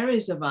many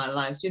areas of our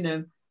lives.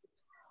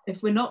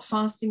 If we're not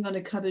fasting on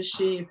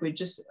Ekadashi, if we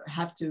just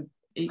have to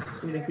eat,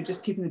 if we're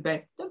just keeping the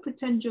bed, don't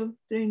pretend you're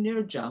doing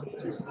your job.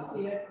 Just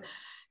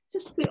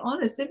be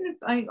honest. Even if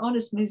being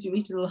honest means you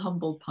eat a little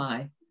humble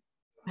pie.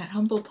 That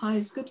humble pie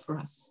is good for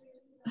us.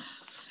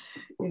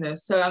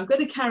 So I'm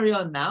going to carry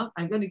on now.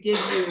 I'm going to give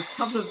you a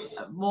couple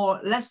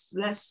of less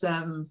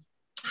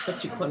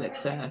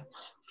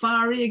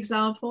fiery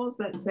examples,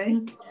 let's say.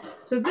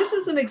 So this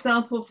is an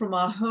example from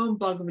our home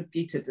Bhagavad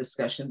Gita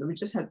discussion that we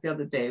just had the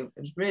other day.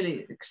 It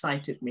really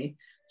excited me.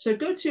 So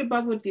go to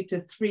Bhagavad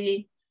Gita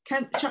 3,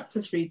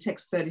 chapter 3,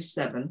 text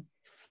 37.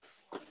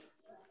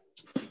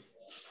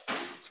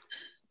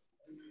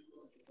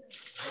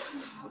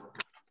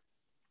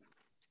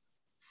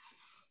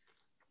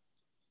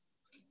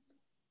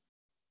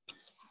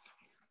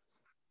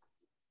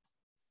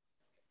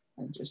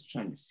 I'm just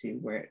trying to see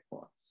where it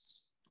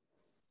was.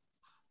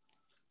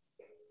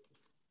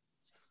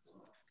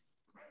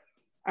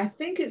 I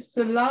think it's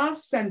the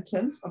last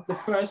sentence of the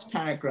first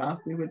paragraph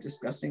we were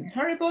discussing.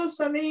 Haribo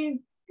Samin,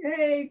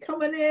 hey,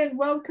 coming in,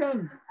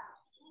 welcome.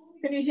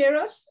 Can you hear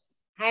us?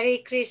 Hare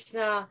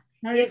Krishna.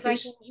 Hare Yes,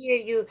 Krishna. I can hear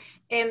you.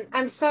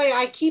 I'm sorry,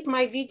 I keep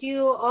my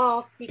video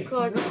off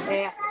because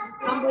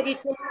somebody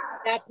told me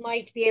that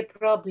might be a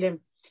problem.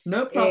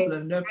 No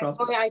problem, no That's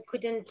problem. why I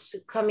couldn't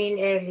come in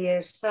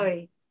earlier,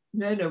 sorry.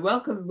 No,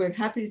 welcome. We're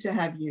happy to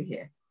have you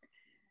here.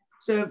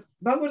 So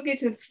Bhagavad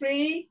Gita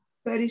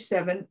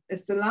 3:37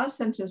 is the last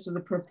sentence of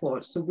the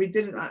purport. So I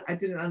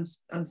didn't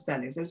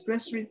understand it. So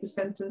let's read the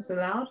sentence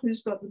aloud.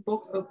 Who's got the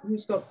book?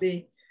 Who's got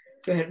the,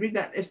 go ahead, read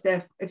that. If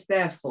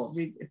therefore,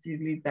 read, if you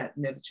leave that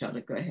near each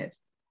other, go ahead.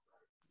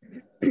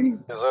 Is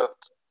it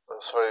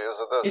this?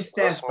 If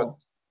therefore.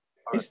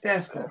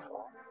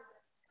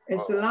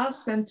 It's the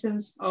last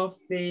sentence of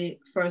the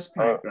first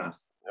paragraph.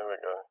 Here we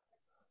go.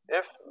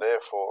 If,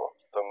 therefore,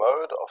 the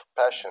mode of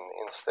passion,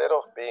 instead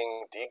of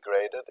being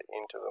degraded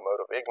into the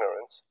mode of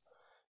ignorance,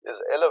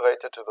 is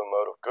elevated to the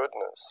mode of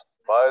goodness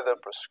by the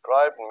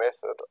prescribed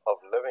method of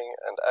living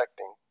and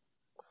acting,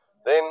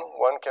 then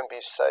one can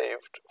be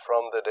saved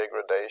from the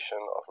degradation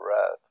of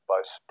wrath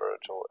by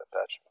spiritual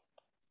attachment.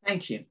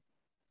 Thank you.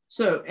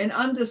 So in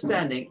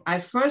understanding, I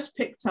first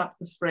picked up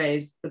the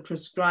phrase, the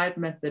prescribed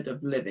method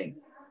of living.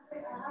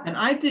 And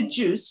I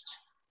deduced,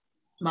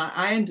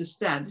 I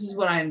understand, this is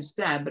what I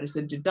understand, but it's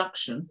a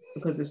deduction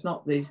because it's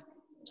not the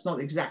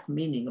exact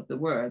meaning of the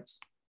words.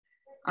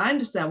 I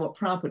understand what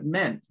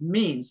Prabhupada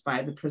means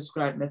by the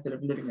prescribed method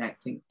of living and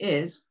acting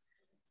is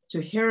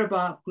to hear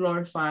about,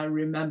 glorify,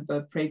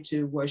 remember, pray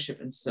to,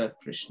 worship, and serve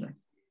Krishna.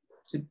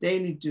 To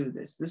daily do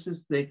this. This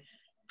is the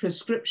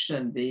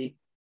prescription, the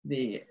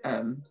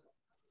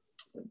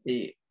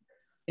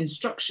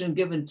instruction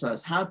given to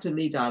us how to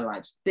lead our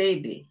lives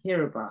daily,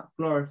 hear about,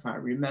 glorify,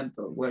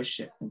 remember,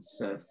 worship, and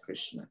serve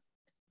Krishna.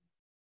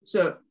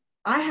 So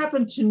I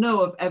happen to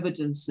know of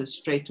evidences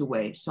straight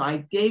away. So I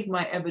gave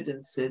my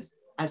evidences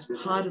as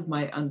part of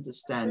my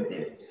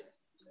understanding.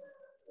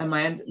 And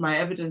my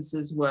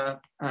evidences were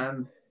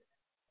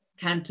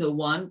Canto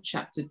 1,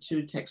 Chapter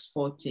 2, Text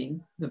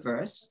 14, the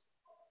verse.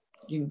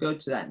 You can go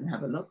to that and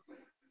have a look.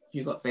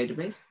 You got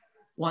database.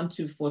 1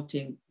 to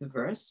 14, the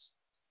verse.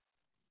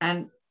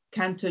 And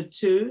Canto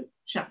 2,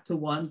 Chapter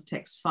 1,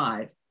 Text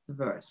 5, the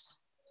verse.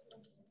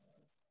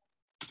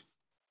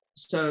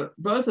 So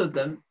both of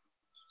them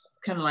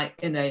kind of like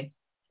in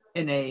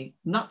a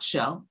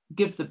nutshell,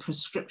 give the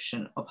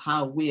prescription of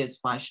how we as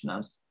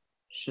Vaishnavas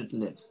should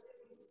live.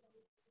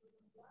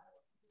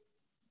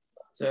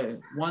 So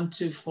 1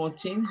 to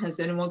 14, has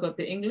anyone got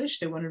the English?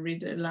 They want to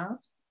read it aloud?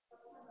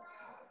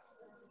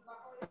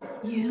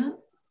 Yeah.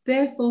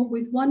 Therefore,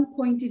 with one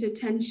pointed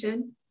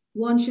attention,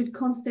 one should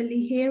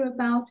constantly hear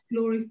about,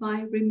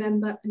 glorify,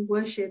 remember, and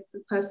worship the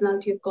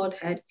personality of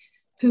Godhead,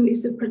 who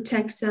is the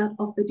protector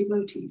of the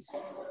devotees.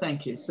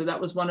 Thank you. So that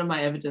was one of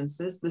my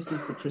evidences. This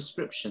is the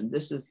prescription.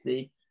 This is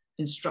the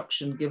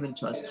instruction given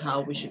to us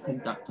how we should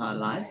conduct our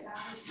lives.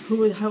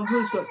 Who's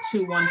got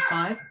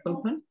 215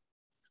 open?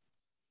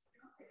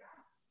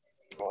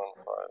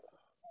 215.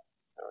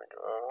 There we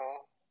go.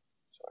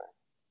 Sorry.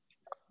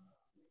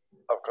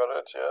 I've got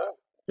it, yeah.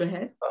 Go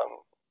ahead.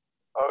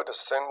 O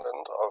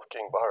descendant of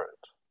King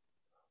Bharat,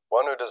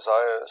 one who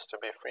desires to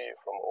be free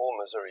from all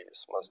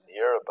miseries must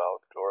hear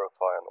about,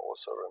 glorify, and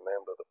also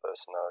remember the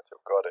personality of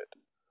Godhead,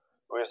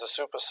 who is the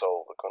super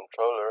soul, the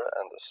controller,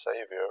 and the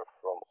savior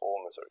from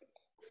all miseries.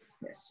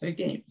 Yes, so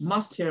again,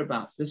 must hear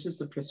about. This is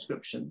the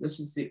prescription. This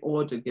is the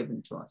order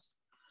given to us.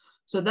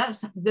 So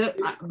that's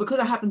because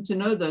I happen to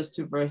know those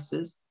two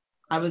verses,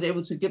 I was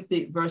able to give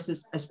the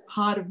verses as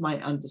part of my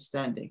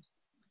understanding.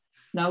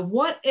 Now,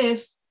 what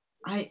if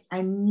I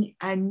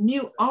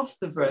knew of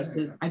the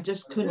verses, I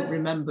just couldn't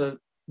remember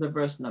the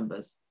verse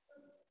numbers?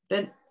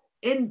 Then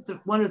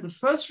one of the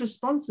first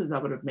responses I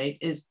would have made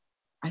is,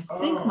 I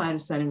think my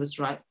understanding was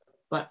right,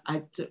 but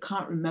I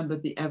can't remember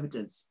the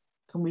evidence.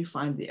 Can we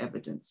find the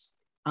evidence?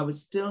 I would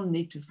still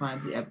need to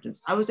find the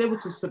evidence. I was able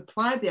to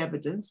supply the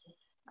evidence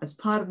as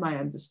part of my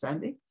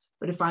understanding,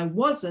 but if I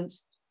wasn't,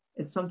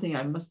 it's something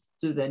I must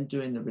do then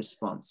during the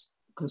response,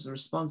 because the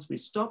response, we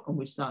stop and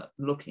we start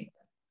looking,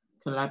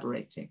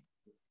 collaborating.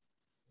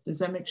 Does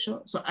that make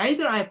sure? So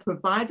either I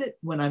provide it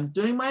when I'm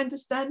doing my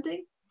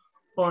understanding,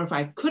 or if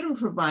I couldn't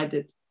provide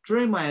it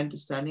during my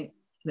understanding,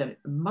 then it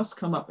must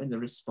come up in the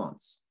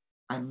response.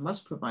 I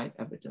must provide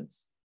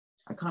evidence.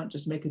 I can't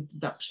just make a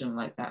deduction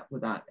like that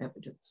without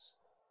evidence.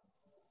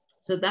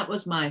 So that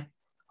was my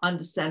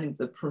understanding of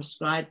the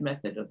prescribed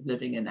method of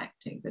living and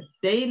acting. The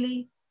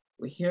daily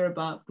we hear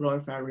about,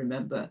 glorify,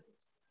 remember,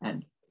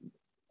 and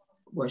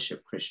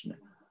worship Krishna,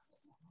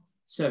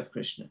 serve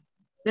Krishna.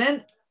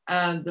 Then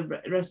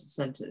the rest of the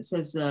sentence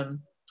says,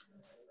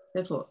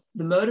 therefore,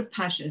 the mode of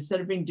passion, instead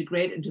of being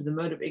degraded into the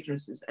mode of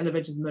ignorance, is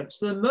elevated to the mode.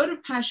 So the mode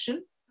of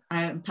passion,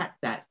 I unpack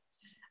that.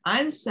 I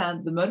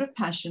understand the mode of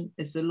passion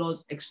is the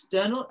Lord's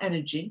external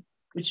energy,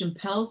 which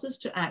impels us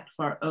to act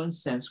for our own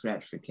sense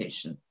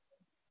gratification.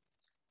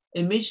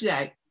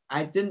 Immediately,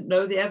 I didn't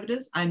know the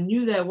evidence. I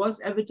knew there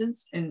was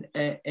evidence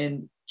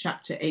in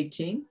chapter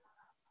 18.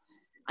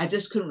 I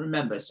just couldn't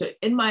remember. So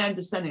in my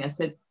understanding, I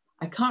said,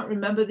 I can't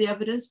remember the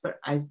evidence, but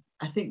I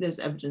think there's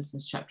evidence in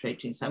chapter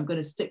 18. So I'm going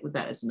to stick with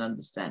that as an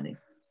understanding.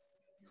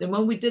 Then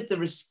when we did the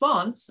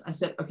response, I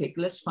said, okay,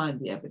 let's find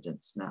the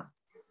evidence now.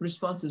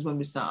 Response is when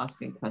we start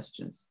asking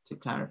questions to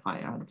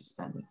clarify our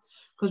understanding.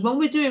 Because when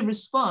we're doing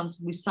response,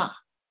 we start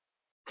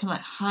kind of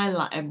like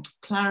highlight and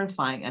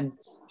clarifying and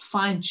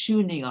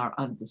fine-tuning our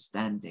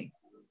understanding.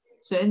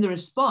 So in the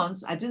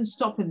response, I didn't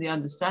stop in the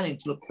understanding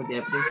to look for the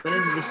evidence, but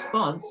in the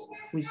response,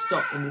 we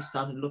stopped and we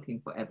started looking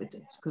for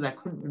evidence because I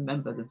couldn't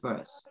remember the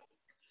verse.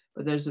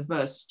 But there's a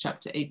verse,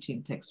 chapter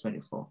 18, text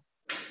 24.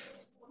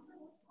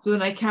 So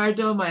then I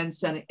carried on my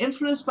understanding.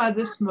 Influenced by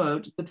this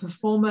mode, the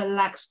performer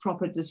lacks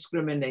proper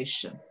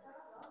discrimination.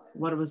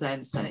 What was I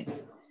understanding?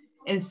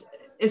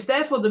 If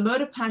therefore the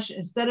mode of passion,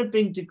 instead of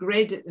being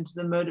degraded into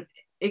the mode of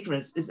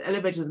ignorance, is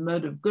elevated to the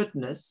mode of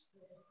goodness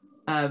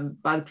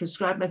by the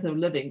prescribed method of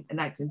living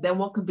and acting, then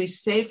one can be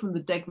saved from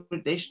the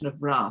degradation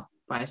of wrath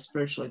by a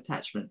spiritual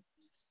attachment.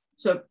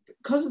 So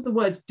because of the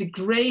words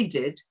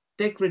degraded,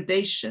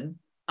 degradation,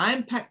 I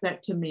unpack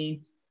that to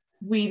mean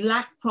we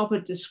lack proper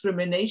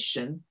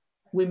discrimination,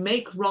 we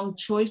make wrong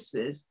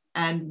choices,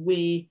 and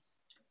we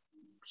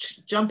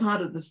jump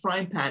out of the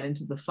frying pan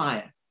into the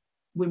fire.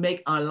 We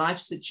make our life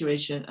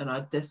situation and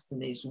our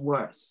destinies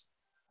worse.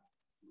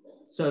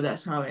 So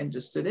that's how I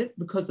understood it,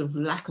 because of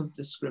lack of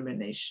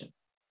discrimination.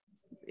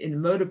 In the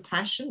mode of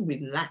passion,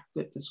 we lack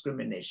good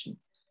discrimination.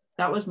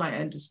 That was my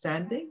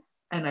understanding,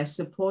 and I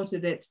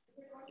supported it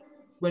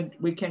when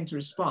we came to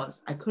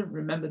response. I couldn't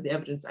remember the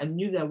evidence. I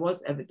knew there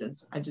was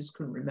evidence, I just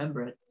couldn't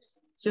remember it.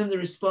 So in the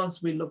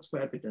response, we looked for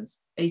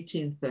evidence,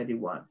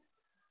 1831.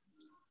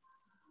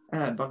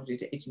 Bhagavad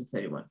Gita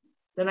 1831.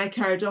 Then I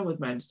carried on with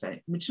my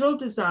understanding. Material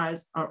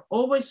desires are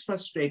always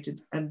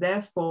frustrated and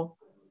therefore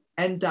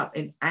end up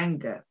in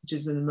anger, which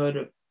is in the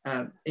mode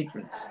of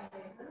ignorance.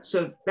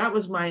 So that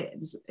was my,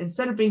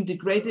 instead of being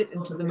degraded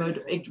into the mode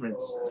of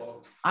ignorance,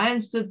 I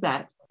understood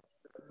that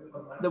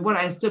what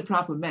I understood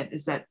Prabhupada meant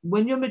is that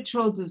when your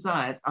material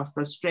desires are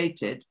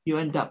frustrated, you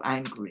end up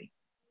angry.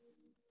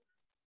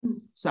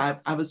 So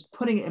I was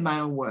putting it in my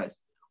own words,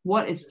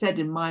 what is said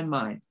in my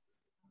mind.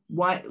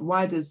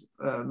 Why does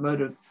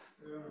mode of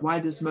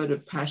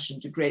passion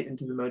degrade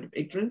into the mode of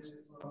ignorance?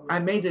 I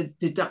made a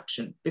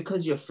deduction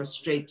because you're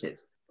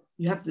frustrated.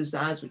 You have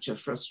desires which are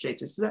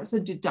frustrated. So that's a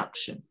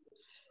deduction.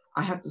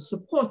 I have to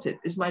support it.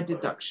 Is my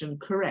deduction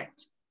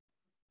correct?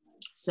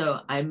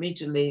 So I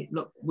immediately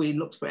we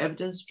looked for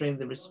evidence during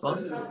the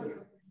response.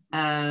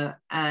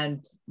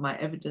 And my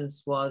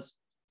evidence was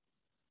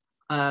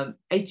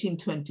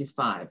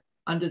 1825.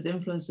 Under the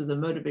influence of the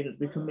mode of ignorance,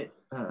 we commit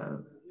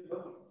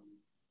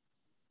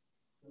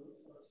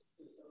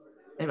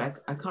anyway,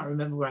 I can't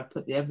remember where I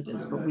put the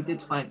evidence, but we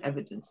did find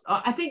evidence.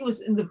 I think it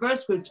was in the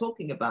verse we were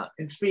talking about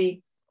in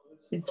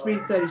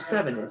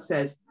 337. It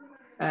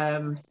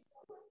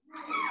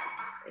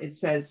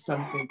says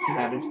something to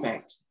that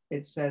effect.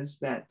 It says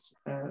that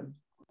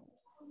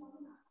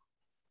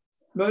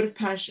mode of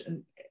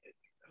passion.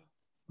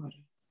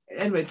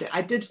 Anyway,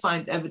 I did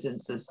find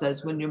evidence that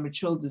says when your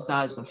material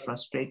desires are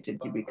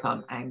frustrated, you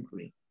become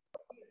angry.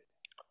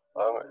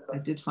 I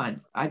did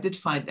find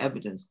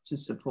evidence to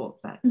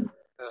support that.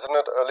 Isn't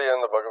it earlier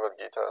in the Bhagavad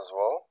Gita as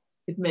well?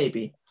 It may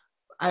be.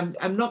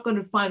 I'm not going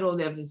to find all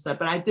the evidence there,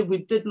 but we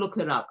did look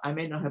it up. I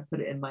may not have put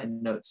it in my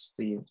notes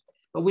for you.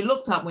 But we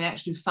looked up, we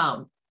actually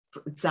found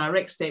a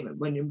direct statement.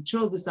 When your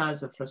material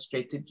desires are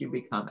frustrated, you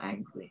become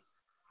angry.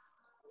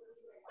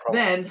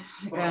 I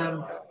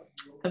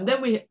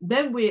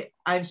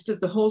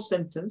understood the whole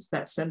sentence,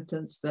 that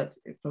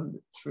from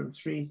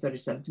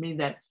 337 to mean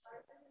that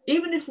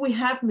even if we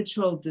have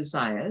material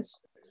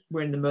desires,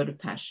 we're in the mode of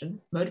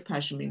passion. Mode of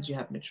passion means you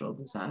have material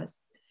desires.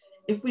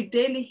 If we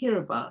daily hear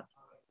about,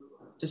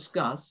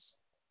 discuss,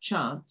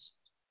 chant,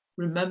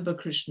 remember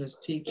Krishna's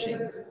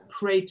teachings,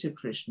 pray to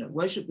Krishna,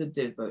 worship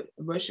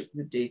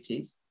the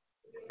deities,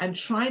 and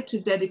try to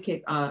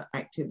dedicate our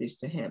activities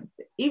to him.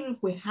 Even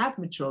if we have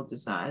material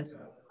desires,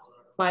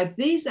 by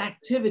these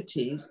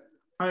activities,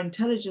 our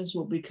intelligence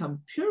will become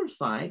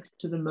purified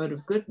to the mode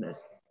of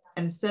goodness.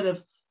 And instead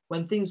of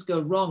when things go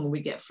wrong and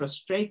we get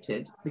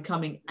frustrated,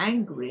 becoming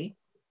angry,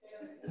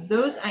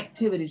 those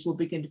activities will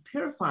begin to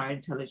purify our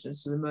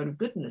intelligence to the mode of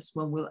goodness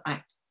when we'll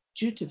act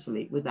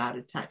dutifully without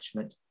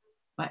attachment.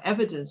 My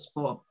evidence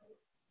for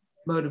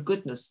mode of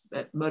goodness,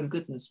 that mode of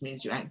goodness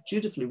means you act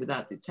dutifully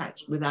without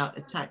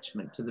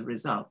attachment to the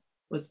result,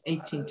 was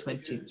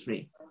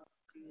 1823.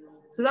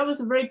 So that was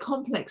a very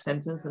complex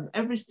sentence, and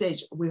every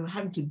stage we were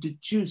having to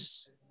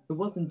deduce. It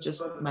wasn't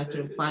just a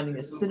matter of finding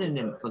a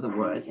synonym for the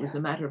words, it was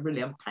a matter of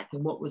really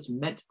unpacking what was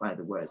meant by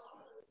the words.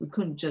 We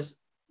couldn't just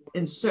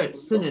insert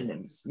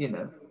synonyms,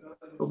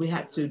 but we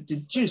had to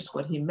deduce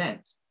what he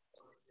meant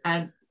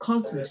and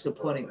constantly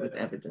supporting it with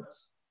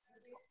evidence.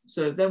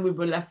 So then we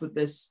were left with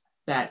this,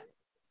 that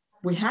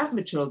we have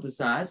material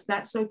desires,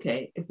 that's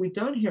okay. If we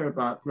don't hear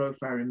about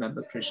glorify,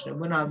 remember Krishna,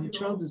 when our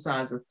material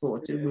desires are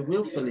thwarted, we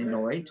will feel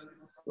annoyed,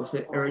 we'll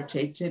feel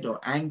irritated or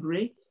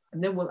angry,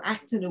 and then we'll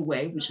act in a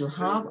way which will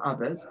harm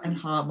others and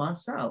harm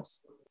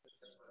ourselves.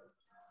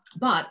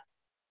 But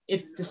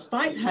if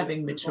despite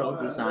having material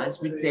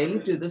desires, we daily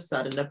do the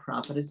sadhana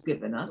Prabhupada has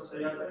given us,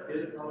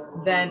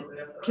 then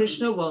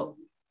Krishna will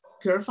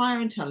purify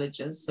our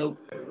intelligence. So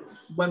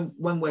when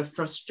we're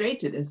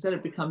frustrated, instead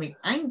of becoming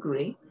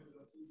angry,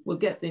 we'll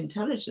get the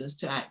intelligence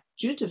to act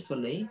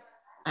dutifully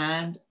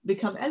and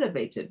become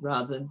elevated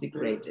rather than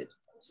degraded.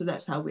 So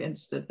that's how we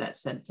understood that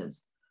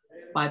sentence,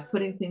 by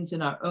putting things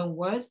in our own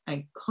words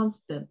and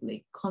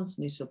constantly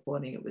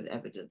supporting it with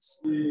evidence.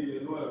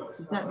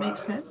 Does that make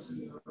sense?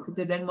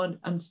 Did anyone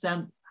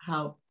understand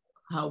how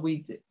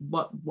we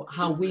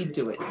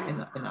do it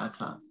in our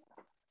class?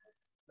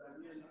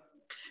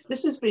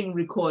 This is being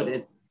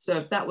recorded, so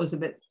if that was a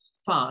bit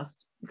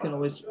fast, you can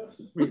always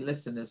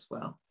re-listen as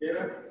well.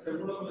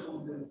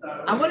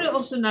 I want to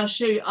also now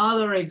show you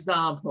other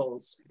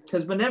examples,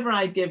 because whenever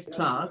I give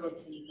class,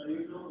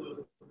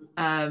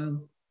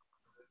 in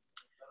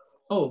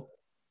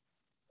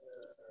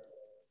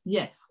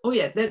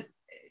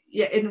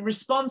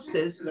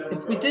responses,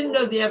 if we didn't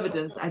know the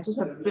evidence, I just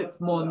have a bit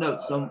more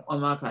notes on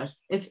my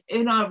class. If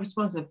in our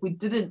response, if we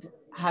didn't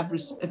have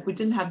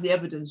the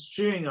evidence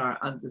during our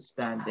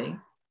understanding,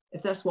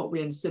 if that's what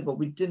we understood, but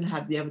we didn't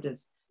have the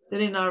evidence,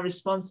 then in our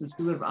responses,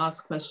 we would have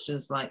asked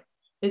questions like,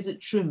 is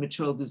it true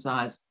material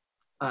desires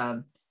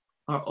are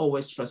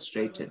always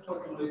frustrated?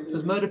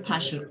 Because mode of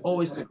passion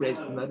always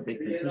degrades the mode of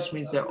ignorance, which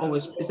means they're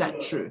always, is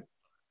that true?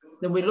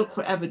 Then we look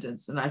for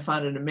evidence, and I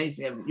found an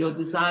amazing evidence. Your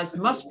desires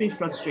must be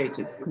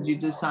frustrated because you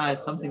desire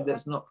something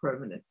that's not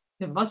permanent.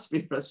 It must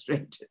be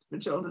frustrated,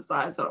 but your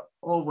desires are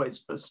always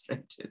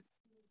frustrated.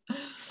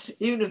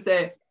 Even if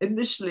they're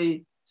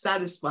initially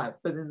satisfied,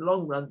 but in the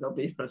long run, they'll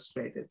be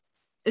frustrated.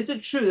 Is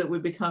it true that we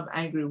become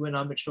angry when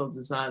our material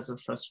desires are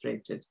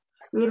frustrated?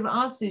 We would have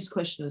asked these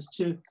questions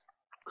to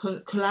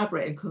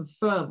collaborate and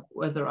confirm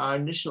whether our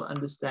initial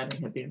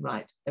understanding had been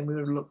right, and we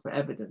would look for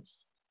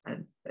evidence.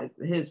 And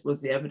here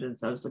was the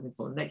evidence I was looking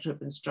for, Nectar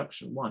of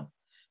Instruction 1.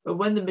 But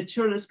when the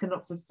materialists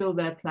cannot fulfill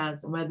their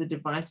plans and when the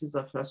devices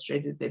are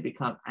frustrated, they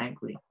become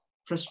angry.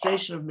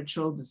 Frustration of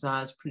material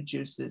desires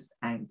produces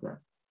anger.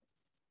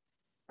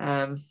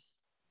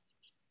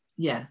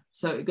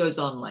 So it goes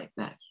on like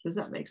that. Does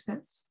that make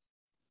sense?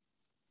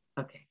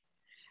 Okay.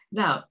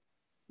 Now,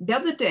 the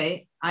other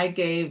day, I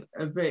gave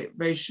a very,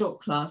 very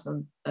short class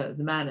on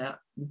the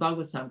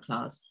Bhagavatam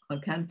class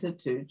on Canto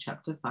 2,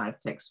 Chapter 5,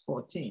 Text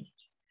 14.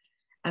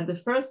 And the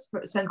first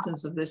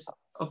sentence of the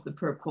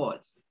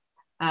purport,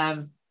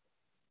 because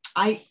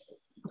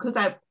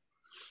I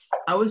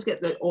always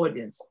get the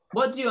audience,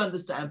 what do you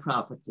understand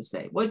Prabhupada to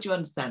say? What do you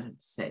understand him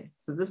to say?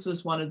 So this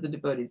was one of the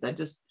devotees. I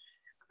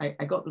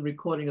got the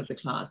recording of the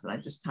class and I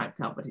just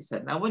typed out what he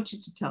said. And I want you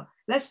to tell,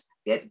 let's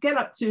get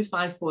up to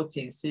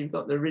 5:14. So you've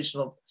got the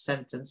original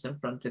sentence in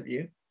front of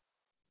you.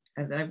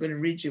 And then I'm going to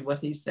read you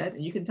what he said.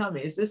 And you can tell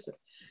me, is this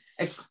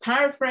a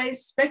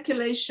paraphrase,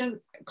 speculation,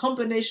 a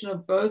combination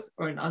of both,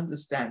 or an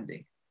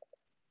understanding?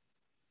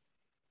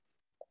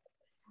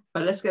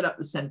 But let's get up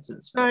the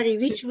sentence first. Sorry,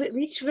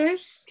 which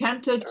verse?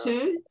 Canto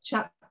 2,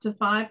 Chapter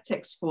 5,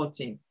 Text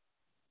 14.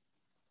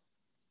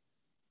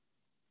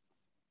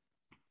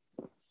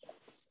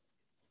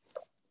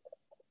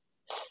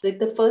 Is it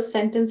the first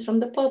sentence from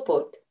the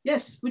purport?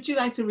 Yes, would you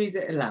like to read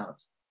it aloud?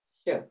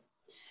 Sure.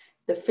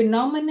 The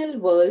phenomenal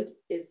world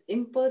is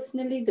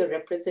impersonally the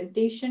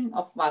representation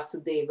of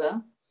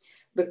Vasudeva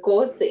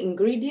because the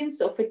ingredients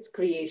of its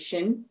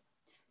creation,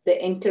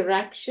 the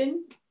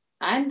interaction,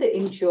 and the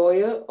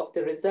enjoyer of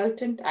the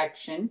resultant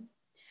action,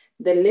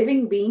 the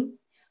living being,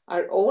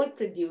 are all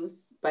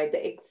produced by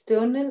the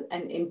external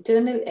and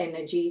internal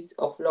energies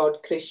of Lord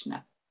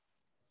Krishna.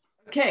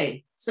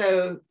 Okay,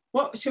 so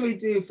what shall we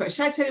do first?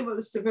 Shall I tell you what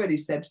this devotee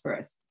said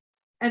first?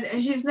 And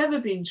he's never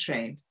been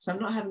trained, so I'm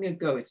not having a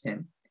go at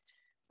him.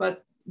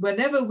 But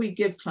whenever we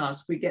give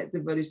class, we get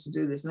devotees to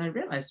do this. And I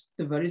realize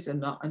devotees are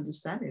not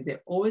understanding. They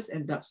always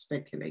end up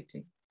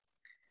speculating,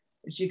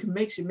 which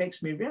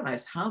makes me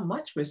realize how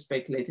much we're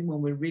speculating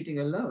when we're reading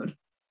alone.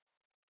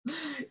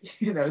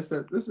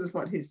 So this is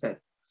what he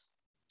said.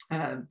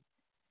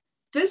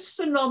 This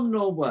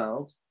phenomenal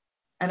world,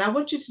 and I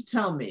want you to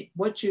tell me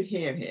what you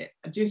hear here.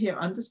 Do you hear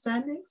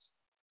understandings,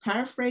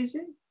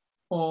 paraphrasing,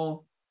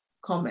 or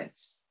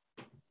comments?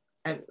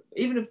 And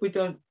even if we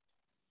don't,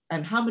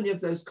 and how many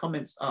of those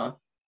comments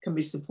can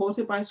be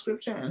supported by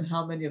scripture, and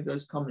how many of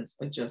those comments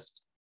are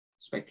just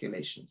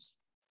speculations?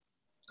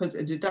 Because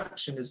a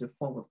deduction is a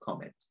form of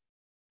comment.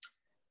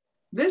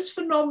 This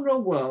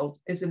phenomenal world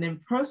is an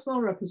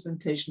impersonal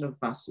representation of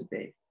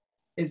Vasudeva.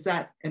 Is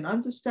that an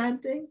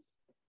understanding,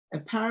 a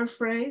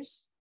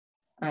paraphrase,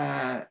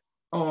 or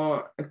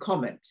a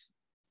comment?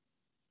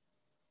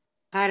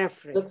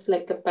 Paraphrase. Looks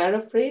like a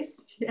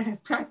paraphrase. Yeah,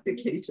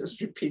 practically just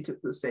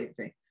repeated the same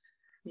thing.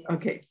 Yeah.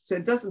 Okay, so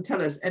it doesn't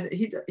tell us, and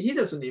he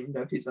doesn't even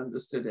know if he's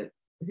understood it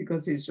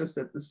because he's just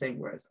said the same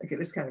words. Okay,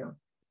 let's carry on.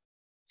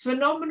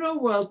 Phenomenal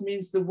world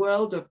means the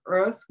world of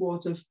earth,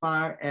 water,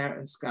 fire, air,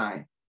 and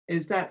sky.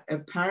 Is that a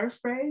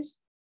paraphrase,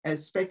 a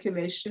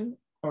speculation,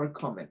 or a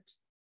comment?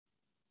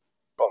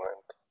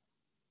 Comment.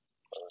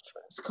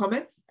 It's a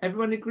comment.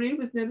 Everyone agree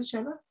with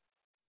Nilashana?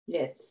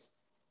 Yes.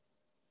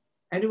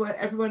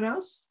 Everyone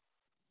else?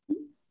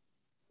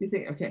 You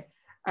think, okay.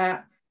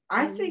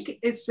 I think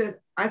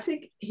I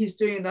think he's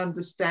doing an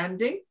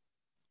understanding,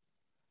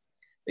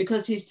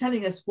 because he's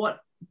telling us what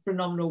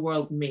phenomenal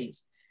world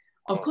means.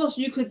 Of course,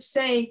 you could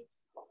say,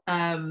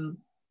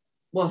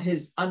 well,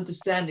 his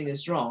understanding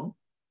is wrong,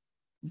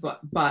 but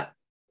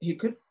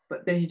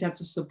then he'd have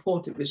to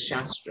support it with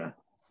Shastra.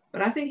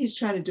 But I think he's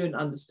trying to do an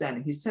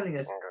understanding. He's telling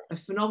us a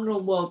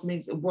phenomenal world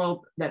means a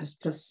world that is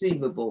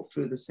perceivable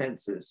through the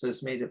senses. So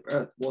it's made of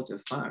earth, water,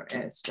 fire,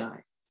 air,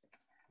 sky.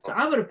 So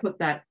I would have put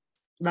that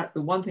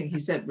the one thing he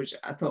said, which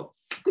I thought,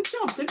 good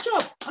job,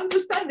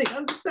 understanding,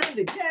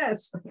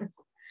 yes.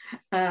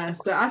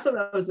 So I thought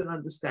that was an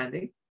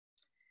understanding.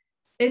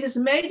 It is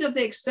made of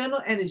the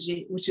external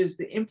energy, which is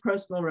the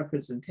impersonal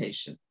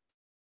representation.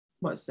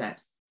 What's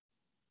that?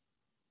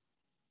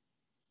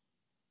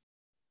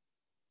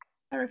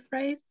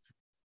 Paraphrase.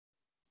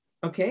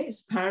 Okay,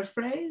 it's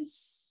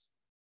paraphrase.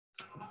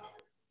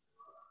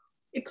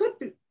 It could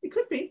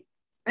be.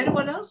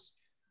 Anyone else?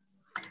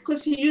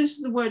 Because he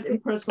used the word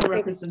impersonal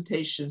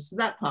representation, so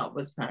that part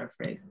was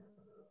paraphrased.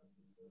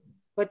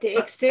 But the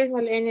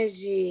external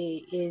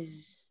energy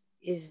is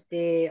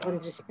the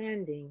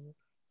understanding.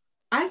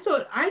 I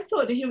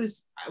thought he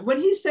was,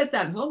 when he said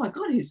that, oh my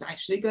God, he's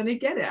actually going to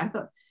get it. I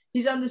thought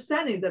he's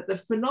understanding that the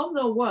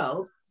phenomenal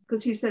world,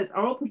 because he says,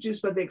 are all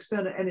produced by the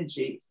external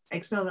energies,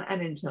 external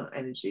and internal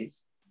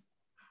energies.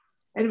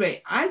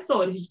 Anyway, I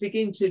thought he's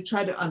beginning to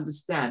try to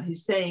understand.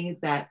 He's saying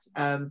that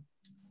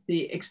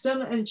the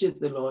external energy of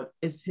the Lord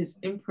is his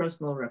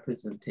impersonal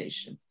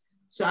representation.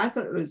 So I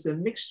thought it was a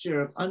mixture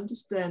of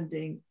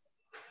understanding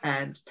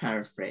and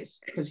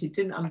paraphrase, because he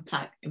didn't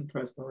unpack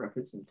impersonal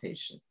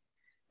representation.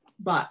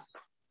 But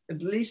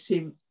at least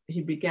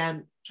he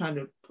began trying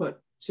to put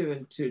 2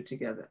 and 2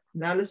 together.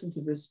 Now listen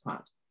to this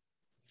part.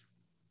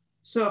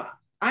 So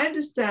I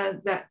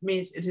understand that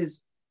means it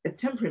is a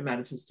temporary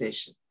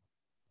manifestation.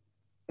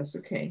 That's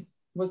okay.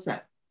 What's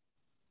that?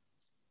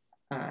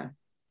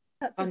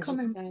 That's a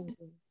comment.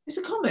 It's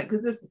a comment,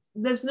 because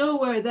there's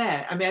nowhere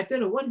there. I mean, I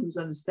don't know what he was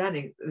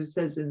understanding. It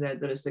says in there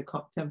that it's a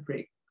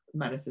temporary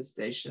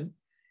manifestation,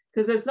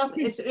 because there's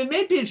nothing. It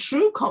may be a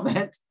true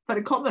comment, but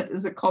a comment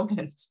is a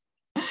comment.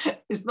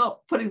 It's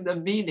not putting the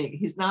meaning.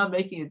 He's now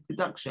making a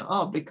deduction.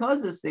 Oh,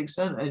 because it's the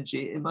external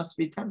energy, it must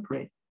be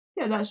temporary.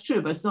 Yeah, that's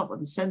true, but it's not what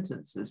the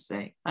sentence is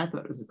saying. I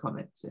thought it was a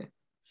comment too.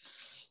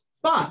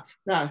 But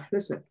now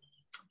listen.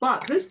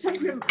 But this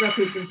temporary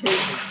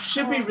representation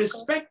should be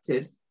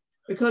respected,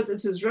 because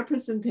it is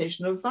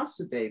representation of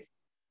Vasudeva.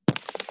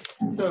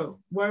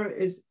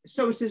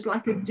 So it is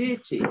like a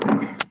deity.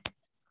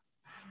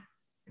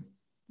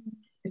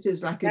 It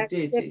is like a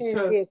deity.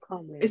 So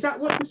is that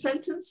what the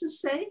sentence is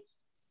saying?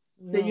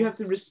 No. That you have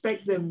to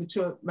respect the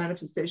mature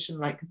manifestation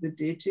like the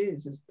deity?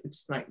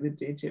 It's like the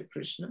deity of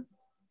Krishna?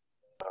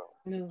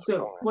 No.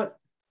 So what?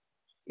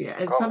 Yeah,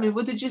 and something,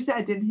 what did you say?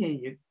 I didn't hear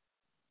you.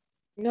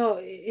 No,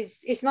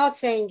 it's not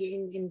saying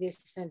in this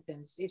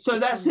sentence. So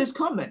that's his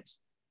comment.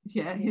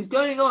 Yeah, he's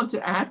going on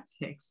to add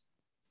things.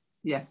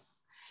 Yes.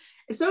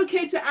 It's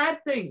okay to add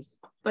things,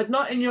 but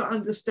not in your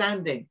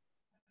understanding.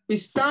 We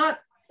start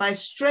by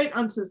straight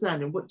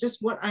understanding,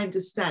 what I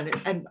understand.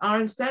 And our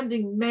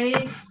understanding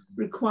may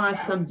require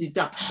some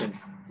deduction.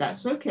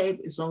 That's okay,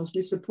 as long as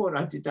we support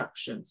our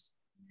deductions.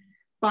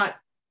 But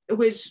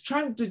we're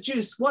trying to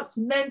deduce what's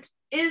meant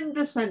in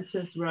the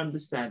sentence we're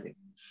understanding,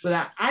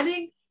 without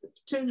adding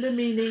to the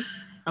meaning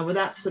and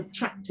without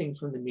subtracting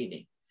from the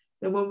meaning.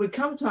 Then when we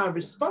come to our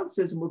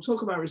responses, and we'll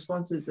talk about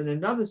responses in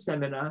another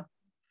seminar,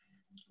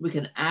 we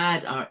can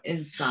add our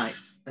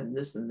insights and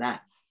this and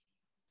that.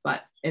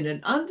 But in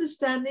an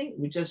understanding,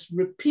 we just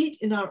repeat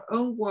in our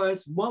own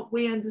words what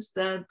we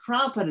understand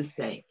Prabhupada is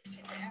saying.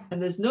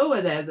 And there's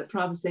nowhere there that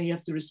Prabhupada is saying you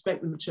have to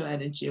respect the mature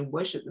energy and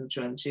worship the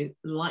mature energy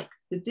like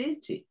the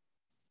deity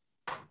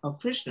of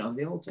Krishna on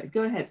the altar.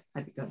 Go ahead,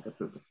 Adhikanta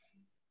Prabhu.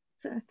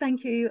 So,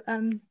 thank you,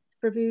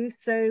 Prabhu.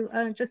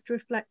 So just to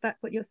reflect back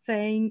what you're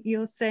saying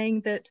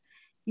that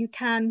you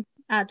can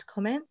add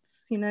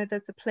comments,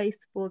 there's a place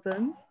for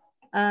them,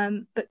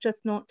 but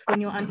just not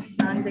when you're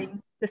understanding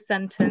the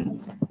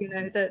sentence.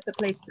 The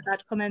place to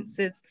add comments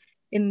is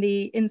in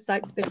the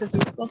insights bit of the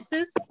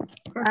responses.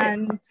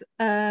 Right.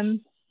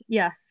 And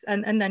yes,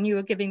 and then you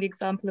were giving the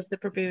example of the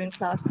Prabhu in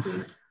class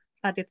who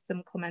added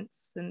some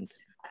comments.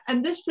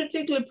 And this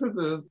particular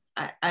Prabhu,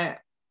 I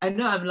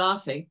know I'm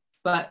laughing,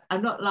 but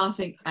I'm not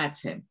laughing at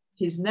him.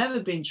 He's never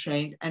been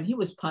trained, and he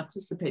was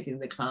participating in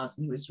the class,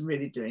 and he was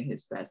really doing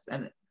his best.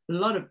 And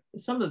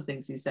some of the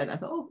things he said, I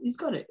thought, oh, he's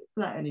got it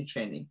without any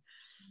training.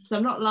 So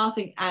I'm not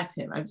laughing at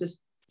him. I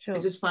just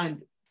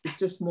find it's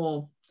just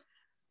more,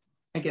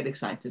 I get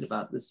excited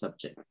about this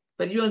subject.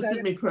 But you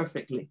understood me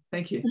perfectly.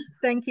 Thank you.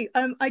 Thank you.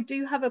 I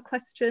do have a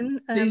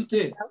question. Please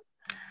do.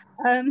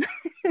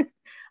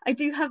 I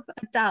do have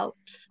a doubt,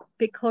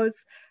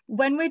 because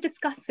when we're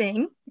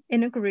discussing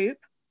in a group,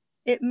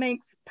 it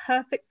makes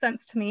perfect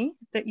sense to me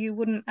that you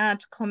wouldn't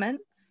add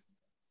comments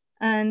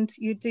and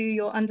you do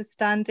your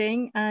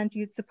understanding and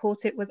you'd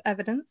support it with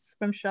evidence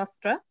from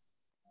Shastra.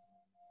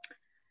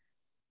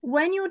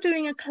 When you're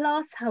doing a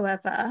class,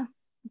 however,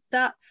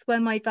 that's where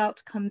my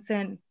doubt comes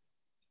in,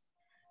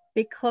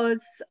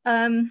 because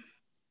I'm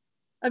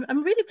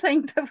really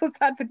playing devil's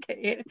advocate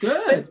here.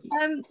 Good.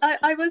 But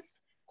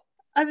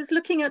I was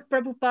looking at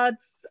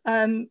Prabhupada's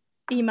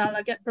email.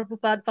 I get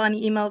Prabhupada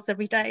Vani emails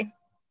every day.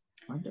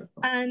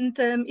 Wonderful. And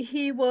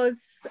he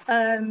was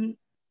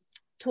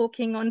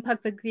talking on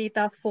Bhagavad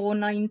Gita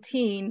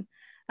 4:19,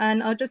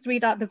 and I'll just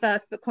read out the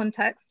verse for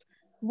context.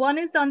 One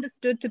is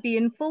understood to be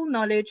in full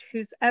knowledge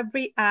whose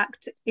every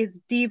act is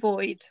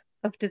devoid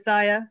of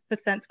desire for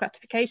sense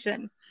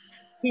gratification.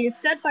 He is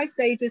said by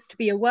sages to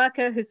be a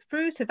worker whose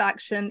fruit of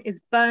action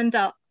is burned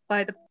up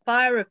by the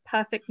fire of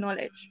perfect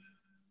knowledge.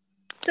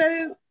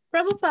 So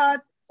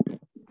Prabhupada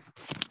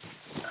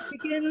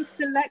begins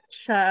the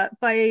lecture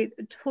by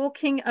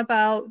talking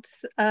about,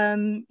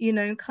 you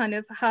know, kind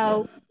of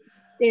how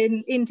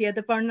in India,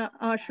 the Varna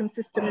ashram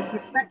system is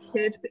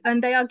respected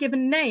and they are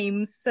given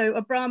names. So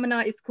a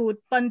Brahmana is called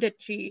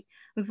Panditji,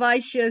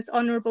 Vaishya's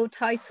honorable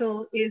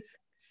title is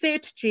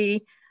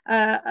Sethji,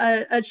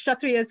 a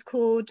Kshatriya is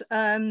called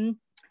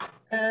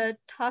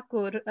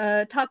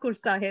Thakur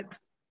Sahib,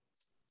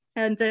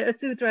 and a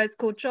Sudra is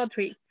called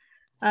Chaudhry.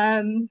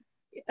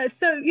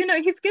 So, you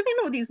know, he's giving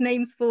all these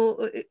names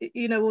for,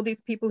 you know, all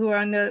these people who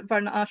are in the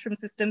Varna ashram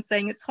system,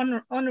 saying it's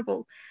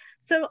honorable.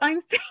 So I'm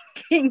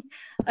thinking,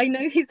 I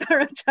know he's our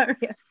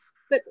acharya,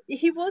 but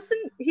he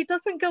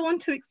doesn't go on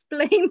to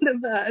explain the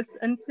verse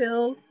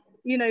until,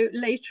 you know,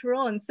 later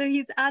on. So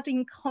he's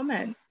adding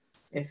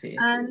comments. Yes, he is.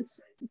 And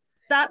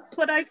that's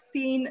what I've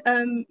seen,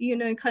 you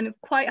know, kind of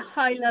quite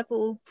high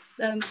level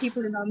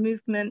people in our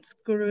movement,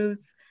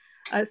 gurus,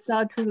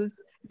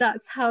 sadhus,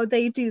 that's how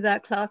they do their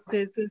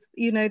classes, is,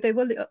 you know, they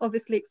will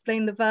obviously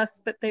explain the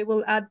verse, but they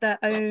will add their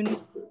own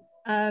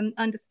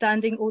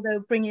understanding, or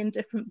they'll bring in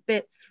different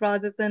bits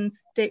rather than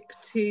stick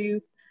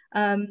to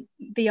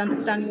the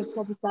understanding of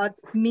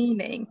Prabhupada's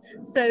meaning.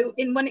 So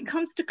when it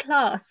comes to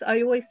class,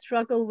 I always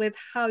struggle with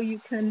how you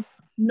can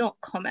not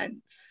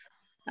comment.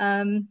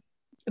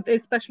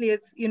 Especially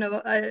as, you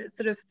know,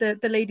 sort of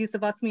the ladies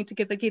have asked me to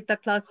give a Gita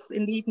class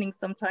in the evening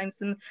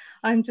sometimes, and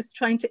I'm just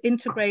trying to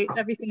integrate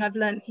everything I've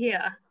learned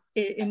here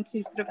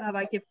into sort of how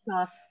I give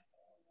class.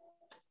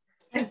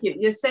 Thank you.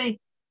 You're saying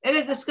in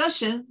a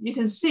discussion, you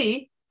can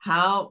see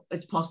how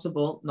it's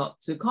possible not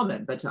to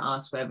comment, but to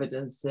ask for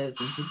evidences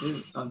and to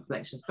do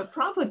reflections. But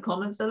Prabhupada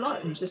comments a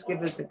lot, and just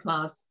give us a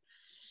class.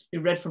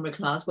 You read from a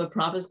class where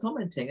Prabhupada's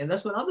commenting, and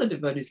that's what other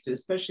devotees do,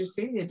 especially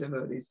senior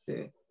devotees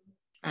do.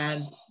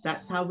 And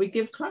that's how we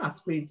give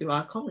class. We do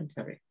our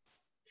commentary.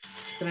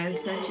 Did I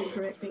understand you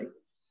correctly?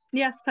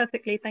 Yes,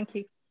 perfectly. Thank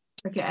you.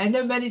 Okay, I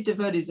know many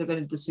devotees are going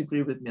to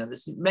disagree with me on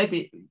this.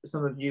 Maybe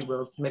some of you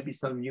will, maybe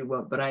some of you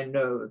won't, but I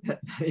know that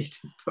many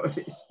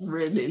devotees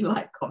really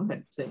like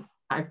commenting.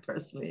 I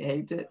personally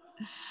hate it.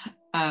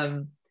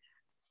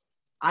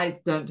 I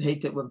don't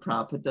hate it when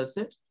Prabhupada does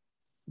it,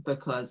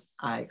 because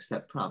I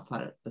accept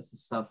Prabhupada as a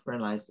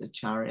self-realized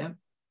acharya.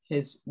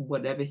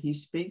 Whatever he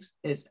speaks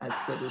is as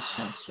good as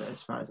Shastra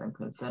as far as I'm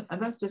concerned.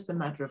 And that's just a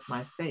matter of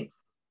my faith.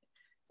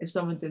 If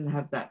someone didn't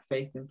have that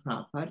faith in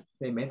Prabhupada,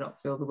 they may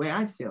not feel the way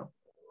I feel.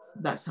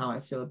 That's how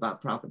I feel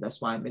about Prabhupada. That's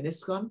why I'm in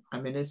ISKCON.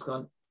 I'm in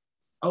ISKCON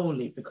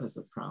only because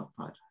of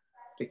Prabhupada,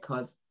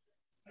 because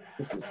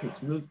this is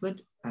his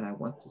movement and I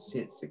want to see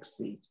it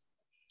succeed.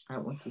 I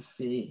want to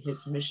see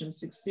his mission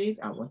succeed.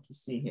 I want to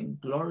see him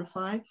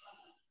glorified.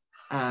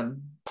 I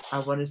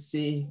want to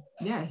see,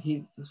 yeah,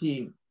 he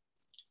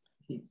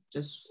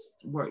just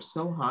worked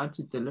so hard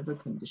to deliver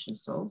conditioned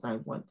souls. I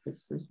want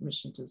his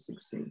mission to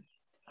succeed.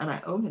 And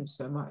I owe him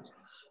so much.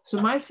 So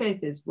my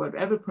faith is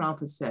whatever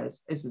Prabhupada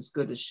says is as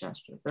good as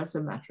Shastra. That's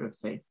a matter of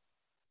faith.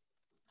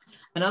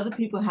 And other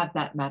people have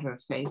that matter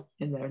of faith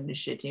in their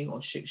initiating or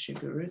Shiksha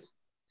gurus.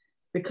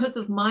 Because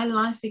of my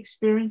life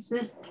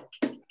experiences,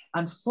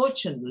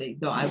 unfortunately,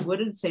 though I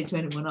wouldn't say to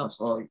anyone else,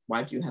 oh,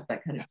 why do you have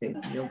that kind of faith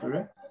in your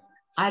guru?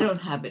 I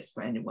don't have it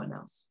for anyone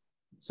else.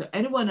 So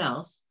anyone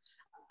else,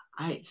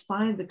 I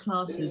find the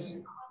classes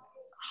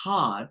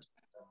hard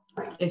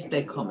if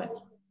they comment,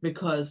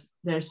 because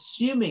they're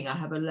assuming I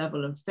have a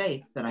level of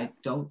faith that I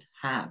don't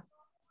have,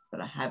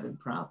 that I have in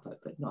Prabhupada,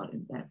 but not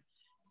in them.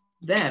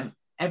 Them,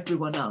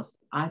 everyone else,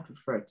 I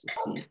prefer to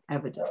see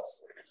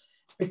evidence.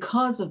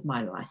 Because of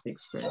my life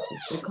experiences,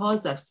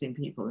 because I've seen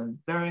people in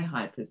very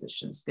high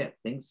positions get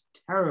things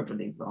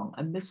terribly wrong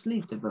and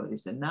mislead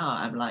devotees. And now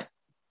I'm like,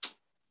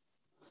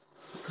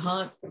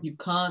 you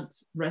can't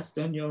rest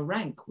on your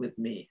rank with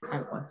me.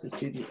 I want to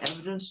see the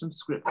evidence from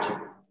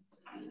scripture.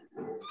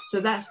 So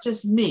that's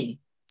just me.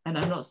 And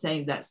I'm not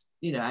saying that's,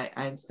 you know, I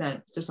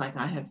understand, just like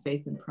I have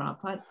faith in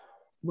Prabhupada,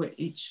 where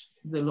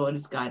the Lord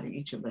is guiding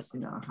each of us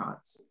in our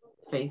hearts.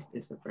 Faith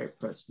is a very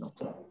personal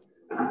thing.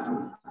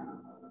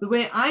 The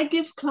way I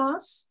give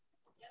class,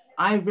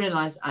 I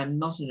realize I'm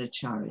not an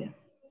acharya.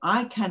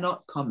 I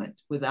cannot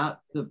comment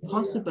without the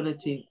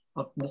possibility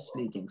of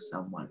misleading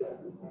someone.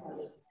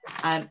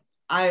 And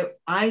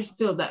I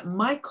feel that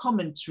my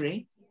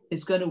commentary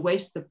is going to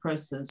waste the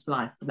person's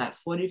life for that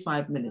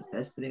 45 minutes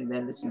they're sitting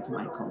there listening to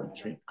my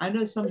commentary. I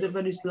know some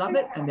devotees love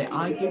it and they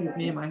argue with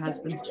me and my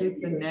husband tooth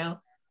and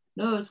nail.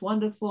 No, it's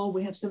wonderful.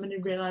 We have so many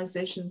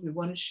realizations. We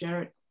want to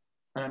share it.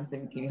 And I'm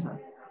thinking,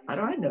 how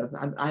do I know?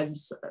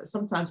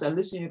 Sometimes I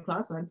listen to your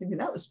class and I'm thinking,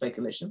 that was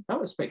speculation. That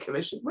was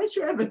speculation. Where's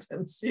your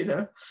evidence? You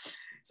know?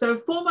 So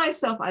for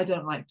myself, I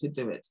don't like to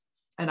do it.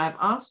 And I've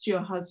asked your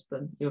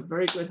husband, your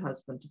very good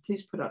husband, to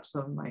please put up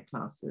some of my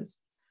classes.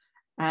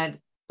 And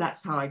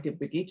that's how I give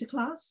the Gita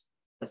class.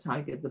 That's how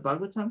I give the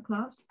Bhagavatam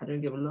class. I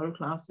don't give a lot of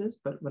classes,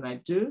 but when I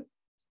do,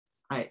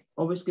 I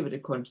always give it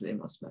according to the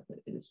IMOSS method.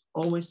 It is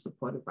always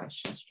supported by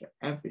Shastra.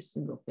 Every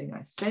single thing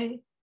I say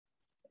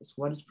is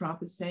what is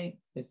Prabhupada saying,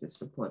 is it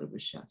supported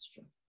with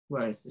Shastra?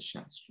 Where is the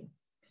Shastra?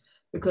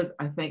 Because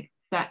I think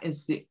that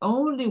is the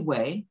only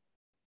way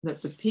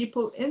that the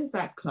people in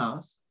that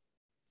class,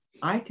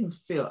 I can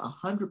feel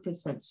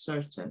 100%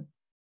 certain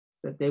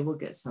that they will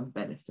get some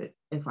benefit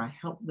if I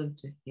help them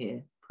to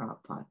hear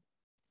Prabhupada.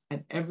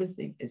 And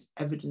everything is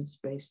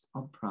evidence-based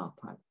on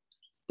Prabhupada.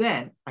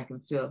 Then I can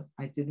feel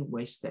I didn't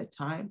waste their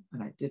time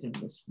and I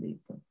didn't mislead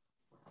them.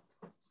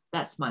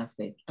 That's my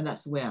faith. And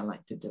that's the way I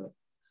like to do it.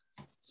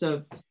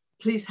 So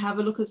please have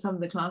a look at some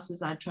of the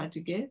classes I tried to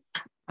give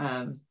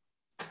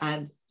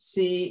and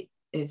see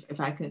if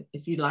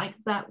you like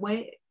that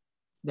way,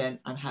 then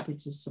I'm happy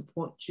to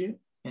support you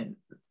in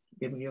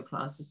giving your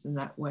classes in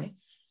that way.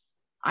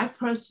 I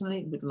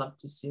personally would love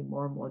to see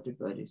more and more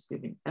devotees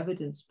giving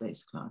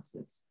evidence-based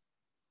classes.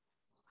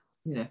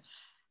 You know,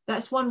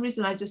 that's one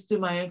reason I just do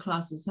my own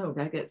classes at home.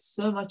 I get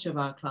so much of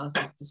our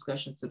classes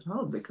discussions at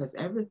home because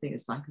everything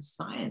is like a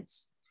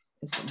science.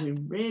 It's, we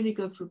really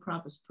go through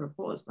Prabhupada's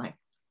purpose, like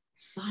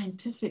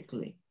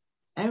scientifically.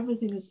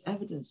 Everything is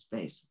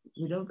evidence-based.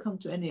 We don't come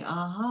to any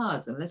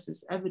ahas unless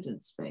it's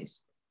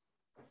evidence-based.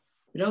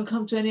 We don't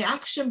come to any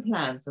action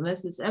plans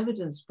unless it's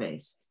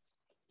evidence-based.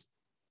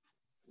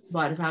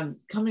 But if I'm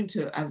going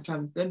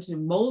to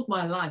mold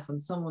my life on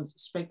someone's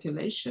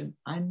speculation,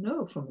 I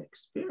know from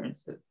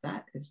experience that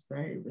that is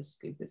very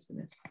risky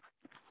business.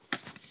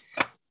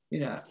 You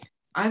know,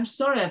 I'm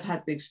sorry I've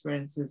had the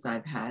experiences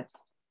I've had,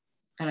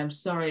 and I'm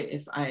sorry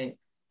if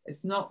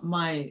it's not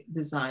my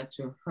desire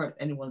to hurt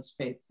anyone's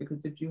faith,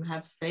 because if you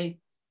have faith,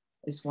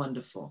 it's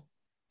wonderful.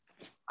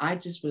 I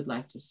just would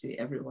like to see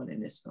everyone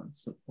in ISKCON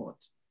support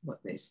what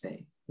they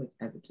say with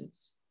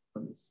evidence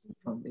from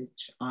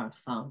our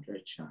founder,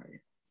 Acharya.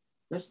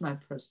 That's my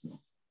personal.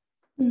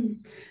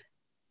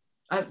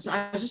 I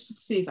just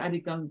see if Adi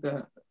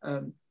Ganga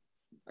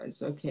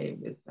is okay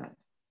with that.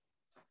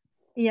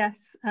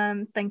 Yes,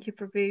 thank you,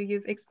 Prabhu.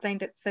 You've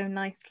explained it so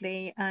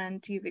nicely,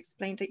 and you've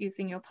explained it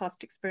using your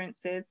past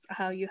experiences,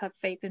 how you have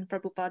faith in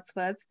Prabhupada's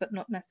words, but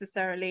not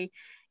necessarily,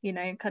 you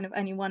know, kind of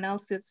anyone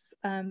else's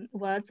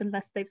words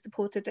unless they've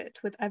supported it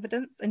with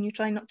evidence. And you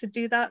try not to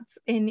do that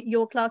in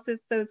your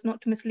classes so as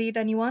not to mislead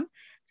anyone.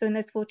 So in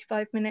those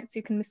 45 minutes,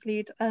 you can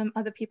mislead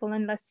other people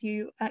unless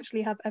you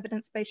actually have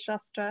evidence-based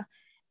Shastra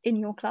in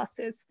your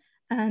classes.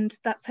 And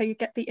that's how you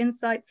get the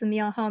insights and the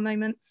aha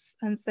moments.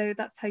 And so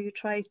that's how you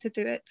try to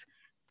do it.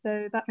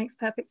 So that makes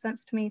perfect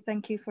sense to me.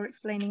 Thank you for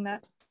explaining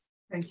that.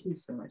 Thank you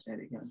so much,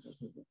 Adi Ganga.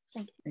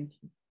 Thank you. Thank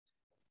you.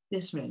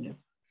 Yes, Renu.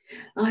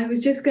 I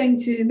was just going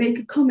to make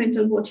a comment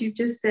on what you've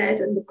just said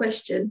and the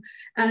question.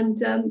 And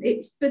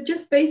but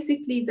just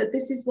basically that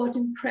this is what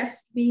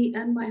impressed me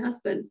and my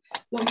husband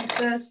when we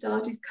first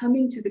started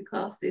coming to the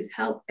classes,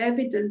 how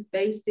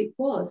evidence-based it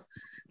was,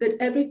 that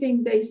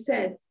everything they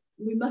said,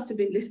 we must have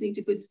been listening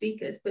to good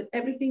speakers, but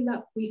everything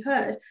that we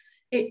heard,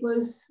 it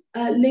was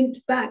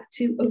linked back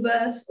to a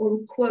verse or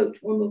a quote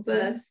from a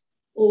verse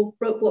or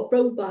what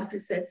Prabhupada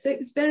has said. So it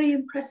was very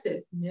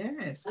impressive.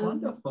 Yes,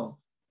 wonderful.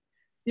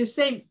 You're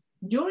saying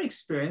your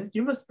experience,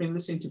 you must have been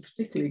listening to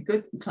particularly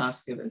good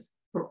class givers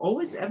who are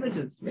always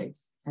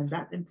evidence-based, and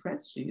that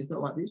impressed you. You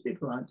thought, well, these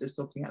people aren't just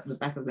talking out of the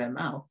back of their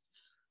mouth.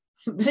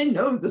 They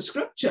know the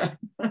scripture.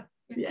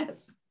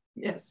 Yes,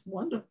 yes,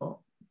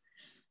 wonderful,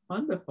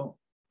 wonderful.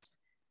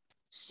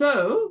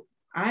 So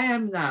I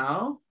am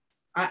now,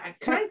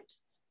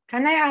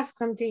 Can I ask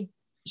something?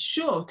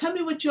 Sure, tell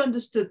me what you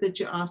understood that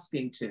you're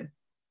asking to.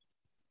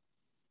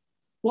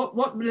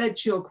 What led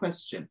to your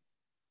question?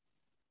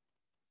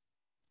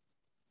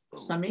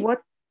 Sami?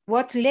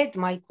 What led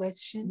my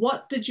question?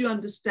 What did you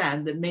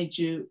understand that made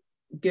you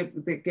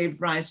gave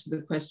rise to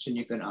the question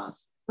you're going to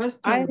ask?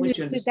 First, tell me what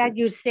you understood. That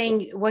you're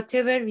saying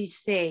whatever we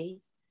say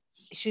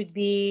should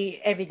be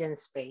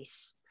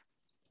evidence-based.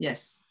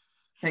 Yes,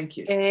 thank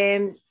you.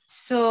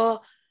 So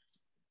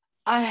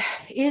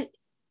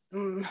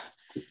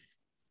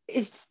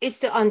it's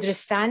the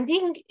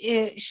understanding.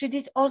 Should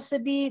it also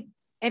be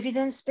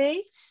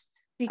evidence-based?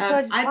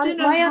 Because I don't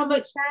know my how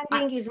much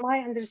understanding is my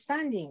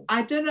understanding.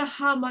 I don't know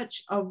how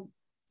much of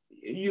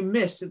you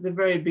missed at the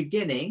very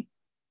beginning,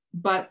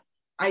 but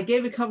I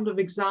gave a couple of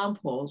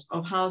examples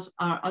of how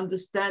our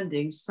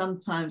understanding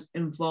sometimes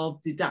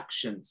involve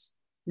deductions.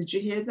 Did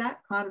you hear that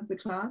part of the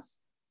class?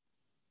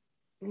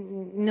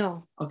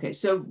 No. Okay,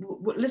 so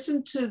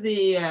listen to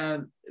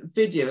the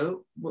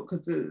video,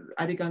 because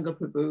Adi Ganga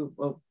Prabhu,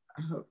 well,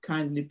 I hope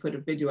kindly put a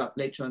video up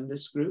later on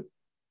this group,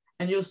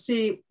 and you'll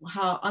see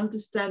how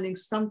understanding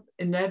some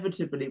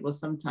inevitably will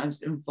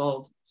sometimes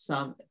involve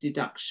some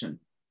deduction.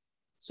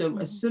 So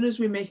as soon as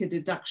we make a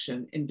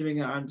deduction in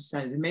doing our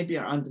understanding, maybe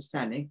our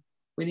understanding,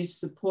 we need to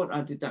support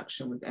our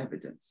deduction with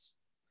evidence.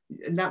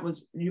 And that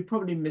was, you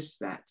probably missed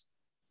that.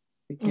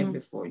 It came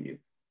before you.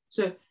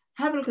 So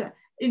have a look at,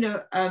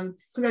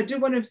 because I do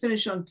want to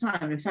finish on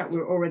time. In fact,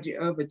 we're already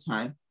over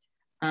time.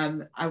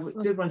 Did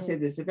want to say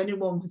this, if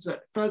anyone has got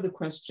further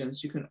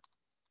questions, you can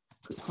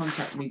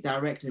contact me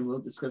directly and we'll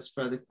discuss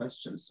further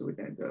questions so we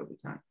don't go over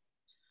time.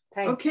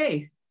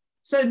 Okay,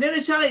 so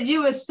Nilichala,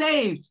 you were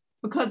saved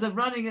because of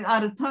running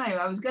out of time.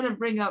 I was going to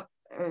bring up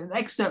an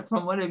excerpt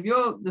from one of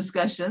your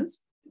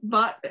discussions,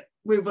 but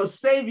we will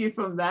save you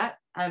from that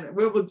and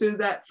we will do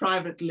that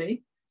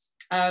privately.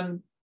 I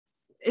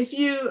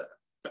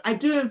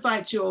do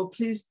invite you all,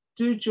 please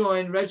do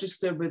join,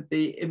 register with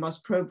the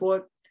IMOSS Pro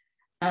Board.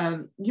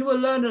 You will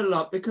learn a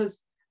lot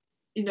because,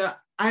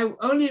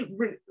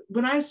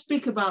 when I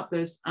speak about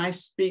this, I'm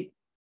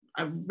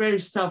very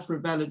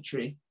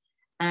self-revelatory.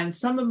 And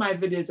some of my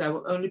videos I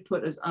will only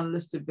put as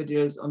unlisted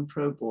videos on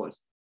Pro Board.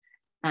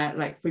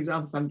 Like, for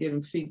example, if I'm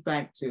giving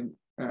feedback to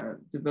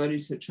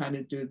devotees who are trying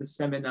to do the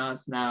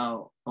seminars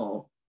now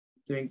or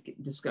doing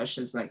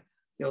discussions, like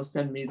they'll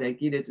send me their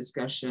Gita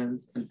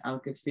discussions and I'll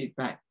give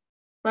feedback.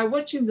 By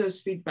watching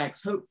those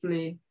feedbacks,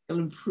 hopefully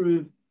it'll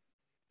improve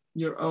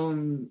your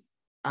own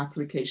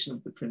application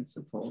of the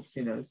principles,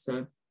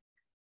 so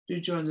do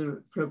join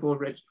the Pro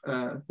Board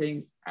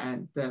thing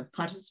and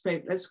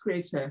participate. Let's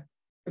create a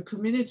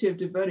community of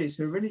devotees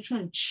who are really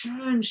trying to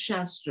churn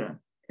Shastra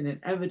in an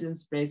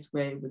evidence-based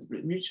way with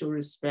mutual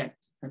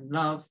respect and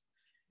love,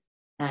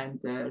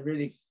 and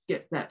really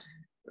get that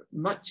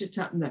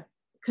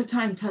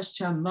Katayam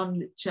Tascham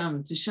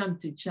Mamnicham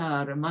Tishanti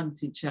Cha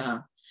Ramanti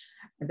Cha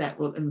that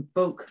will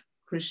invoke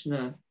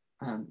Krishna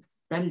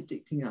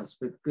benedicting us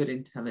with good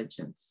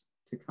intelligence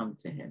to come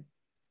to him.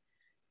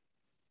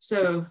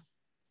 So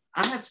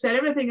I have said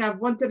everything I've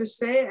wanted to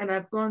say and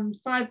I've gone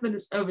 5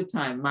 minutes over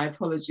time. My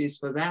apologies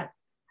for that.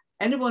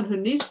 Anyone who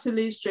needs to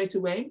leave straight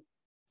away,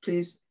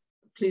 please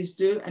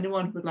do.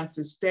 Anyone who would like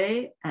to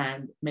stay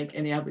and make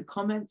any other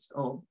comments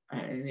or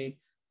any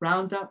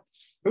roundup,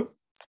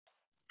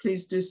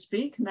 please do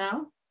speak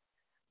now.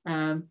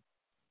 And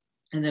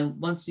then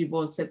once you've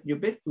all said your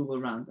bit, we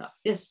will round up.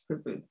 Yes,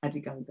 Prabhu,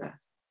 Adiganga.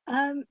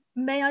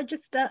 May I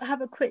just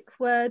have a quick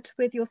word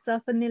with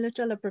yourself and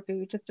Nilichala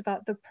Prabhu just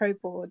about the Pro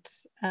Board?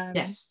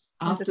 Yes,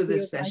 after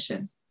this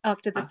session.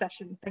 After the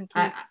session, thank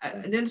you.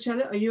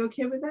 Nilichala, are you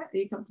okay with that? Are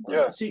you comfortable?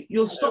 Yeah. So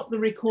you'll stop the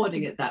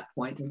recording at that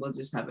point and we'll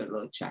just have a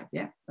little chat,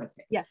 yeah?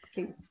 Okay. Yes,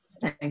 please.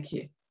 Thank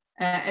you.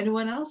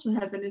 Anyone else who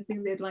have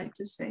anything they'd like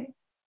to say?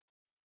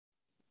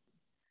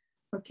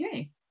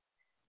 Okay.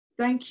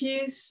 Thank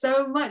you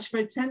so much for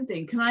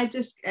attending. Can I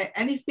just,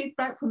 any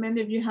feedback from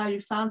any of you, how you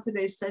found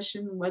today's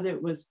session, whether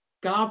it was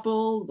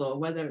garbled or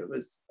whether it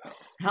was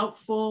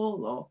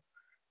helpful, or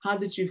how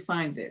did you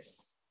find it?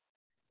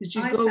 Did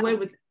you go away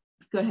with,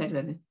 go ahead,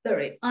 Lenny.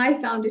 Sorry, I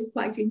found it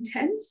quite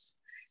intense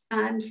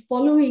and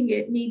following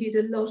it needed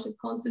a lot of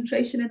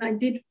concentration and I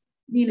did,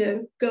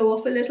 go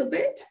off a little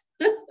bit.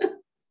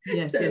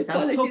 Yes, so yes, I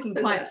was talking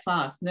quite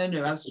fast. No,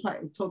 I was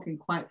talking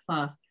quite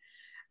fast.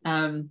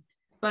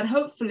 But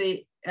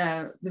hopefully,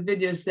 the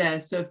video's there.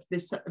 So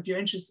if you're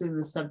interested in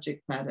the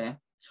subject matter,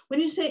 when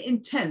you say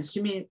intense,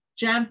 you mean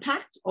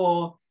jam-packed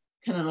or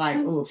kind of like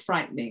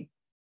frightening?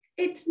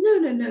 It's no,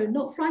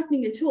 not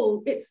frightening at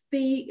all. It's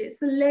the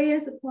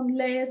layers upon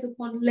layers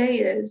upon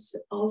layers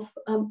of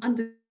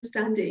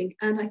understanding,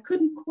 and I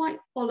couldn't quite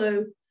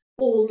follow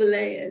all the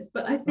layers,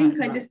 but I think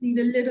I just need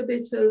a little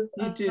bit of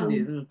need a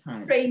little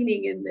time.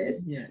 Training in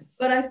this. Yes.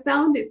 But I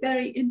found it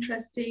very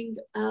interesting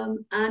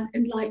and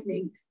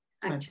enlightening.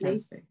 Actually,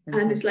 Fantastic.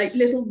 And it's like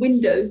little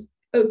windows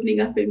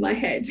opening up in my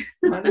head.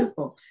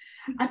 Wonderful.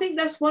 I think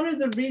that's one of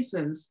the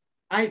reasons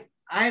I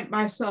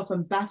myself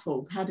am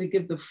baffled how to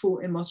give the full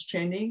IMOSS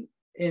training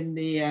in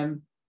the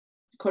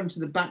according to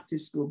the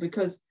Baptist school,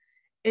 because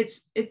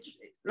it's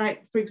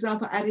like, for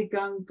example,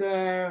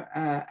 Adiganga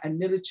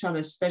and Nilichala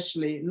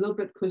especially, a little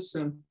bit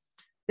Kusum,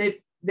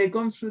 they've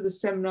gone through the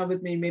seminar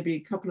with me,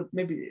 maybe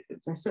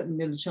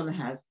certainly Nilichala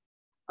has,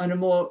 on a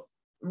more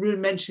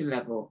rudimentary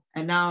level,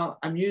 and now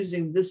I'm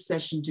using this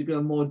session to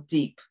go more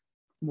deep.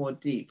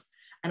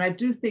 And I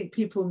do think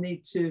people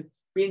need to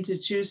be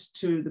introduced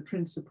to the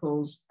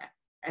principles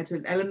at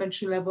an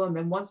elementary level, and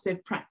then once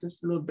they've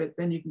practiced a little bit,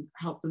 then you can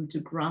help them to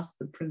grasp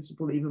the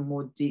principle even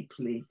more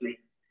deeply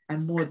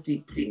and more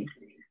deeply.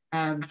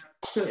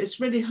 So it's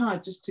really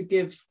hard just to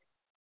give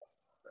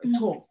a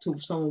talk to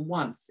someone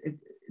once.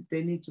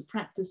 They need to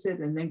practice it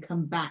and then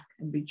come back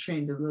and be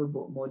trained a little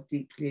bit more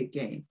deeply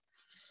again.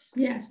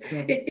 Yes,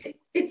 so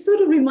it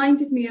sort of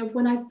reminded me of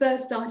when I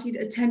first started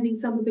attending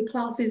some of the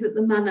classes at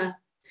the Manor,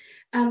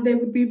 and there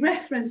would be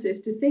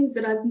references to things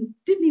that I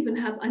didn't even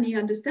have any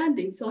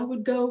understanding. So I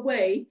would go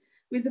away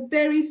with a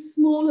very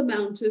small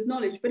amount of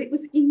knowledge, but it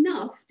was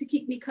enough to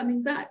keep me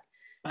coming back.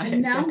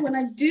 And now when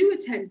I do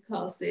attend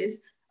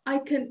classes, I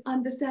can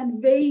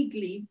understand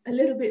vaguely a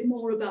little bit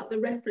more about the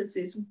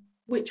references,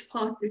 which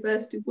part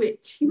refers to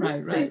which.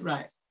 Right,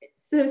 right.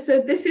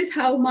 So this is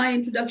how my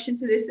introduction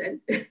to this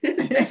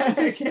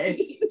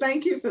okay,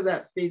 thank you for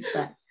that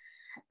feedback.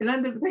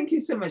 Ananda, thank you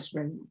so much,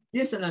 friend.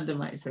 Yes, Ananda,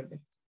 my friend.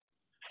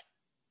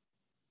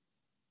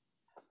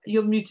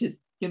 You're muted.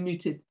 You're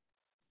muted.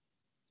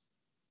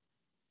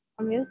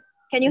 On mute.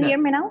 Can you hear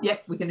me now?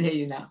 Yep, we can hear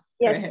you now.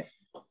 Yes. Go ahead.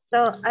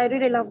 So I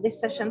really love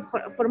this session.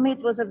 For me,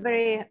 it was a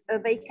very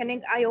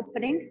awakening,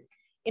 eye-opening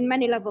in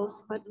many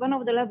levels. But one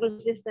of the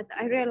levels is that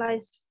I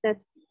realized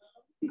that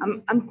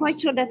I'm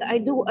quite sure that I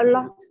do a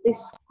lot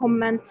this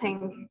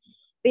commenting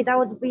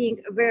without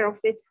being aware of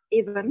it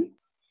even.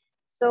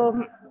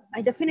 So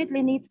I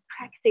definitely need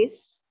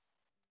practice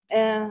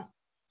to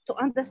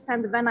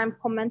understand when I'm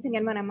commenting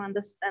and when I'm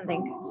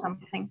understanding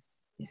something.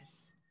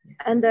 Yes.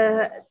 And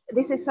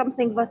this is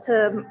something that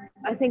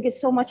I think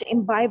is so much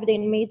imbibed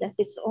in me that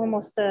it's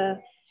almost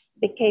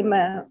became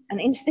an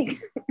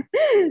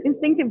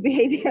instinctive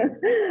behavior,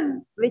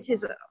 which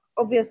is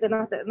obviously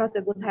not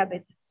a good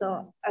habit.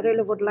 So I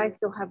really would like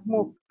to have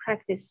more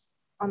practice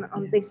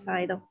on this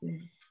side of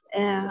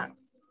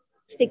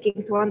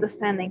sticking to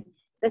understanding.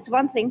 That's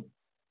one thing.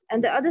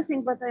 And the other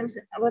thing what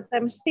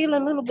I'm still a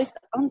little bit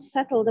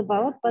unsettled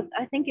about, but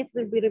I think it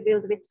will be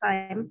revealed with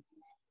time,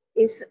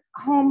 is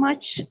how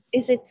much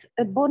is it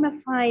a bona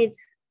fide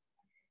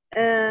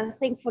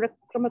thing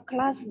from a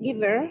class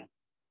giver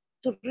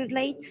to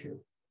relate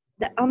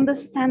the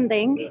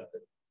understanding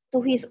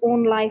to his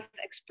own life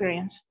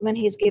experience when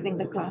he's giving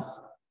the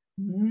class.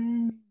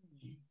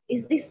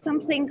 Is this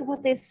something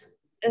what is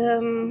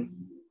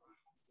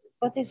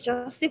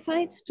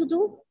justified to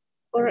do,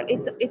 or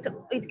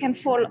it can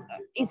fall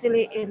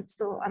easily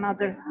into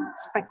another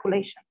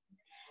speculation?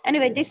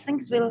 Anyway, these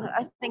things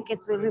I think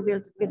it will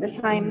reveal with the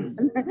time.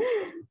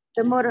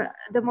 the more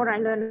I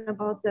learn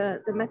about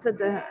the method,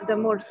 the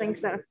more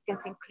things are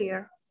getting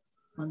clear.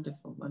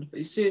 Wonderful,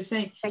 wonderful. So you're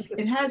saying Thank you.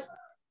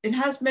 It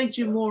has made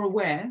you more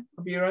aware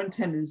of your own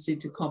tendency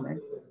to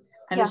comment,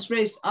 and it's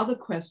raised other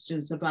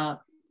questions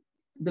about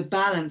the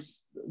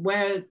balance.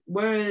 Where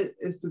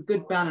is the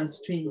good balance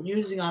between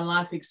using our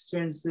life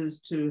experiences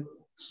to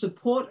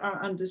support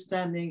our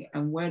understanding,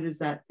 and where does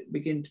that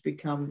begin to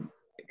become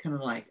kind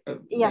of like a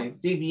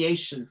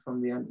deviation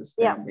from the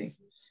understanding?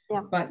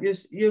 Yeah. But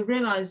you're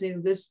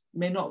realizing this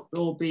may not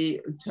all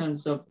be in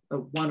terms of a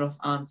one-off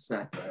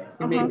answer.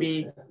 It may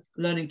be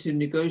learning to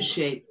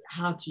negotiate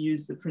how to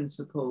use the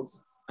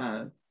principles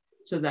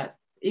so that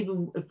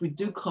even if we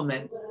do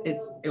comment,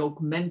 it's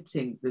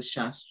augmenting the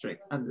Shastric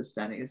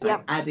understanding. It's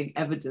like adding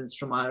evidence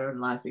from our own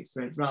life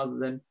experience rather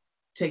than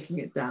taking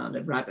it down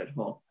a rabbit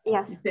hole.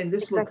 Yes. Then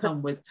this will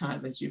come with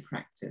time as you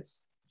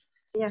practice.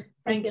 Yeah.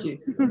 Thank you.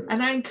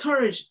 And I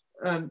encourage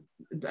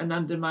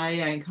Ananda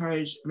Mai, I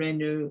encourage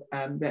Renu,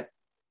 that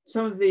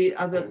some of the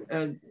other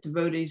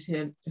devotees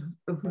here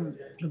who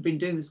have been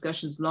doing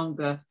discussions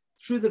longer,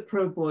 through the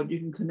Pro Board, you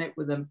can connect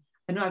with them.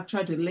 I know I've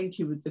tried to link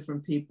you with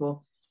different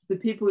people. The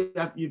people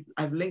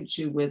I've linked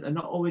you with are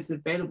not always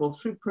available.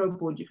 Through Pro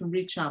Board, you can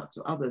reach out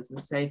to others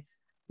and say,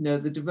 you know,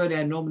 the devotee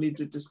I normally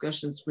do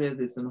discussions with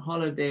is on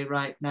holiday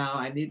right now.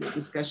 I need a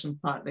discussion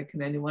partner.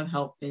 Can anyone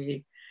help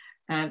me?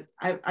 And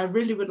I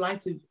really would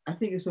like to, I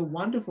think it's a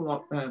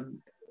wonderful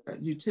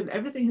utility.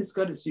 Everything has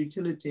got its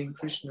utility in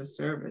Krishna's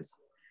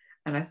service.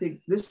 And I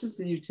think this is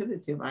the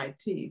utility of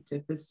IT,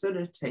 to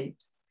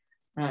facilitate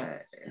to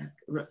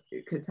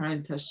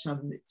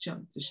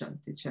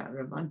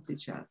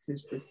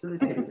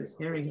facilitate this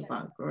hearing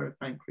about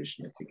glorifying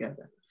Krishna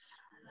together.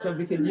 So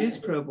we can use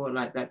Pro Board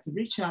like that to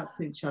reach out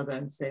to each other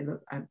and say,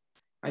 look,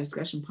 my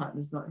discussion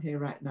partner's not here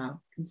right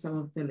now. Can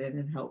someone fill in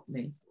and help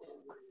me?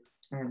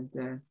 And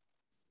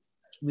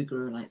we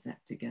grow like that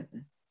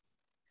together.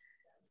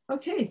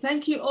 Okay,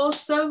 thank you all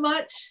so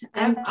much.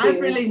 I've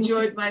really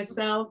enjoyed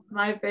myself.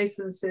 My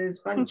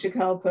obeisances,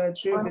 Vanchakalpa,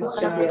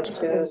 Truvascha,